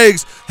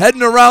legs,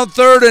 heading around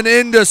third, and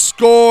in to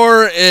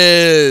score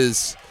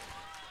is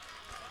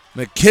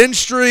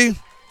McKinstry.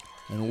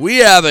 And we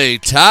have a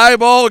tie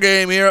ball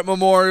game here at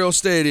Memorial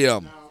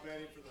Stadium. Now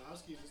batting for the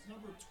Huskies is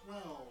number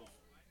 12,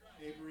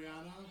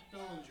 Abriana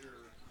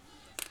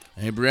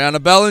Bellinger.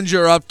 Abriana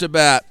Bellinger up to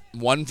bat.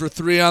 1 for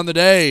 3 on the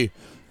day.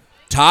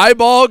 Tie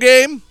ball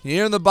game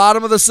here in the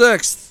bottom of the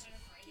 6th.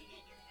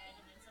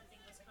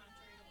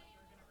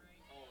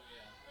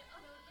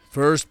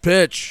 First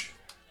pitch.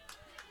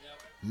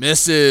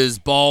 Misses,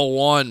 ball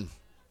 1.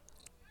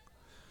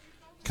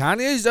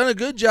 Kanye's done a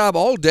good job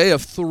all day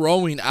of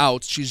throwing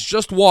outs. She's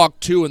just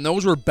walked 2, and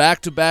those were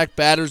back-to-back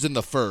batters in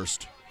the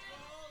first.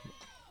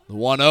 The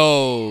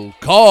 1-0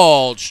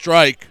 called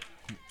strike.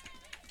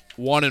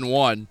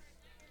 1-1.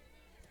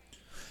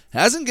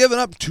 Hasn't given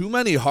up too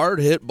many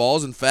hard hit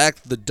balls. In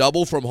fact, the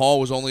double from Hall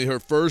was only her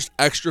first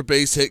extra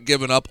base hit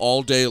given up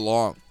all day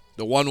long.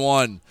 The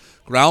 1-1.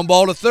 Ground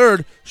ball to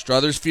third.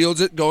 Struthers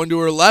fields it, going to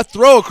her left.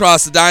 Throw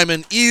across the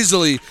diamond.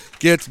 Easily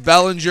gets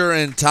Bellinger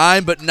in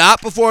time, but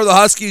not before the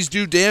Huskies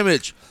do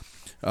damage.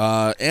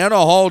 Anna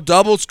Hall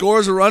double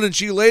scores a run, and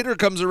she later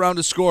comes around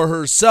to score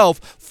herself.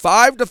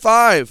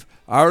 5-5.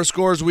 Our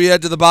scores, we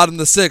head to the bottom of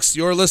the 6th.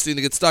 You're listening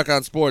to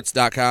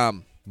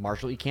GetStuckOnSports.com.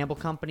 Marshall E. Campbell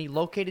Company,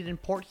 located in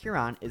Port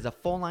Huron, is a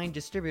full-line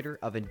distributor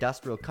of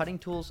industrial cutting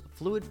tools,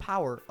 fluid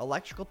power,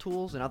 electrical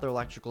tools, and other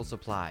electrical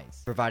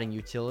supplies, providing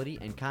utility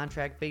and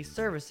contract-based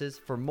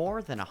services for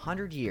more than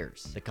 100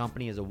 years. The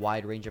company has a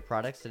wide range of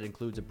products that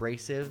includes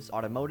abrasives,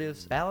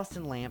 automotives, ballast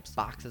and lamps,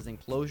 boxes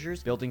and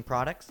closures, building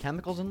products,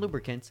 chemicals and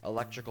lubricants,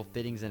 electrical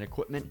fittings and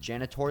equipment,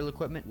 janitorial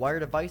equipment, wire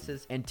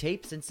devices, and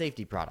tapes and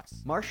safety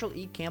products. Marshall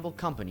E. Campbell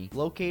Company,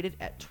 located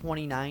at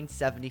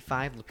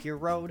 2975 Lapeer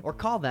Road, or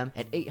call them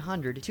at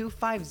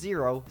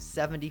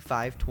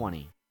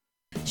 800-250-7520.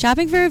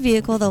 Shopping for a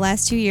vehicle the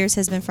last 2 years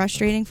has been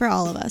frustrating for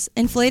all of us.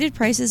 Inflated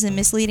prices and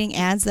misleading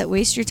ads that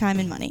waste your time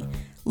and money.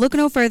 Look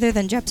no further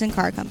than Jepson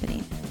Car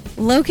Company.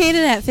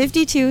 Located at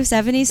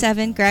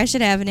 5277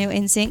 Gratiot Avenue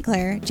in St.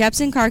 Clair,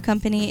 Jepson Car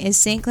Company is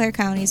St. Clair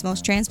County's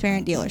most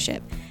transparent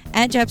dealership.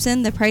 At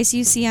Jepson, the price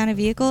you see on a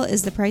vehicle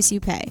is the price you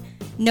pay.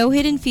 No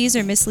hidden fees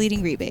or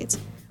misleading rebates.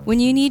 When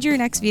you need your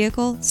next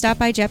vehicle, stop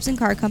by Jepson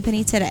Car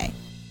Company today.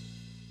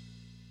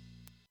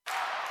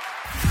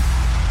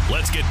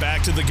 Let's get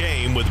back to the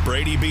game with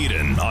Brady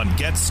Beaton on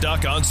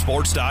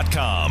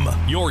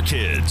GetStuckOnSports.com. Your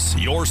kids,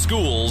 your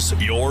schools,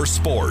 your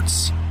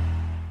sports.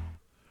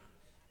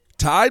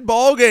 Tied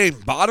ball game,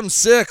 bottom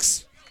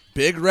 6.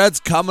 Big Reds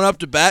coming up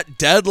to bat,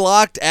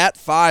 deadlocked at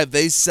 5.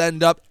 They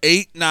send up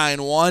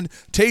 8-9-1.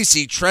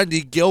 Tacey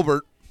Trendy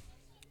Gilbert.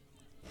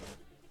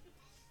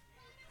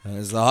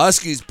 As the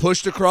Huskies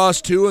pushed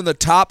across 2 in the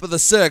top of the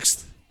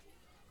 6th.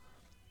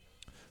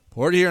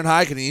 Port Huron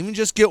High can even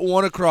just get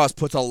 1 across.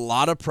 Puts a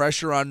lot of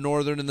pressure on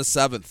Northern in the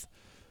 7th.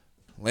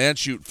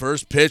 Landshut,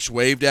 first pitch,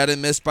 waved at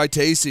and missed by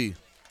Tacey.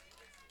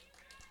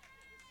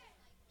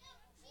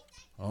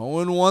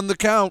 0-1 the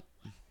count.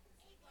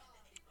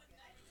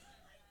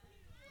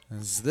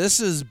 As this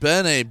has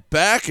been a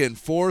back and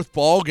forth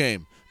ball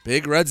game.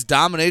 Big Reds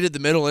dominated the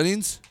middle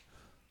innings.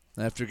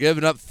 After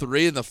giving up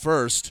 3 in the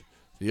first,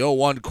 the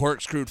 0-1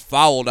 corkscrewed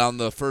foul down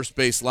the first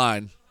base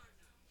line.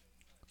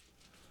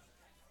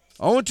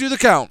 0-2 the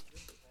count.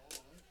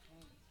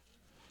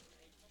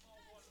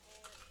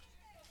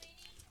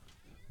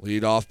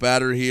 Leadoff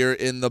batter here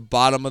in the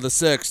bottom of the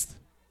 6th.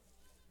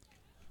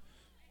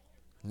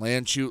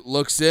 Landshut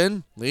looks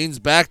in, leans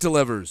back,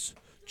 delivers.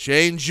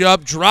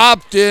 Change-up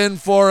dropped in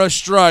for a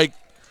strike.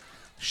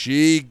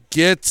 She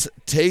gets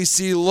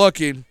Tacey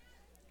looking.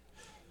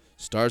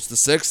 Starts the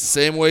 6th the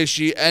same way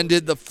she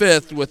ended the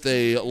 5th with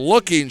a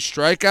looking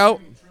strikeout.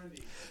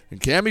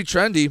 And Cammie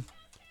Trendy,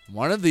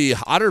 one of the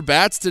hotter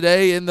bats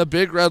today in the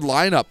Big Red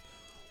lineup.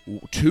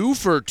 2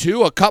 for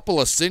 2, a couple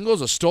of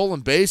singles, a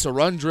stolen base, a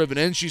run driven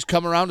in. She's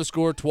come around to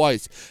score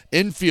twice.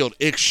 Infield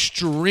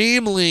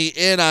extremely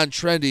in on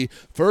Trendy.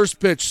 First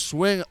pitch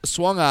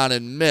swung on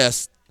and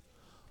missed.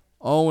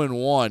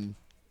 0-1.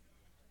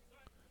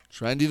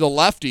 Trendy the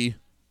lefty.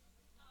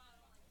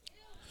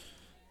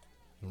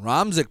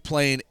 Romzik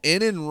playing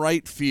in and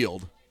right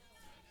field.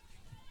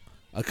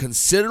 A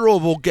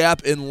considerable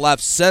gap in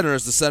left center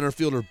as the center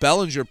fielder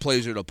Bellinger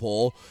plays her to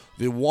pull.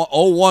 The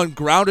 0-1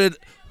 grounded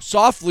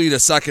softly to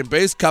second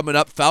base. Coming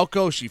up,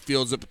 Falco. She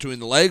fields it between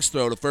the legs.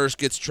 Throw to first.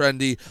 Gets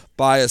Trendy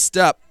by a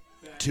step.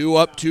 2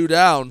 up, 2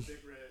 down.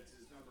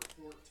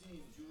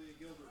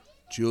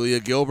 Julia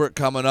Gilbert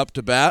coming up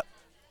to bat.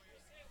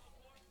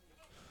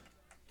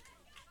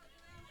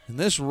 In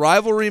this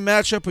rivalry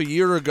matchup a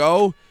year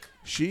ago,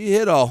 she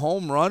hit a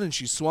home run and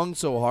she swung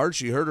so hard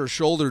she hurt her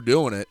shoulder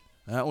doing it.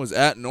 That was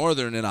at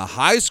Northern in a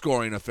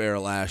high-scoring affair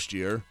last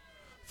year.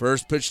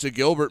 First pitch to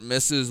Gilbert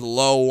misses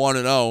low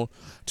 1-0.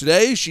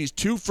 Today she's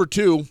 2 for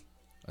 2,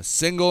 a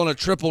single and a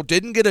triple.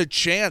 Didn't get a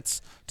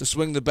chance to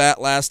swing the bat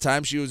last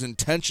time. She was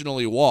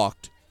intentionally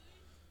walked.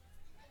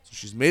 So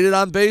she's made it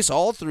on base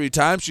all 3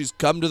 times she's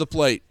come to the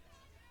plate.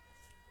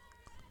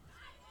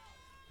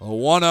 A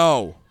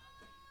 1-0.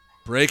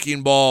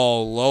 Breaking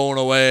ball, low and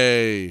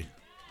away.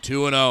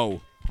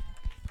 2-0.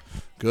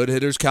 Good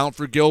hitters count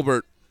for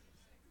Gilbert.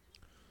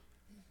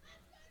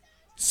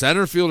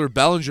 Center fielder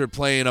Bellinger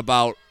playing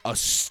about a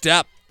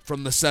step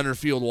from the center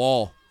field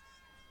wall.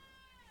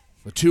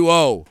 The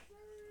 2-0.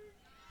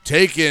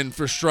 Taken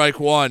for strike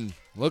 1.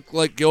 Looked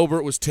like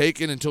Gilbert was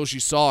taken until she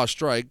saw a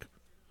strike.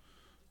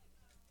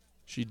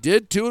 She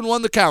did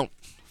 2-1 the count.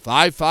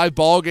 5-5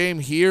 ball game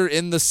here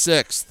in the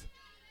 6th.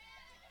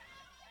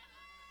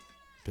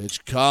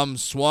 Pitch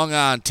comes, swung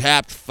on,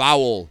 tapped,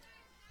 foul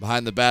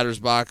behind the batter's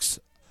box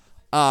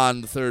on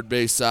the third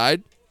base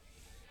side.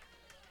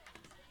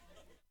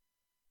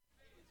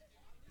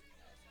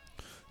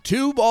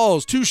 2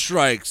 balls, 2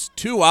 strikes,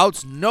 2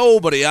 outs,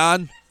 nobody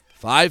on.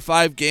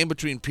 5-5 game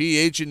between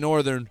PH and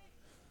Northern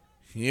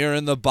here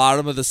in the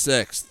bottom of the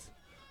 6th.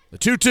 The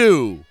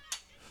 2-2.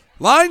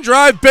 Line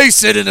drive,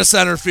 base hit into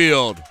center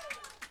field.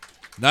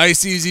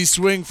 Nice easy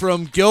swing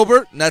from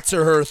Gilbert. Nets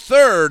her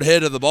 3rd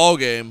hit of the ball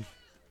game.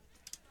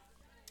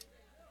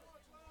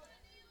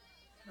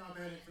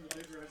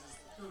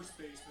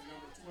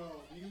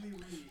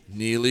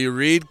 Neely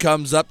Reed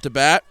comes up to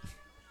bat.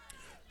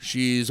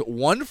 She's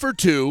 1 for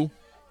 2.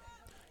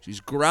 She's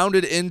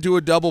grounded into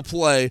a double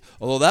play.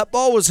 Although that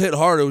ball was hit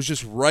hard, it was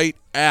just right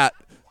at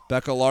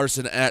Becca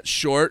Larson at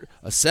short.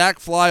 A sac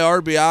fly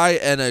RBI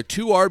and a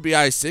 2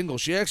 RBI single.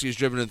 She actually has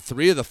driven in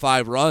 3 of the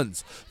 5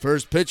 runs.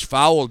 First pitch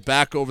fouled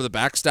back over the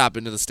backstop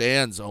into the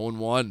stands.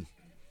 0-1.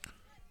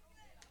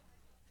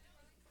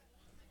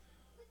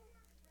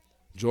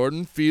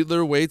 Jordan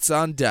Fiedler waits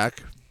on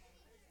deck.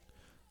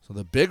 So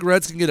the Big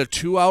Reds can get a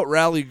 2-out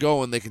rally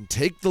going. They can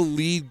take the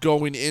lead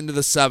going into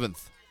the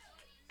 7th.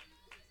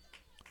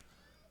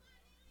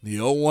 The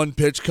 0-1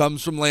 pitch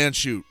comes from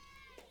Landshut.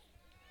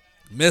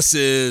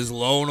 Misses,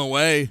 low and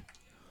away.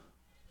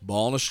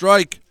 Ball and a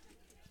strike.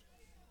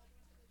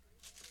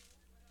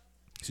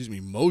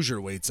 Mosier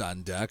waits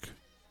on deck.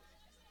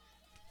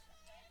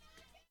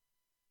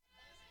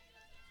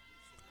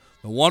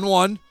 The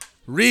 1-1.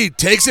 Reed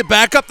takes it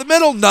back up the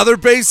middle. Another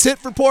base hit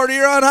for Port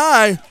Huron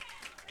High.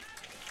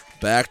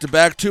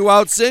 Back-to-back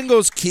 2-out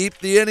singles keep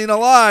the inning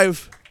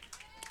alive.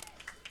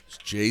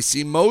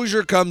 J.C.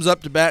 Mosier comes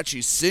up to bat.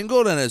 She's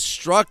singled and has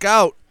struck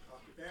out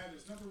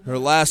her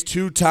last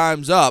 2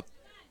 times up.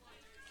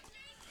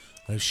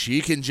 If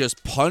she can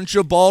just punch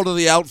a ball to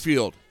the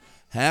outfield.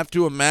 Have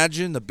to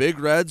imagine the Big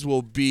Reds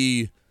will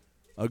be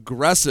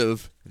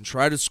aggressive and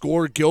try to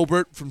score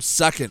Gilbert from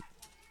second.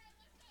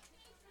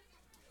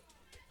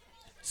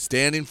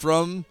 Standing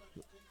from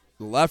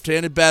the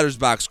left-handed batter's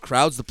box.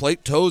 Crowds the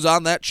plate, toes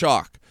on that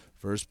chalk.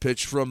 First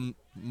pitch from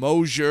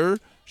Mosier.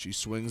 She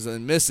swings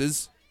and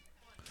misses.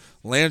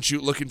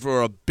 Landshut looking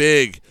for a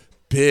big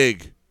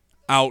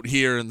out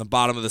here in the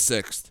bottom of the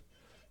 6th.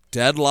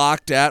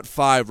 Deadlocked at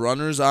 5.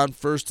 Runners on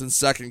first and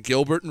second.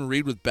 Gilbert and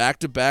Reed with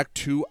back-to-back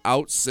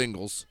 2-out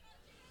singles.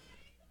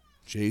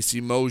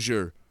 J.C.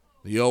 Mosier,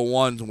 the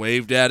 0-1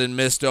 waved at and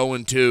missed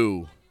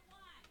 0-2.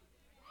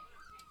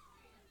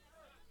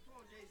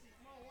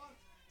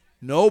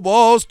 No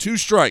balls, 2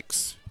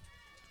 strikes.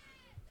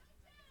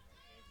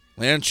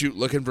 Landshut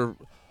looking for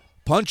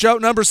Punch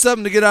out number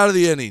 7 to get out of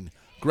the inning.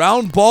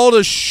 Ground ball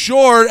to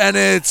short, and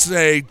it's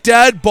a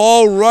dead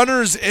ball.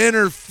 Runner's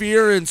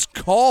interference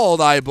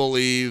called, I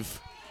believe.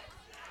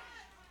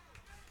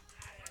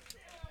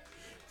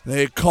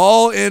 They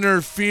call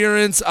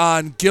interference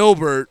on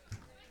Gilbert,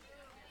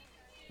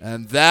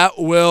 and that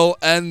will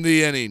end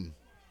the inning.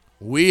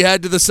 We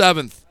head to the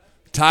 7th,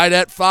 tied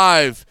at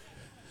 5.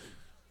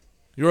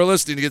 You're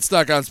listening to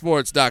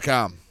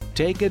GetStuckOnSports.com.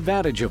 Take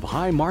advantage of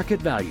high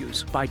market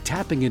values by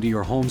tapping into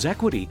your home's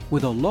equity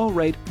with a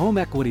low-rate home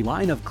equity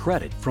line of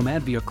credit from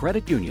Advia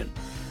Credit Union.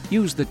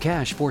 Use the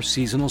cash for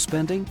seasonal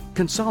spending,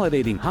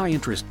 consolidating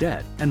high-interest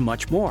debt, and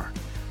much more.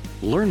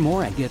 Learn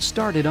more and get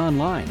started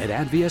online at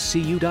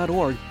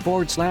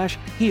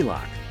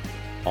adviacu.org/HELOC.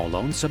 All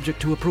loans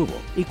subject to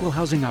approval. Equal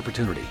housing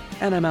opportunity.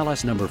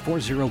 NMLS number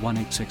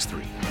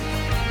 401863.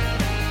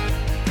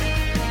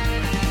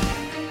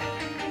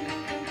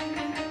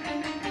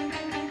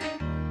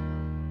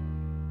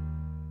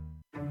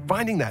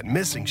 Finding that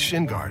missing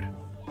shin guard.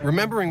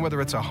 Remembering whether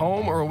it's a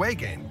home or away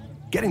game.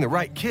 Getting the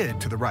right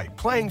kid to the right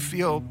playing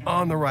field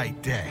on the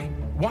right day.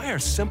 Why are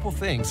simple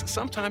things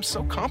sometimes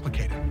so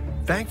complicated?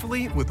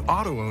 Thankfully, with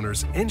auto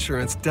owners,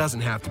 insurance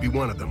doesn't have to be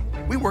one of them.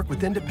 We work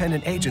with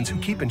independent agents who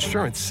keep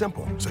insurance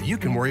simple so you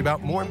can worry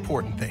about more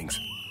important things.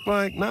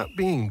 Like not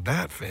being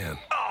that fan.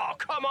 Oh,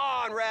 come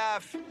on,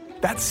 ref.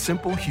 That's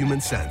simple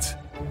human sense.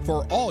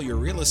 For all your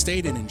real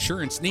estate and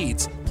insurance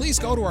needs, please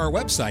go to our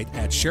website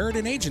at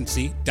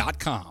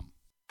SheridanAgency.com.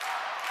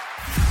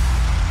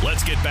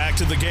 Let's get back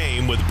to the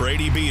game with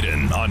Brady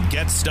Beaton on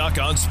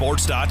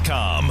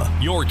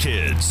GetStuckOnSports.com. Your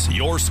kids,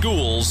 your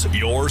schools,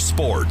 your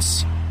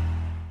sports.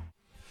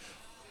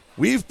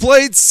 We've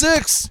played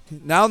 6.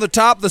 Now in the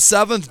top of the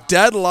 7th,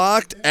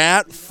 deadlocked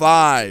at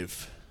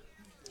 5.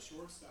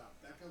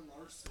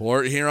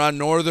 Port Huron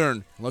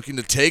Northern looking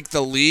to take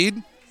the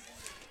lead.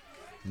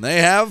 And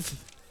they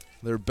have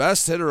their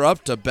best hitter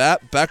up to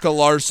bat, Becca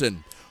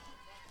Larson.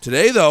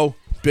 Today, though,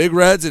 Big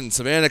Reds and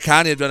Savannah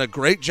Connie have done a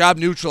great job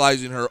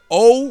neutralizing her.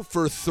 0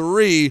 for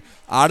 3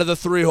 out of the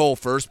 3-hole.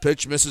 First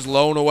pitch misses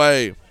low and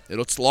away.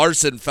 It's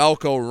Larson,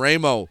 Falco,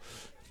 Ramo.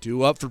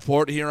 2 up for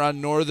Port Huron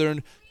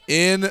Northern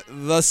in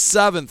the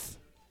 7th.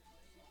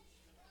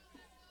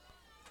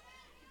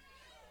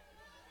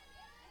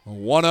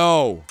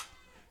 1-0.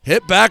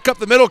 Hit back up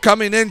the middle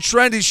coming in.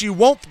 Trendy. She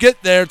won't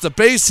get there. It's a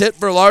base hit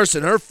for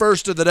Larson, her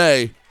first of the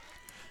day.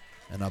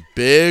 And a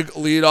big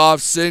leadoff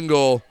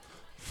single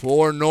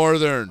for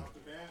Northern.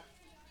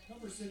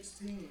 Number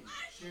 16,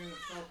 Shannon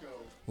Falco.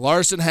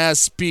 Larson has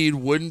speed.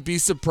 Wouldn't be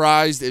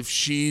surprised if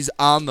she's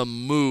on the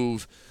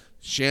move.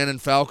 Shannon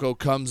Falco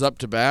comes up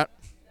to bat.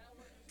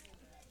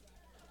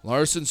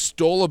 Larson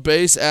stole a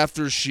base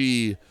after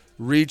she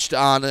reached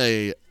on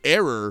a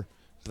error.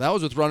 That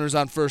was with runners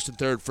on first and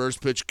third.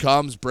 First pitch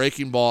comes,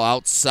 breaking ball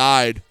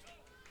outside.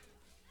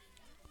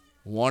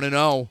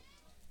 1-0.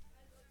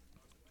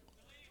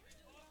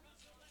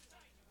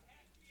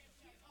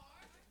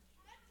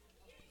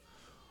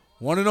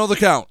 One to know the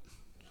count.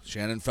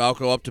 Shannon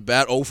Falco up to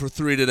bat, 0 for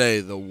 3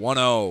 today. The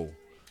 1-0.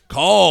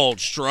 Called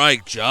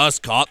strike,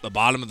 just caught the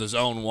bottom of the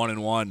zone,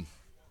 1-1.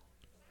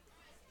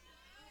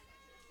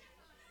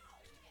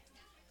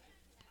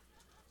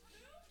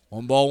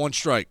 One ball, one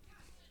strike.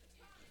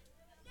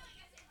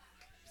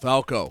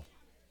 Falco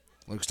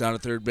looks down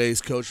at third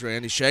base. Coach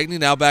Randy Shagney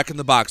now back in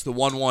the box. The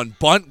 1-1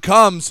 bunt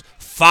comes,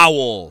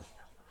 foul.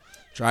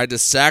 Tried to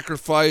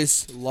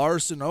sacrifice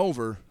Larson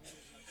over.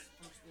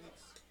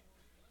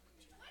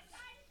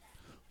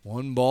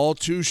 1 ball,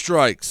 2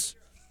 strikes.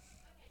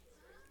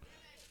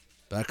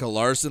 Becca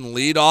Larson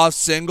leadoff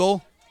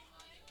single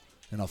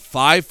in a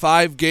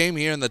 5-5 game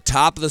here in the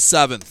top of the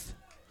 7th.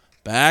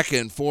 Back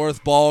and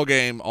forth ball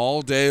game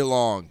all day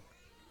long.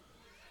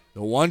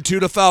 The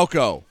 1-2 to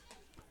Falco.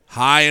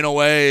 High and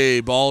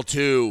away, ball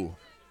 2.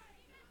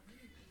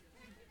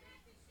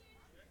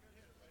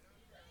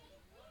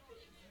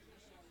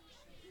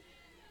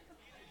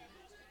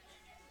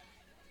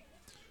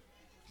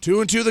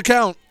 Two and 2 the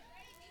count.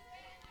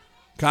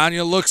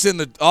 Kanya looks in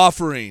the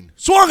offering.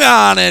 Swung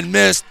on and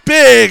missed.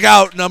 Big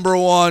out, number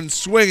 1.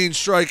 Swinging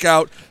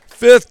strikeout.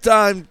 5th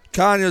time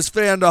Kanya's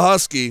fanned a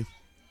Husky.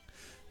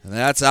 And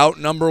that's out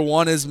number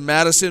 1 as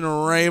Madison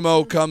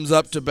Ramo comes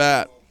up to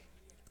bat.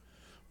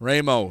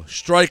 Ramo,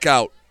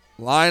 strikeout,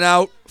 line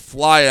out,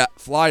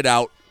 flied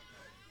out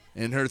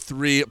in her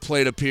 3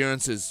 plate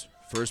appearances.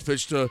 First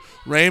pitch to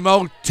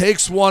Ramo,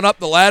 takes one up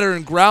the ladder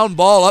and ground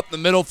ball up the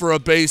middle for a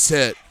base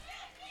hit.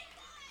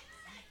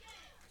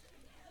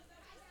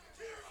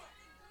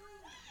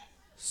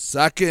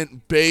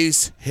 Second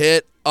base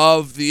hit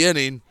of the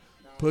inning.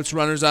 Puts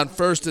runners on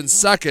first and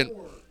second.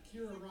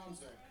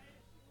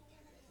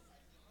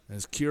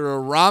 As Kira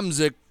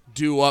Ramzik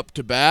due up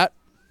to bat.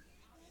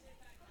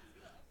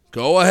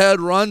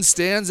 Go-ahead run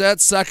stands at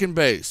second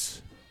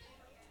base.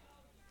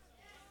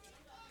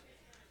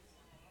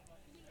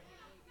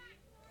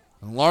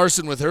 And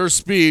Larson, with her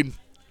speed,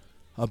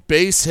 a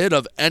base hit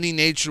of any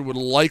nature would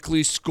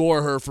likely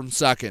score her from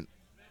second.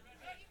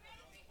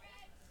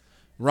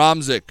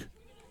 Ramzik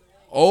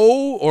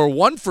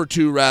 1 for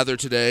 2 rather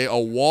today. A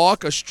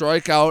walk, a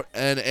strikeout,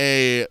 and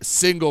a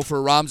single for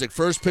Romzik.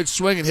 First pitch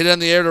swing and hit it in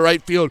the air to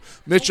right field.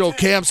 Mitchell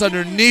camps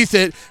underneath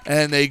it,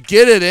 and they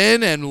get it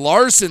in, and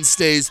Larson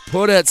stays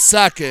put at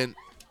second.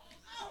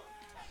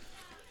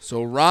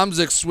 So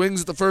Romzik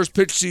swings at the first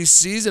pitch he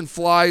sees and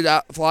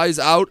flies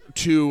out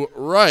to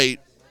right.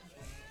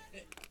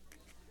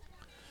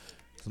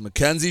 So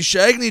Mackenzie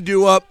Shagney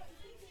due up.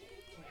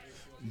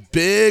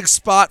 Big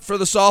spot for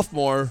the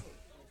sophomore.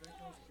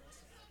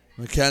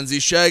 Mackenzie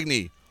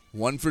Shagney,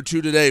 1 for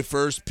 2 today.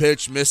 First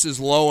pitch misses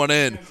low and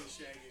in.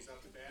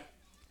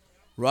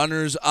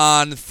 Runners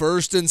on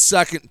first and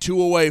second,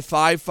 2 away,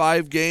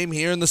 5-5 game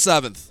here in the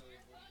 7th.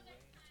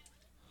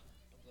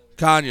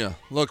 Kanya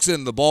looks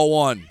in, the ball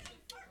 1.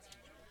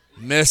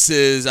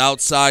 Misses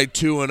outside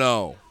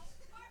 2-0.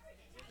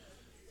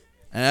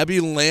 Abby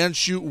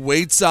Landshut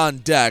waits on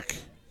deck,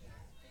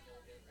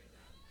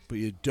 but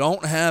you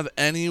don't have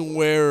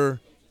anywhere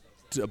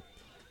to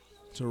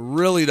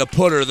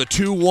put her. The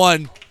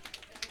 2-1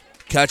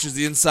 catches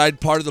the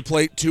inside part of the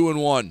plate,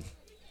 2-1.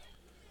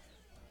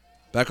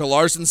 Becca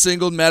Larson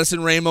singled,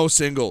 Madison Ramos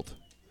singled.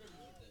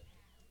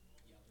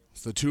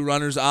 So the 2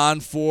 runners on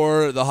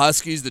for the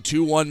Huskies. The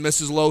 2-1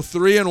 misses low,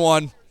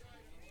 3-1.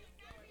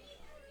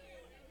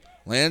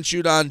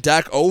 Landshut on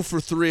deck, 0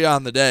 for 3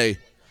 on the day,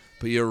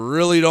 but you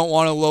really don't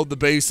want to load the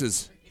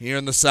bases here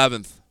in the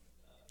 7th.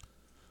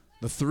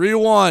 The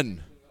 3-1.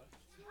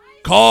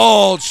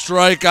 Called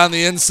strike on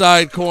the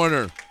inside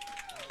corner.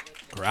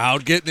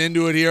 Crowd getting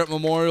into it here at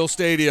Memorial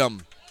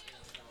Stadium.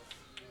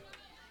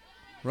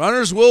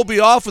 Runners will be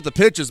off with the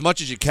pitch as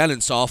much as you can in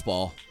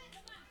softball.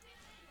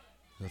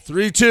 The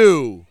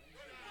 3-2.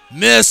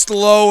 Missed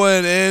low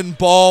and in,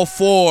 ball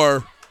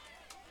 4.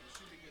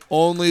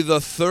 Only the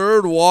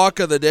 3rd walk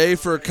of the day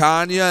for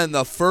Kanya and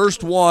the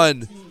first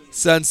one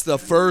since the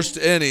first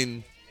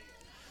inning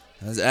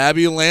as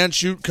Abby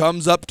Landshut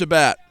comes up to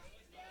bat.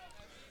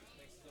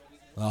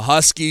 The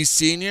Husky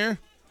senior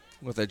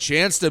with a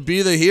chance to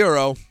be the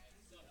hero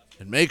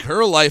and make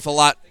her life a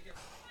lot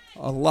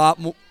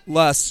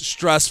less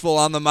stressful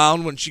on the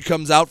mound when she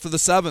comes out for the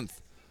 7th.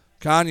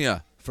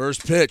 Kanya,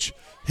 first pitch,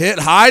 hit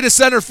high to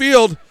center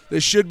field.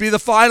 This should be the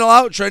final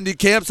out. Trendy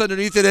camps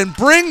underneath it and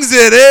brings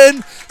it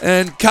in,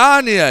 and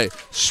Kanya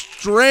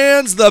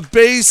strands the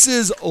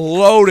bases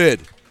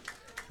loaded.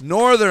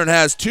 Northern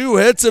has 2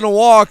 hits and a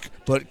walk,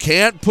 but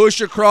can't push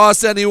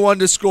across anyone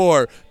to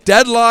score.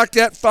 Deadlocked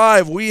at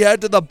 5. We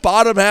head to the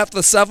bottom half of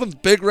the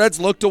 7th. Big Reds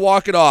look to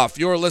walk it off.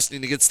 You're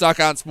listening to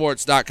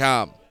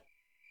GetStuckOnSports.com.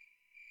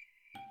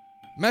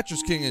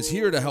 Mattress King is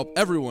here to help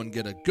everyone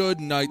get a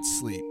good night's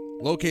sleep.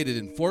 Located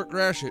in Fort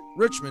Gratiot,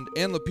 Richmond,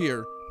 and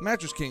Lapeer,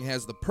 Mattress King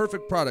has the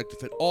perfect product to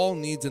fit all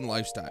needs and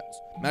lifestyles.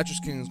 Mattress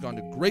King has gone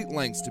to great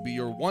lengths to be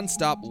your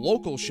one-stop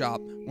local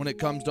shop when it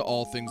comes to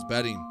all things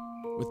bedding.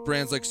 With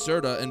brands like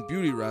Serta and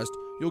Beauty Rest,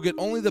 you'll get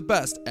only the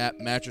best at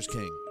Mattress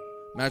King.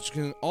 Mattress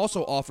King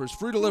also offers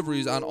free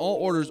deliveries on all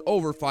orders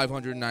over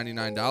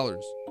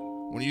 $599.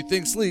 When you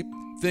think sleep,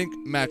 think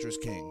Mattress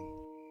King.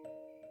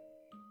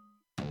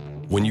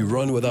 When you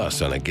run with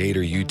us on a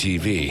Gator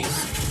UTV,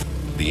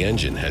 the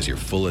engine has your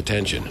full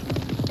attention.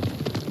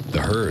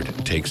 The herd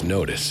takes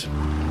notice.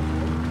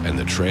 And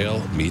the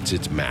trail meets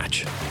its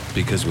match.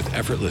 Because with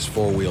effortless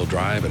 4-wheel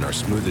drive and our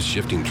smoothest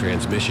shifting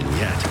transmission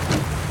yet,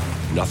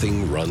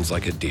 nothing runs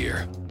like a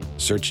Deere.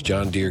 Search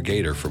John Deere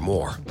Gator for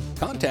more.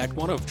 Contact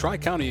one of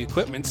Tri-County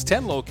Equipment's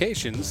 10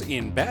 locations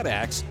in Bad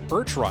Axe,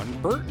 Birch Run,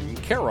 Burton,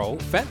 Caro,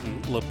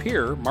 Fenton,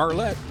 Lapeer,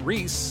 Marlette,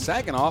 Reese,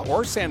 Saginaw,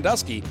 or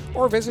Sandusky,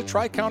 or visit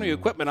Tri-County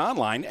Equipment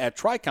online at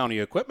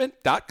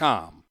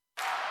tricountyequipment.com.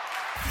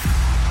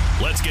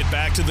 Let's get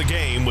back to the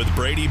game with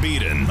Brady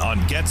Beaton on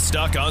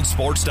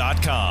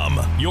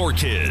GetStuckOnSports.com. Your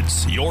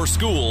kids, your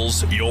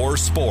schools, your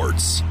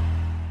sports.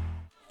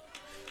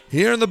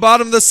 Here in the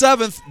bottom of the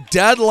 7th,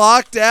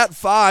 deadlocked at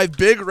 5.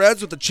 Big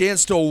Reds with a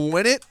chance to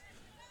win it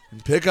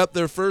and pick up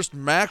their first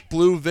MAC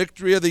Blue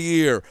victory of the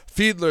year.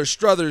 Fiedler,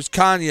 Struthers,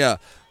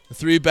 Kanya. The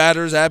 3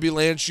 batters Abby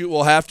Landshut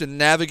will have to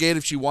navigate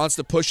if she wants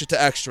to push it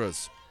to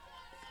extras.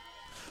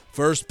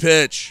 First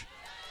pitch,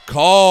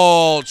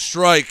 called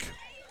strike.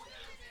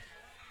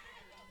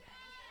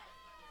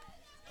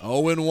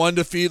 0-1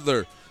 to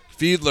Fiedler.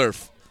 Fiedler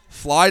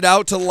flied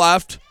out to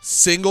left,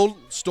 singled,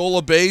 stole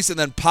a base, and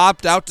then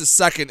popped out to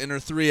second in her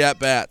 3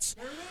 at-bats.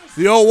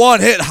 The 0-1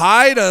 hit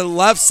high to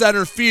left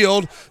center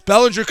field.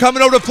 Bellinger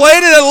coming over to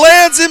plate, and it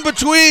lands in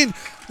between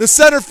the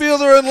center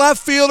fielder and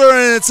left fielder,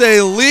 and it's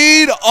a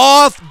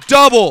lead-off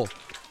double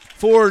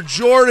for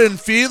Jordan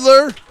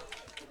Fiedler.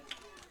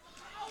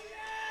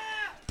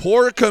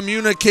 Poor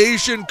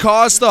communication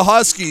cost the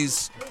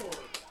Huskies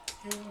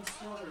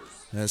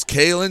as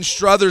Kaylin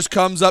Struthers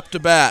comes up to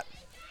bat.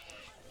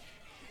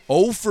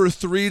 0 for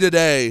 3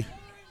 today.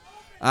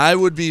 I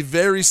would be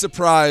very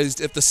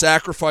surprised if the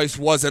sacrifice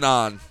wasn't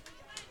on.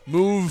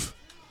 Move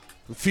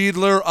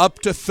Fiedler up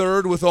to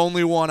third with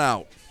only 1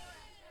 out.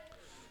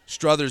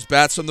 Struthers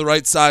bats from the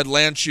right side.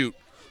 Landshut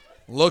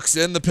looks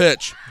in the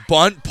pitch.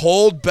 Bunt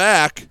pulled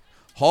back.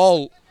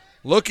 Hall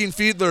looking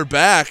Fiedler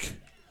back.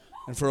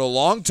 And for a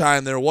long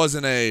time, there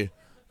wasn't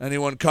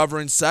anyone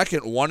covering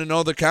second.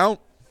 1-0 the count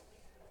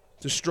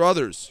to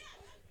Struthers.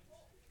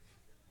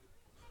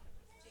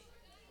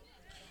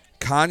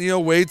 Kanya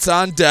waits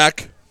on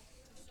deck.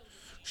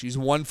 She's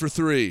 1 for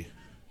 3.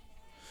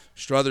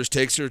 Struthers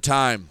takes her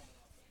time.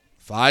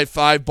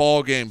 5-5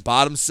 ball game,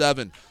 bottom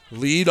 7.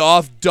 Lead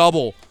off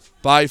double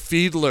by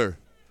Fiedler.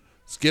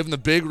 It's giving the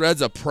Big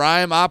Reds a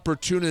prime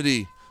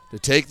opportunity to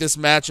take this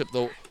matchup.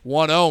 The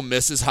 1-0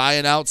 misses high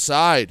and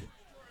outside.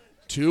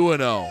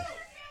 2-0.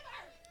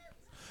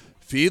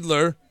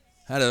 Fiedler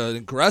had an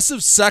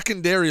aggressive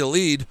secondary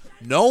lead.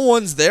 No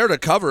one's there to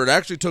cover. It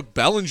actually took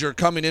Bellinger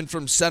coming in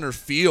from center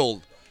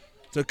field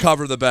to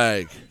cover the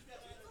bag.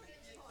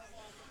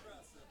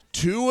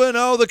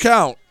 2-0 the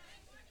count.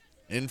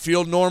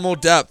 Infield normal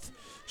depth.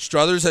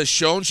 Struthers has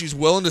shown she's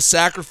willing to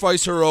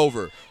sacrifice her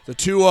over. The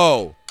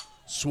 2-0.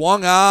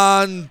 Swung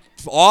on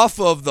off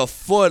of the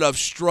foot of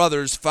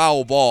Struthers,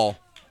 foul ball.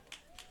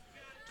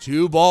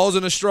 2 balls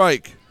and a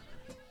strike.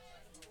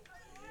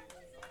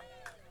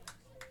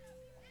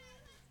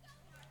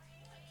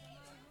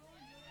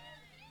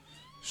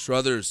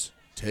 Struthers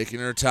taking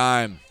her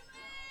time.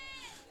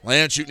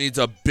 Landshut needs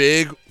a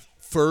big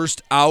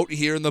first out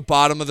here in the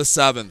bottom of the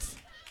 7th.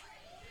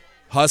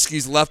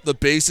 Huskies left the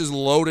bases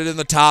loaded in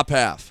the top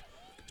half.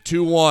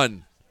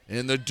 2-1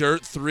 in the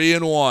dirt,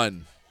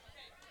 3-1.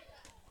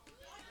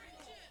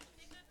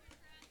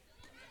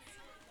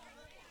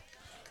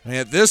 And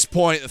at this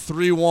point,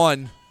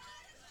 3-1,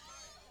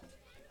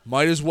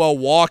 might as well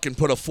walk and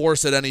put a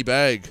force at any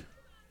bag.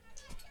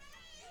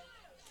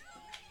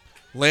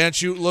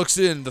 Landshut looks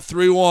in, the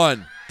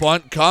 3-1.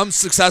 Bunt comes,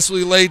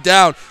 successfully laid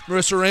down.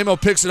 Marissa Ramo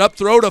picks it up,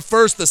 throw to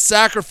first. The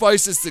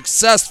sacrifice is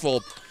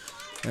successful.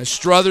 As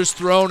Struthers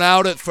thrown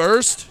out at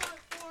first.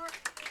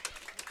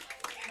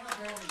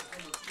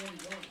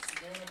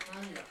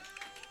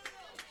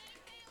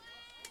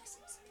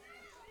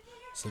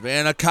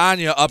 Savannah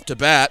Kanya up to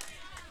bat.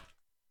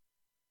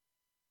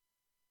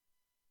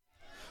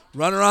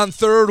 Runner on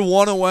third,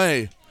 1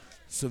 away.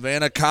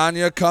 Savannah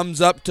Kanya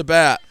comes up to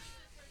bat.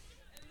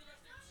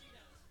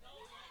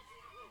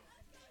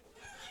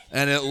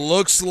 And it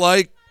looks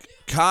like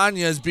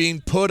Kanya is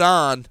being put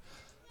on.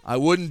 I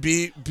wouldn't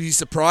be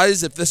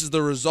surprised if this is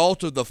the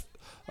result of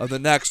the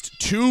next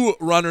 2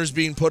 runners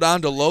being put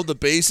on to load the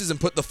bases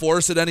and put the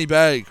force at any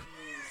bag.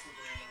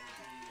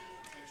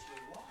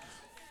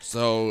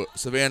 So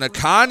Savannah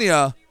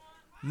Kanya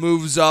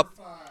moves on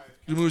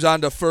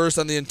to first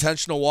on the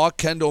intentional walk.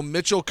 Kendall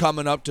Mitchell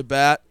coming up to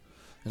bat.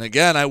 And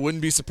again, I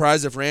wouldn't be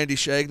surprised if Randy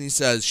Shagney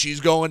says she's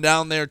going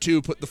down there too,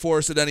 put the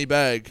force at any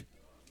bag.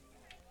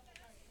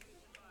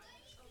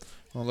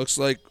 Well, looks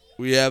like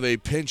we have a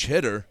pinch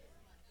hitter.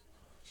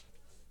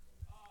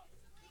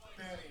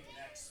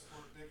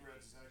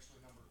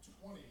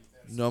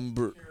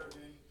 Number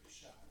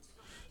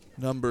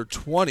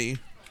 20.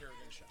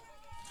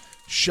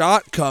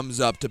 Schott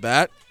comes up to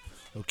bat.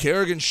 So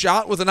Kerrigan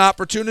Schott with an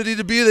opportunity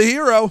to be the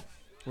hero.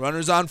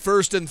 Runners on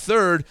first and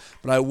third,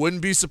 but I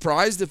wouldn't be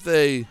surprised if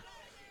they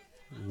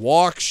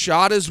walk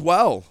Schott as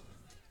well.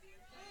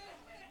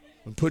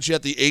 And put you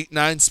at the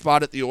 8-9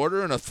 spot at the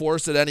order and a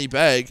force at any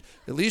bag.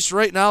 At least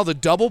right now the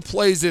double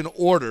plays in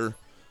order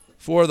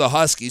for the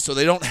Huskies, so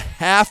they don't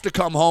have to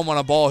come home on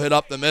a ball hit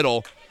up the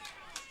middle.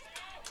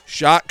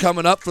 Schott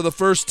coming up for the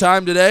first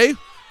time today.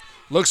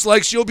 Looks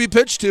like she'll be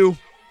pitched to.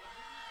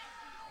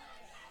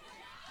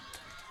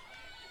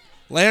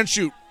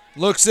 Landshut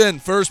looks in,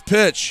 first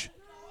pitch.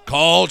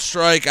 Called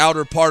strike,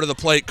 outer part of the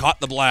plate, caught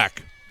the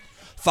black.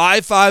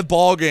 5-5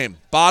 ball game.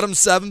 Bottom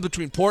 7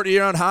 between Port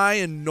Huron High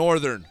and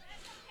Northern.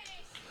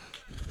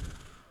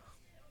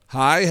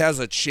 High has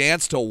a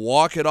chance to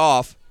walk it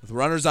off with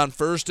runners on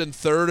first and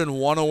third and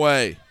 1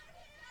 away.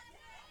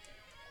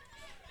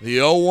 The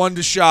 0-1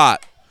 to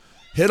Schott.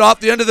 Hit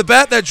off the end of the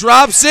bat that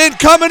drops in.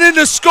 Coming in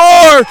to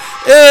score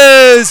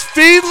is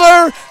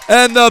Fiedler,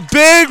 and the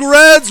Big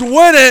Reds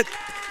win it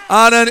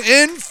on an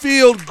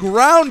infield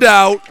ground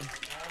out.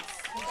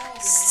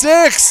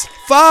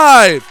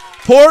 6-5.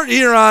 Port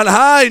Huron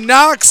High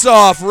knocks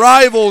off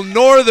rival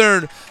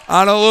Northern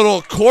on a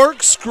little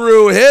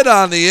corkscrew hit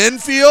on the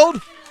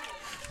infield.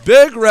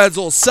 Big Reds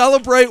will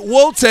celebrate.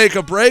 We'll take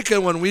a break,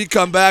 and when we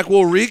come back,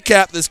 we'll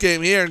recap this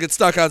game here and get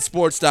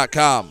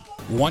StuckOnSports.com.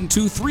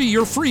 123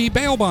 Your Free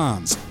Bail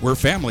Bonds. We're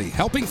family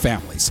helping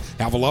families.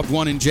 Have a loved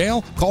one in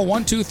jail? Call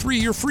 123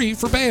 You're Free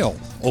for bail.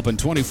 Open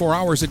 24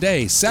 hours a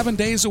day, 7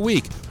 days a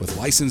week, with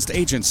licensed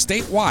agents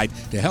statewide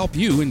to help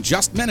you in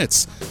just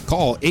minutes.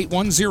 Call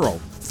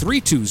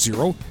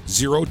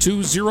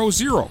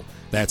 810-320-0200.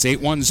 That's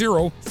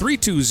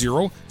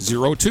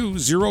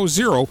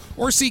 810-320-0200,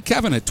 or see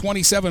Kevin at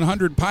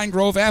 2700 Pine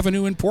Grove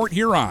Avenue in Port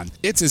Huron.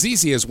 It's as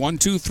easy as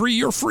 123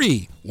 You're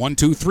Free.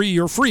 123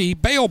 You're Free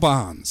Bail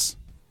Bonds.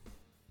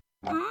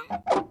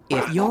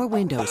 If your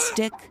windows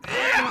stick,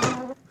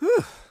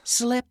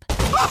 slip,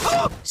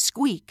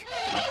 squeak,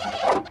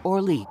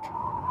 or leak,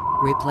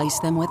 Replace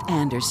them with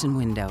Andersen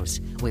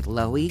windows. With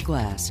low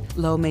E-glass,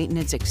 low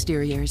maintenance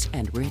exteriors,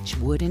 and rich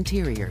wood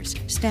interiors,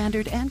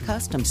 standard and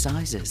custom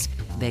sizes,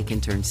 they can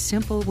turn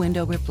simple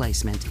window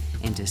replacement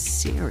into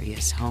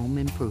serious home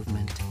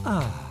improvement.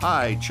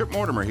 Hi, Chip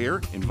Mortimer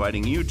here,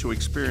 inviting you to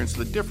experience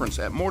the difference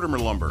at Mortimer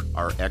Lumber.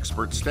 Our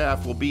expert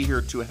staff will be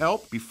here to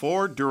help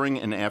before, during,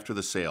 and after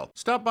the sale.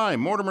 Stop by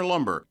Mortimer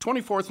Lumber,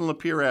 24th and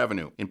Lapeer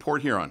Avenue in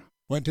Port Huron.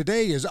 When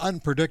today is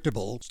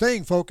unpredictable,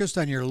 staying focused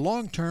on your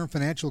long-term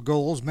financial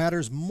goals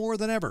matters more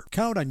than ever.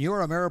 Count on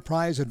your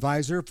Ameriprise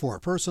advisor for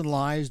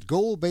personalized,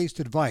 goal-based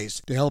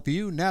advice to help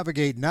you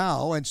navigate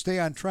now and stay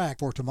on track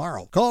for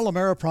tomorrow. Call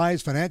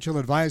Ameriprise financial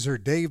advisor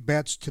Dave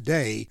Betts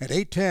today at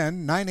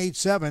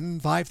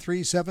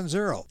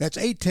 810-987-5370. That's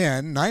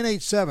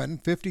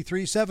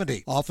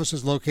 810-987-5370. Office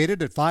is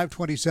located at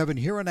 527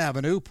 Huron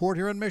Avenue, Port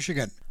Huron,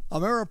 Michigan.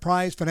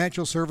 Ameriprise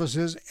Financial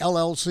Services,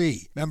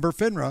 LLC, member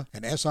FINRA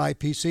and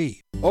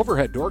SIPC.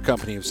 Overhead Door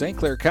Company of St.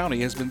 Clair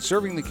County has been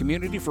serving the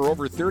community for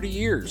over 30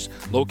 years.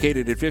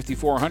 Located at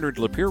 5400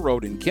 Lapeer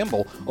Road in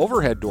Kimball,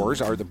 Overhead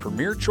Doors are the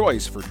premier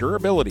choice for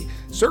durability,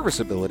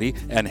 serviceability,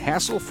 and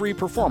hassle-free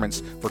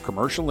performance for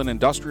commercial and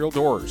industrial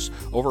doors.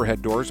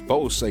 Overhead Doors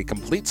boasts a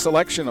complete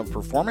selection of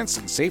performance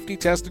and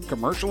safety-tested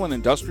commercial and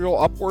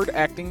industrial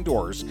upward-acting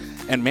doors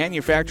and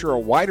manufacture a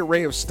wide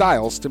array of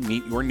styles to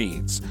meet your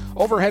needs.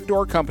 Overhead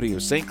Door Company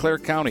of St. Clair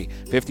County,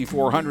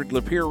 5400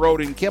 Lapeer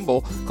Road in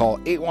Kimball. Call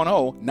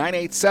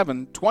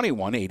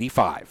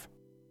 810-987-2185.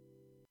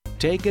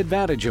 Take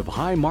advantage of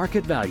high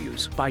market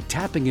values by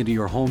tapping into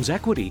your home's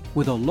equity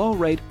with a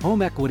low-rate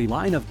home equity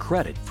line of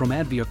credit from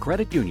Advia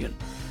Credit Union.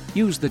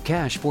 Use the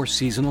cash for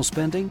seasonal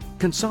spending,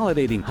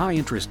 consolidating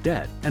high-interest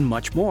debt, and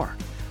much more.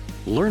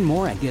 Learn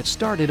more and get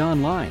started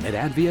online at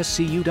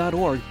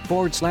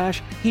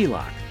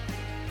adviacu.org/HELOC.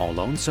 All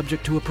loans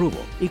subject to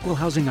approval. Equal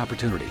housing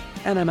opportunity.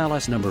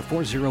 NMLS number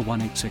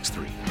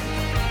 401863.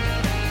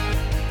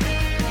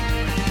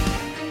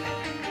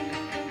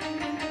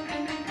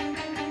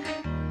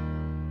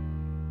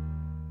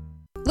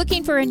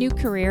 Looking for a new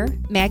career?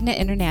 Magna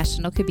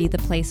International could be the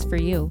place for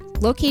you.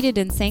 Located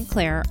in St.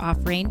 Clair off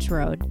Range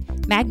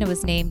Road, Magna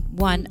was named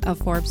one of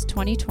Forbes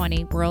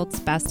 2020 World's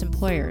Best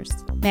Employers.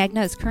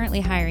 Magna is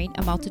currently hiring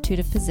a multitude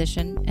of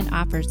positions and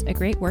offers a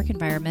great work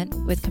environment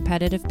with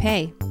competitive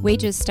pay.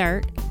 Wages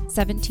start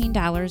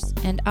 $17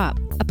 and up.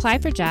 Apply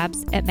for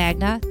jobs at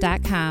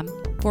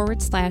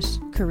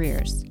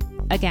magna.com/careers.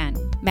 Again,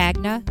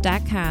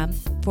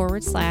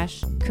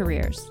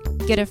 magna.com/careers.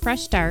 Get a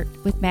fresh start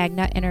with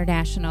Magna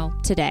International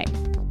today.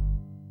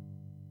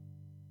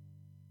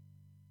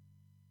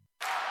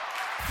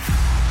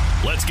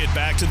 Let's get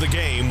back to the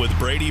game with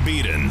Brady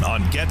Beaton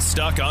on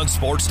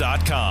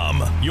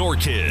GetStuckOnSports.com. Your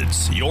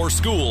kids, your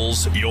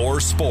schools, your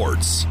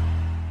sports.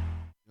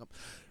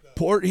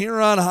 Port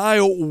Huron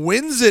High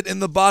wins it in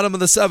the bottom of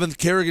the seventh.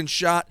 Kerrigan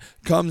Schott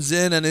comes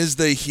in and is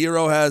the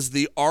hero, has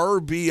the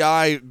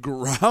RBI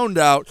ground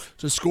out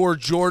to score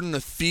Jordan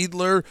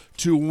Fiedler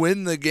to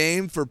win the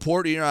game for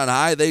Port Huron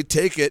High. They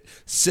take it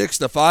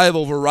 6-5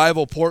 over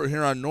rival Port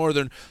Huron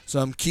Northern.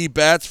 Some key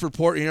bats for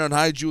Port Huron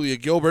High. Julia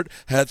Gilbert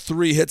had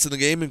 3 hits in the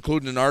game,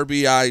 including an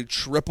RBI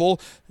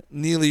triple.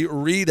 Neely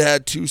Reed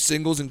had 2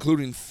 singles,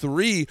 including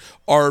 3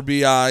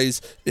 RBIs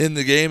in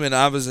the game. And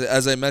obviously,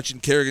 as I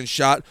mentioned, Kerrigan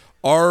Schott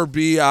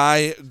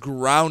RBI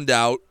ground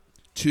out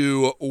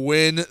to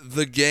win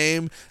the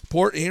game.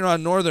 Port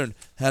Huron Northern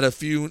had a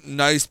few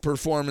nice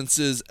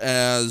performances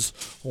as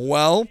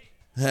well.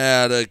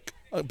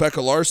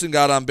 Becca Larson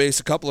got on base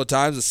a couple of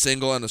times, a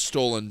single and a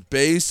stolen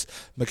base.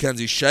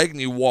 Mackenzie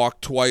Shagney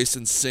walked twice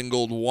and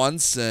singled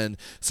once. And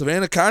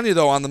Savannah Kanye,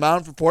 though, on the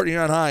mound for Port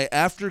Huron High,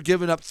 after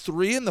giving up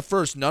 3 in the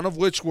first, none of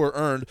which were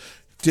earned,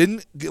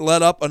 didn't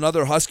let up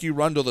another Husky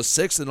run till the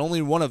 6th, and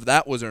only one of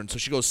that was earned. So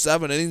she goes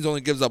 7 innings,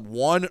 only gives up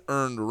 1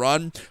 earned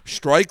run,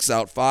 strikes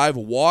out 5,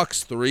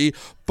 walks 3.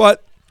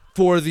 But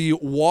for the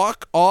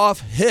walk-off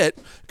hit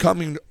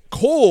coming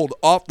cold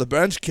off the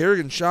bench,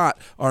 Kerrigan Schott,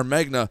 our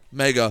mega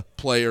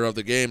player of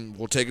the game.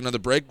 We'll take another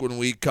break. When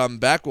we come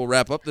back, we'll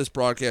wrap up this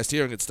broadcast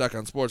here and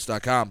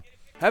GetStuckOnSports.com.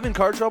 Having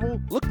car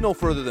trouble? Look no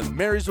further than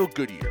Marysville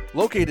Goodyear.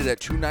 Located at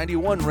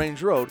 291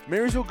 Range Road,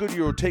 Marysville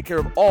Goodyear will take care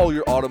of all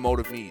your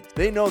automotive needs.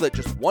 They know that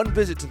just one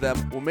visit to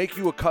them will make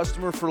you a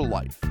customer for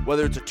life.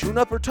 Whether it's a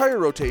tune-up or tire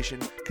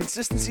rotation,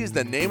 consistency is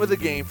the name of the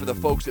game for the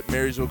folks at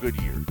Marysville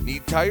Goodyear.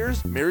 Need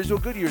tires? Marysville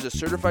Goodyear is a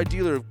certified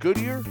dealer of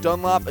Goodyear,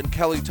 Dunlop, and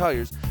Kelly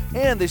tires,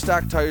 and they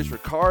stock tires for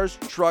cars,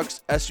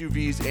 trucks,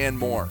 SUVs, and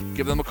more.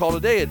 Give them a call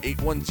today at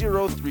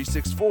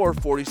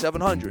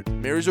 810-364-4700.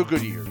 Marysville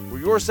Goodyear,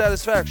 where your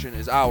satisfaction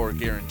is our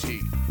guarantee.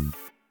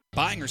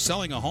 Buying or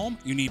selling a home?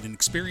 You need an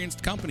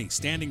experienced company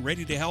standing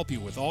ready to help you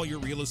with all your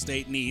real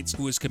estate needs,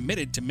 who is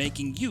committed to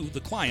making you the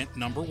client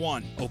number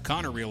one.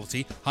 O'Connor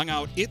Realty hung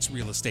out its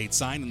real estate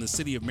sign in the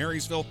city of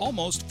Marysville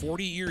almost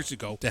 40 years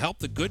ago to help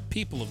the good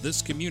people of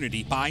this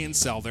community buy and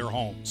sell their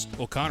homes.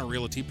 O'Connor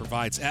Realty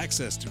provides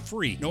access to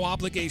free,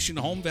 no-obligation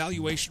home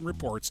valuation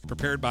reports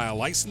prepared by a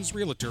licensed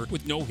realtor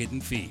with no hidden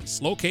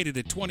fees. Located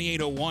at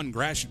 2801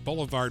 Gratiot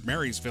Boulevard,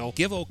 Marysville,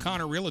 give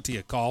O'Connor Realty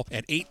a call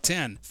at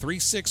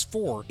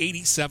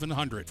 810-364-8700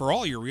 for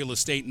all your real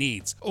estate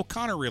needs.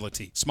 O'Connor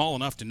Realty, small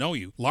enough to know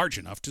you, large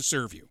enough to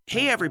serve you.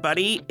 Hey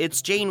everybody,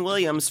 it's Jane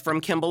Williams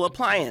from Kimball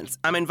Appliance.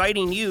 I'm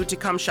inviting you to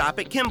come shop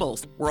at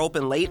Kimball's. We're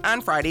open late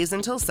on Fridays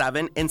until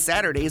 7 and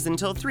Saturdays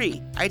until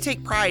 3. I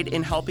take pride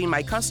in helping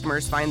my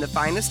customers find the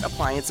finest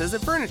appliances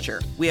and furniture.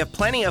 We have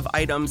plenty of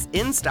items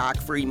in stock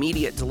for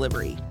immediate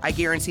delivery. I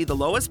guarantee the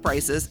lowest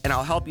prices, and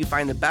I'll help you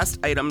find the best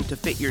item to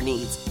fit your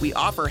needs. We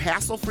offer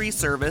hassle-free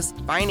service,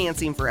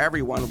 financing for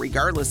everyone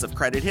regardless of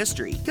credit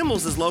history.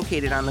 Kimball's is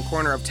located on the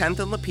corner of 10th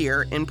and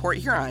Lapeer in Port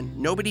Huron.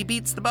 Nobody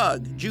beats the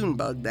bug.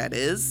 Junebug, that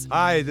is.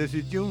 Hi, this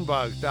is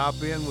Junebug.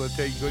 Stop in. We'll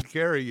take good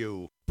care of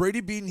you.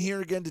 Brady Beaton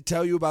here again to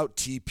tell you about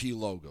TP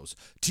Logos.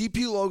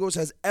 TP Logos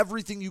has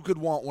everything you could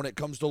want when it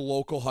comes to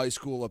local high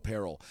school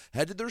apparel.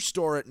 Head to their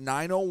store at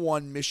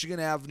 901 Michigan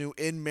Avenue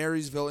in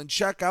Marysville and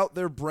check out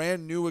their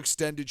brand new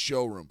extended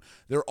showroom.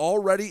 Their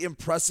already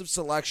impressive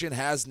selection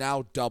has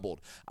now doubled.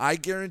 I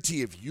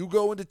guarantee if you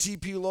go into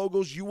TP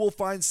Logos, you will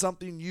find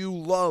something you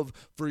love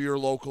for your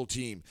local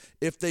team.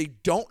 If they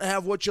don't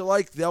have what you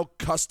like, they'll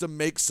custom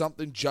make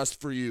something just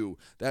for you.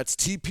 That's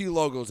TP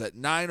Logos at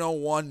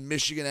 901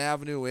 Michigan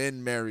Avenue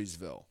in Marysville.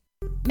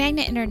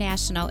 Magna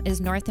International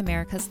is North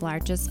America's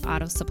largest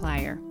auto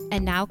supplier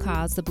and now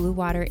calls the Blue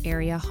Water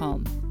area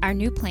home. Our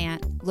new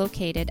plant,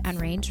 located on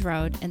Range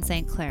Road in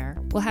St. Clair,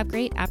 will have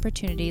great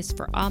opportunities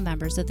for all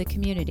members of the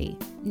community.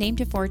 Named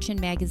to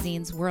Fortune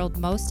magazine's World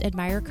Most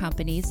Admired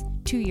Companies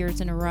 2 years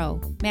in a row,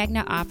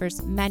 Magna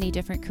offers many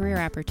different career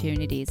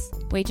opportunities.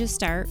 Wages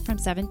start from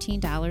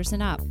 $17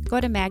 and up. Go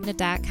to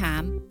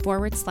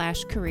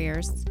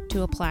magna.com/careers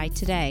to apply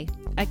today.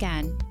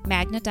 Again,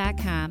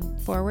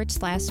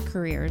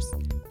 magna.com/careers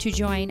to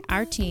join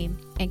our team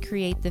and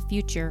create the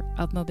future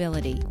of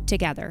mobility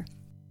together.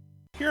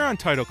 Huron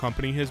Title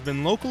Company has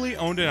been locally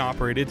owned and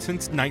operated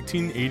since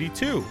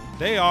 1982.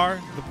 They are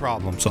the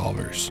problem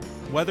solvers.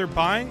 Whether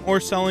buying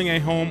or selling a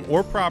home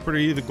or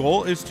property, the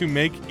goal is to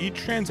make each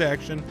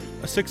transaction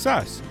a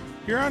success.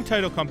 Huron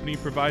Title Company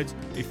provides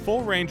a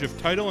full range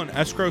of title and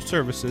escrow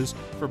services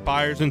for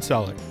buyers and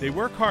sellers. They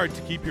work hard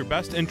to keep your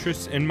best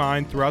interests in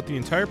mind throughout the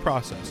entire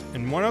process,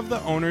 and one of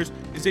the owners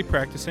is a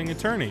practicing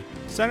attorney,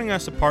 setting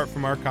us apart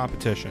from our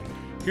competition.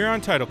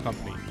 Huron Title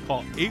Company.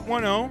 Call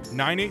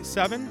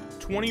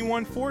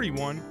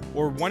 810-987-2141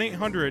 or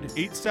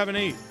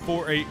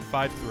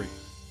 1-800-878-4853.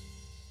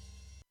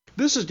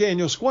 This is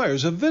Daniel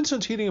Squires of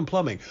Vincent's Heating and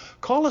Plumbing.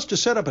 Call us to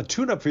set up a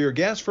tune-up for your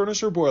gas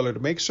furnace or boiler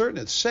to make certain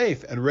it's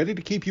safe and ready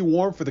to keep you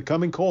warm for the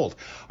coming cold.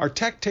 Our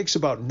tech takes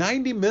about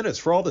 90 minutes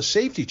for all the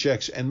safety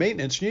checks and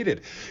maintenance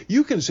needed.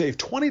 You can save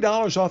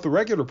 $20 off the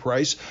regular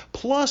price,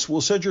 plus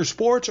we'll send your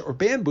sports or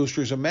band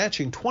boosters a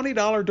matching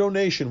 $20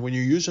 donation when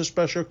you use a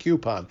special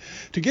coupon.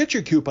 To get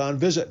your coupon,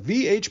 visit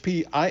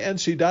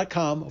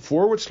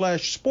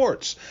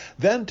vhpinc.com/sports.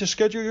 Then to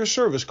schedule your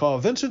service, call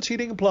Vincent's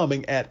Heating and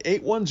Plumbing at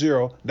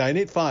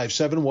 810-985-7103.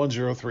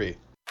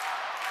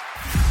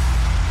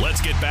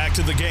 Let's get back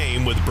to the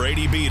game with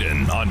Brady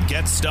Beaton on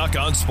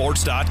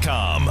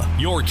GetStuckOnSports.com.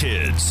 Your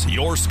kids,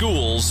 your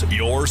schools,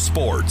 your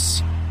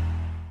sports.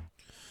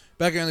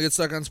 Back on the Get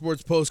Stuck on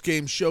Sports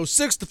post-game show,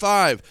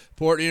 6-5.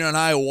 Port Huron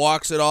High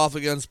walks it off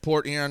against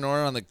Port Huron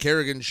Northern on the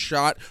Kerrigan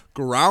shot,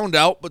 ground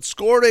out, but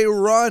scored a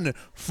run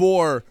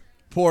for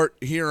Port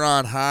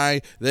Huron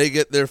High. They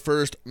get their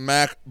first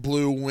MAC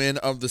Blue win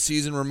of the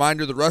season.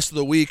 Reminder, the rest of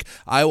the week,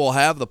 I will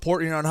have the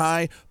Port Huron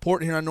High,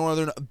 Port Huron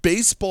Northern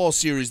baseball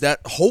series.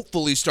 That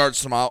hopefully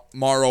starts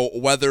tomorrow,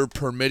 weather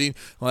permitting.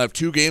 We'll have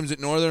 2 games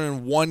at Northern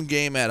and 1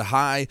 game at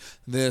High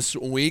this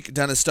week.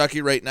 Dennis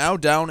Stuckey right now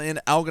down in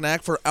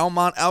Algonac for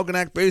Almont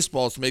Algonac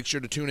baseball, so make sure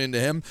to tune into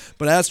him.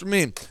 But as for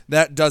me,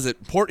 that does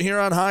it. Port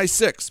Huron High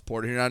 6,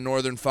 Port Huron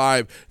Northern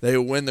 5. They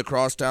win the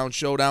Crosstown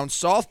Showdown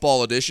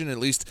softball edition, at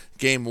least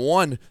game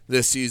 1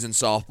 this season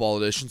softball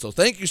edition. So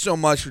thank you so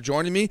much for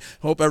joining me.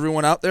 Hope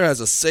everyone out there has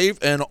a safe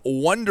and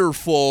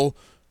wonderful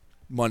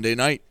Monday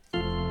night.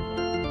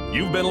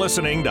 You've been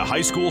listening to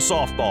High School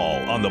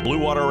Softball on the Blue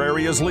Water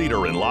Area's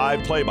leader in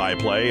live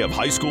play-by-play of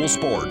high school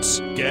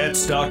sports.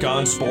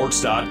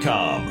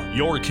 GetStuckOnSports.com.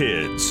 Your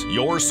kids,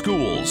 your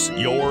schools,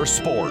 your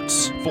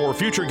sports. For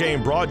future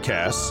game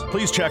broadcasts,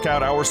 please check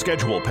out our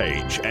schedule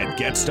page at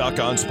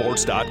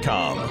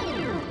GetStuckOnSports.com.